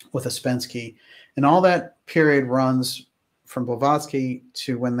with Ouspensky, and all that period runs from Blavatsky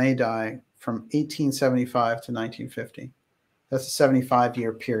to when they die, from 1875 to 1950. That's a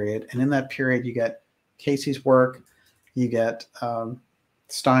 75-year period. And in that period, you get Casey's work, you get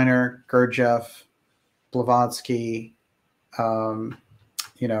Steiner, Gurdjieff, Blavatsky, Annie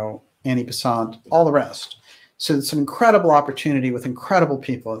Besant, all the rest. So it's an incredible opportunity with incredible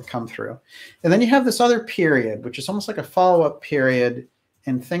people that come through. And then you have this other period, which is almost like a follow-up period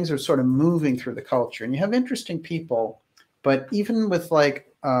and things are sort of moving through the culture. And you have interesting people, but even with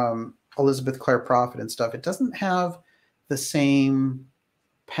like Elizabeth Clare Prophet and stuff, it doesn't have the same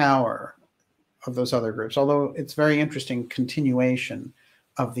power of those other groups, although it's very interesting continuation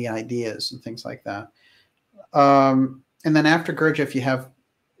of the ideas and things like that. And then after Gurdjieff, you have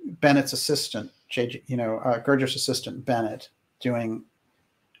Bennett's assistant, Gurdjieff's assistant, Bennett, doing,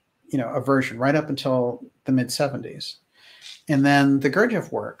 a version right up until the mid-70s. And then the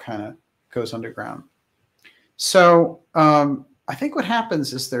Gurdjieff work kind of goes underground. So I think what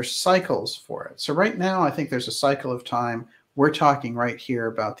happens is there's cycles for it. So right now, I think there's a cycle of time. We're talking right here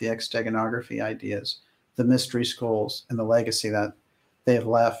about the X-STEGANOGRAPHY ideas, the mystery schools, and the legacy that they've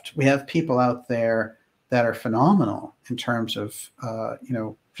left. We have people out there that are phenomenal in terms of,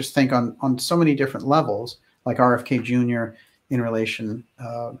 just think on so many different levels, like RFK Jr. in relation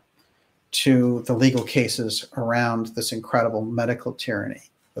to the legal cases around this incredible medical tyranny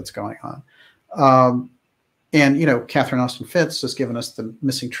that's going on. And, Catherine Austin Fitts has given us the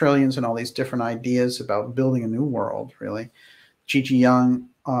missing trillions and all these different ideas about building a new world, really. Gigi Young,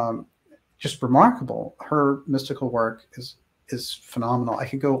 just remarkable. Her mystical work is phenomenal. I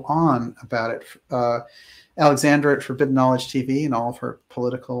could go on about it. Alexandra at Forbidden Knowledge TV and all of her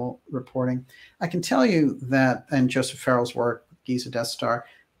political reporting. I can tell you that, and Joseph Farrell's work, Giza Death Star,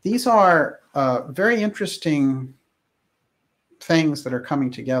 these are very interesting things that are coming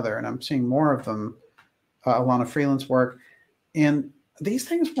together, and I'm seeing more of them. Alana Freeland's work, and these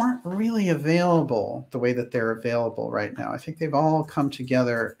things weren't really available the way that they're available right now. I think they've all come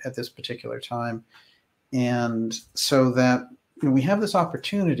together at this particular time, and so that we have this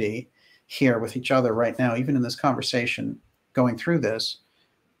opportunity here with each other right now, even in this conversation going through this.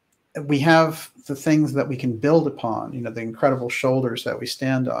 We have the things that we can build upon, the incredible shoulders that we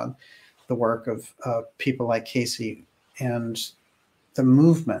stand on, the work of people like Casey and the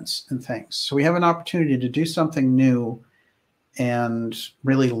movements and things. So we have an opportunity to do something new and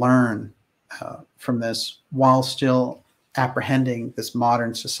really learn from this while still apprehending this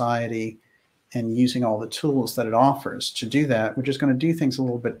modern society and using all the tools that it offers to do that, which is going to do things a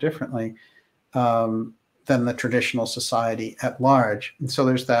little bit differently than the traditional society at large. And so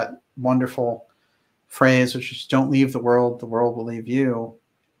there's that wonderful phrase, which is don't leave the world will leave you.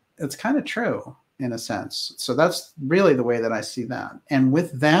 It's kind of true in a sense. So that's really the way that I see that. And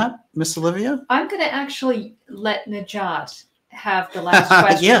with that, Miss Olivia? I'm going to actually let Najat have the last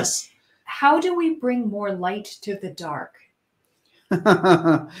question. Yes. How do we bring more light to the dark?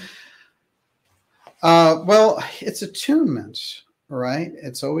 Well, it's attunement, right?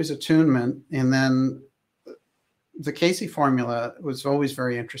 It's always attunement. And then the Casey formula was always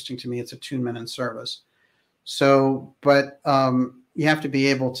very interesting to me. It's attunement and service. So, but you have to be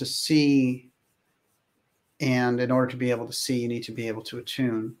able to see, and in order to be able to see, you need to be able to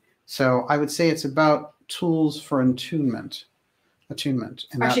attune. So I would say it's about tools for attunement.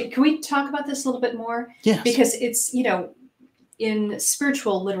 And actually, can we talk about this a little bit more? Yes. Because it's, in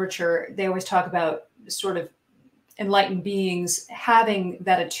spiritual literature, they always talk about sort of enlightened beings having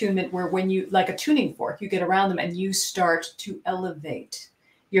that attunement where when you, like a tuning fork, you get around them and you start to elevate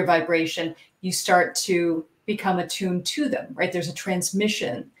your vibration. You start to become attuned to them, right? There's a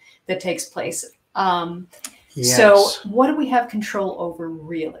transmission that takes place. Yes. So what do we have control over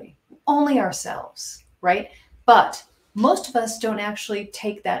really? Only ourselves, right? But most of us don't actually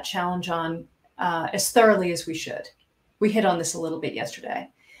take that challenge on as thoroughly as we should. We hit on this a little bit yesterday.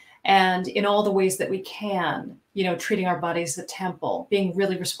 And in all the ways that we can, treating our bodies as a temple, being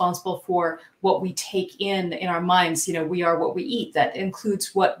really responsible for what we take in our minds. We are what we eat. That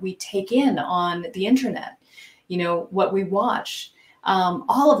includes what we take in on the internet, what we watch,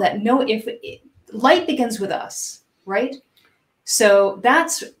 all of that. Light begins with us, right? So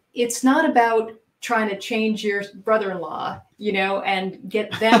it's not about trying to change your brother-in-law, and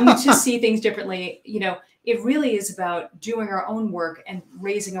get them to see things differently. It really is about doing our own work and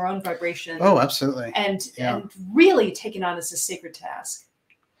raising our own vibration. Oh, absolutely. And really taking on this as a sacred task.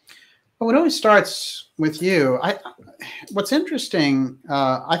 Well, it always starts with you. What's interesting,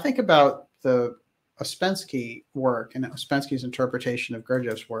 I think about the Ouspensky work and Ouspensky's interpretation of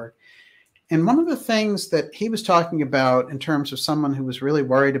Gurdjieff's work. And one of the things that he was talking about in terms of someone who was really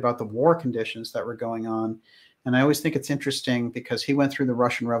worried about the war conditions that were going on, and I always think it's interesting because he went through the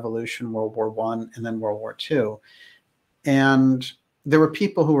Russian Revolution, World War I, and then World War II. And there were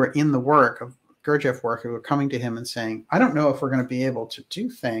people who were in the work of Gurdjieff work who were coming to him and saying, I don't know if we're going to be able to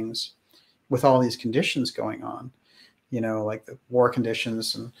do things with all these conditions going on, like the war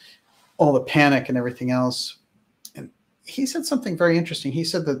conditions and all the panic and everything else. And he said something very interesting. He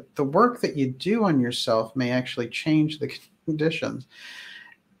said that the work that you do on yourself may actually change conditions.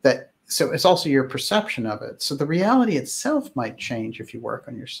 So it's also your perception of it. So the reality itself might change if you work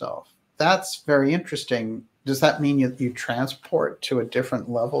on yourself. That's very interesting. Does that mean you transport to a different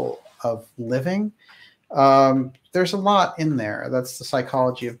level of living? There's a lot in there. That's the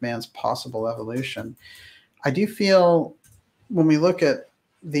psychology of man's possible evolution. I do feel when we look at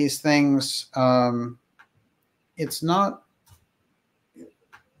these things, it's not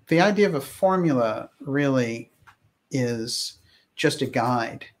the idea of a formula really is just a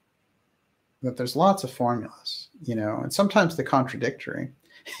guide. That there's lots of formulas, and sometimes they're contradictory.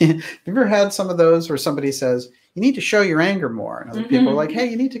 Have you ever had some of those where somebody says, you need to show your anger more, and other people are like, hey,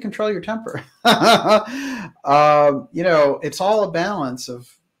 you need to control your temper? It's all a balance of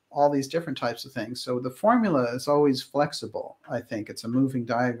all these different types of things. So the formula is always flexible. I think it's a moving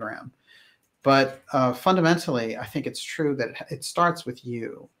diagram. But fundamentally, I think it's true that it starts with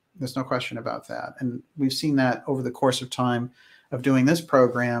you. There's no question about that. And we've seen that over the course of time of doing this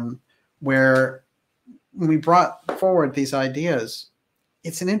program, where when we brought forward these ideas,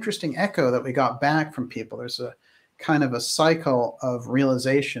 it's an interesting echo that we got back from people. There's a kind of a cycle of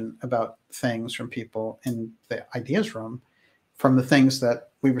realization about things from people in the ideas room, from the things that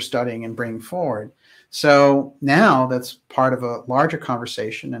we were studying and bringing forward. So now that's part of a larger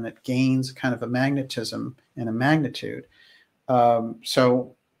conversation, and it gains kind of a magnetism and a magnitude.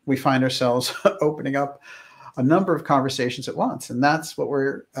 So we find ourselves opening up a number of conversations at once, and that's what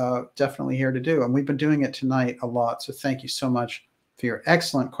we're definitely here to do. And we've been doing it tonight a lot. So thank you so much for your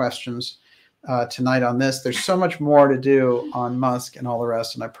excellent questions tonight on this. There's so much more to do on Musk and all the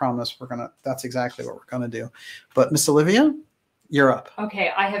rest, and I promise that's exactly what we're gonna do. But Miss Olivia, you're up.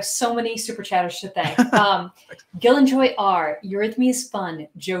 Okay, I have so many super chatters to thank. Gillenjoy R, Eurythmia's Fun,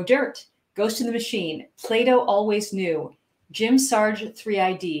 Joe Dirt, Ghost in the Machine, Plato Always Knew, Jim Sarge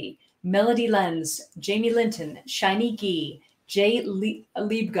 3ID, Melody Lenz, Jamie Linton, Shiny Gee, Jay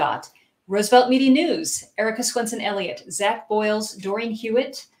Liebgott, Roosevelt Media News, Erica Swenson Elliott, Zach Boyles, Doreen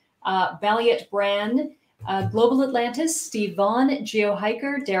Hewitt, Balliet Brand, Global Atlantis, Steve Vaughn, Geo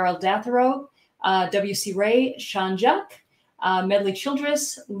Hiker, Daryl Dathero, W.C. Ray, Sean Juck, Medley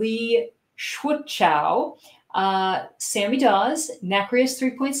Childress, Lee Schwutchow, Sammy Dawes, Nacrius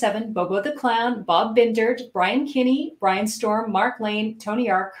 3.7, Bobo the Clown, Bob Bindert, Brian Kinney, Brian Storm, Mark Lane, Tony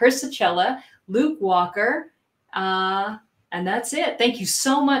R, Cursacella, Luke Walker, and that's it. Thank you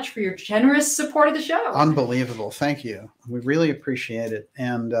so much for your generous support of the show. Unbelievable. Thank you. We really appreciate it.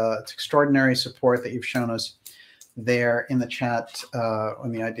 And it's extraordinary support that you've shown us there in the chat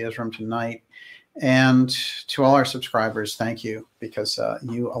in the Ideas Room tonight. And to all our subscribers, thank you, because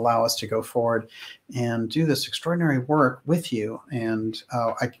you allow us to go forward and do this extraordinary work with you. And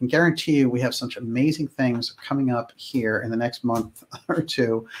I can guarantee you we have such amazing things coming up here in the next month or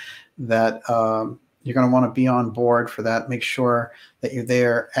two that you're going to want to be on board for that. Make sure that you're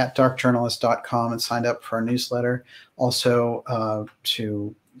there at darkjournalist.com and signed up for our newsletter. Also,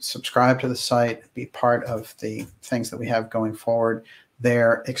 to subscribe to the site, be part of the things that we have going forward. There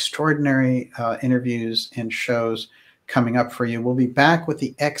are extraordinary interviews and shows coming up for you. We'll be back with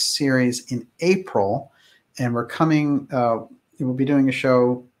the X series in April, and we're coming. We'll be doing a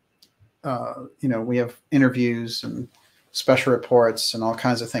show. We have interviews and special reports and all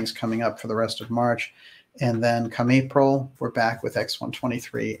kinds of things coming up for the rest of March. And then come April, we're back with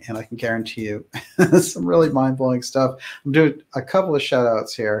X-123, and I can guarantee you some really mind-blowing stuff. I'm doing a couple of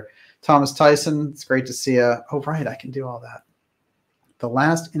shout-outs here. Thomas Tyson, it's great to see you. Oh, right, I can do all that. The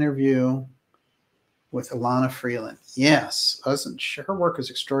last interview with Ilana Freeland. Yes, her work is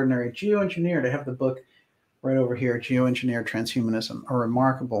extraordinary. Geoengineered, I have the book right over here, Geoengineered Transhumanism, a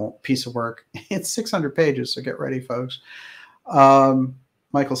remarkable piece of work. It's 600 pages, so get ready, folks.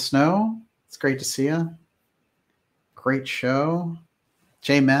 Michael Snow, it's great to see you. Great show.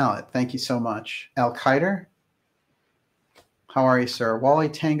 Jay Mallet, thank you so much. Al Kiter, how are you, sir? Wally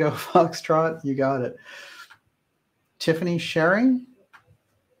Tango Foxtrot, you got it. Tiffany Sherry.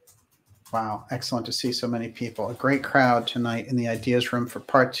 Wow, excellent to see so many people. A great crowd tonight in the Ideas Room for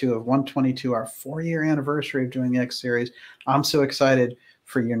part 2 of 122, our 4-year anniversary of doing the X series. I'm so excited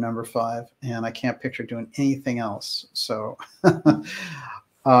for year number 5, and I can't picture doing anything else. So,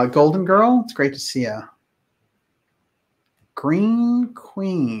 Golden Girl, it's great to see you. Green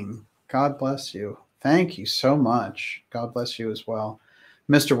Queen, God bless you. Thank you so much. God bless you as well.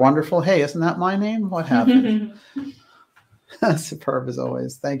 Mr. Wonderful, hey, isn't that my name? What happened? Superb as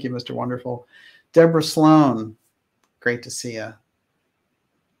always. Thank you, Mr. Wonderful. Deborah Sloan, great to see you.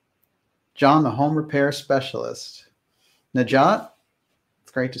 John, the home repair specialist. Najat,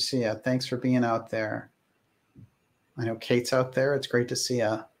 it's great to see you. Thanks for being out there. I know Kate's out there. It's great to see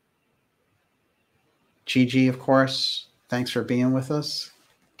you. Gigi, of course. thanks for being with us.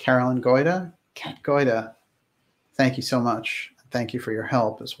 Carolyn Goida, Kat Goida, thank you so much. Thank you for your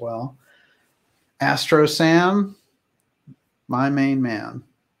help as well. Astro Sam, my main man,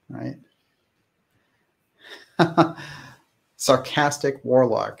 right? Sarcastic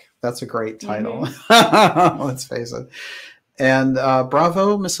Warlock. That's a great title. Let's face it. And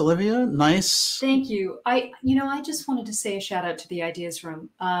bravo, Miss Olivia. Nice. Thank you. I just wanted to say a shout out to the Ideas Room.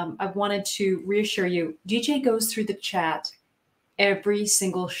 I wanted to reassure you, DJ goes through the chat every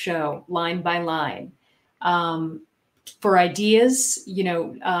single show, line by line, for ideas,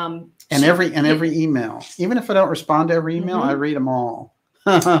 and every email. Even if I don't respond to every email, I read them all.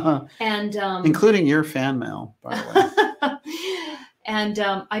 And including your fan mail, by the way. And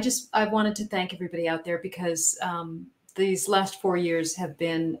I wanted to thank everybody out there because these last 4 years have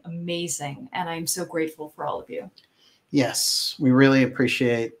been amazing, and I'm so grateful for all of you. Yes, we really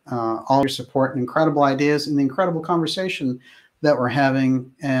appreciate all your support and incredible ideas and the incredible conversation that we're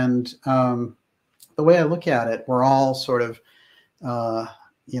having. And the way I look at it, we're all sort of,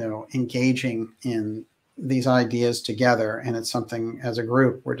 engaging in these ideas together, and it's something as a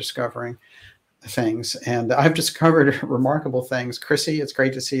group we're discovering things. And I've discovered remarkable things. Chrissy, it's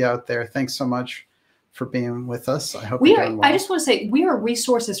great to see you out there. Thanks so much for being with us. I hope you're doing well. I just want to say we are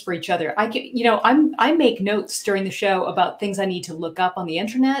resources for each other. I make notes during the show about things I need to look up on the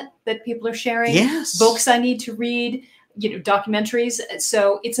internet that people are sharing. Yes. Books I need to read, documentaries.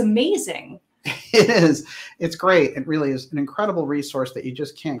 So it's amazing. It is. It's great. It really is an incredible resource that you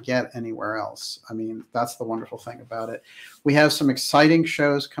just can't get anywhere else. I mean, that's the wonderful thing about it. We have some exciting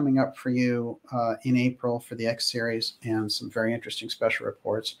shows coming up for you in April for the X series, and some very interesting special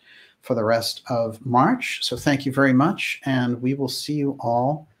reports for the rest of March. So thank you very much. And we will see you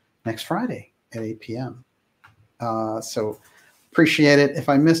all next Friday at 8 p.m. So appreciate it. If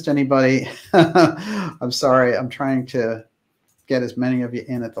I missed anybody, I'm sorry. I'm trying to get as many of you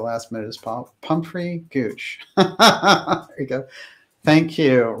in at the last minute as possible. Pumphrey Gooch. There you go. Thank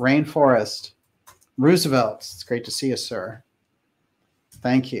you. Rainforest. Roosevelt. It's great to see you, sir.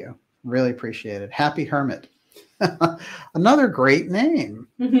 Thank you. Really appreciate it. Happy Hermit. Another great name.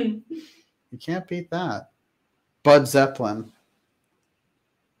 You can't beat that. Bud Zeppelin.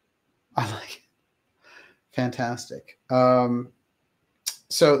 I like it. Fantastic.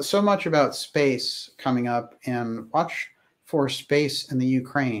 So much about space coming up, and watch for space in the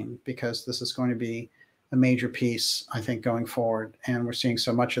Ukraine, because this is going to be a major piece, I think, going forward. And we're seeing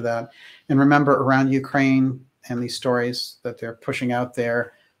so much of that. And remember, around Ukraine and these stories that they're pushing out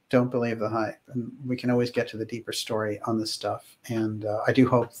there, don't believe the hype. And we can always get to the deeper story on this stuff. And I do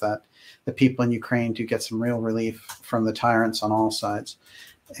hope that the people in Ukraine do get some real relief from the tyrants on all sides.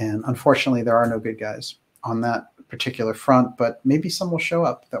 And unfortunately, there are no good guys on that particular front, but maybe some will show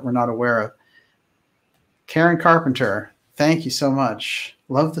up that we're not aware of. Karen Carpenter, thank you so much.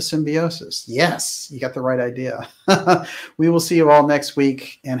 Love the symbiosis. Yes, you got the right idea. We will see you all next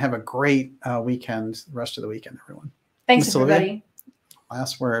week, and have a great weekend, the rest of the weekend, everyone. Thanks, everybody.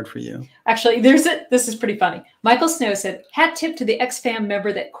 Last word for you. Actually, this is pretty funny. Michael Snow said, hat tip to the X-Fam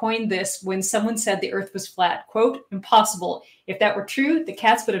member that coined this when someone said the earth was flat. Quote, impossible. If that were true, the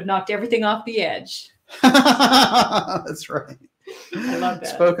cats would have knocked everything off the edge. That's right. I love that.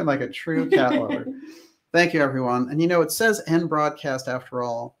 Spoken like a true cat lover. Thank you, everyone. And it says end broadcast after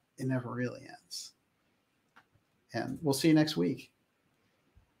all. It never really ends. And we'll see you next week.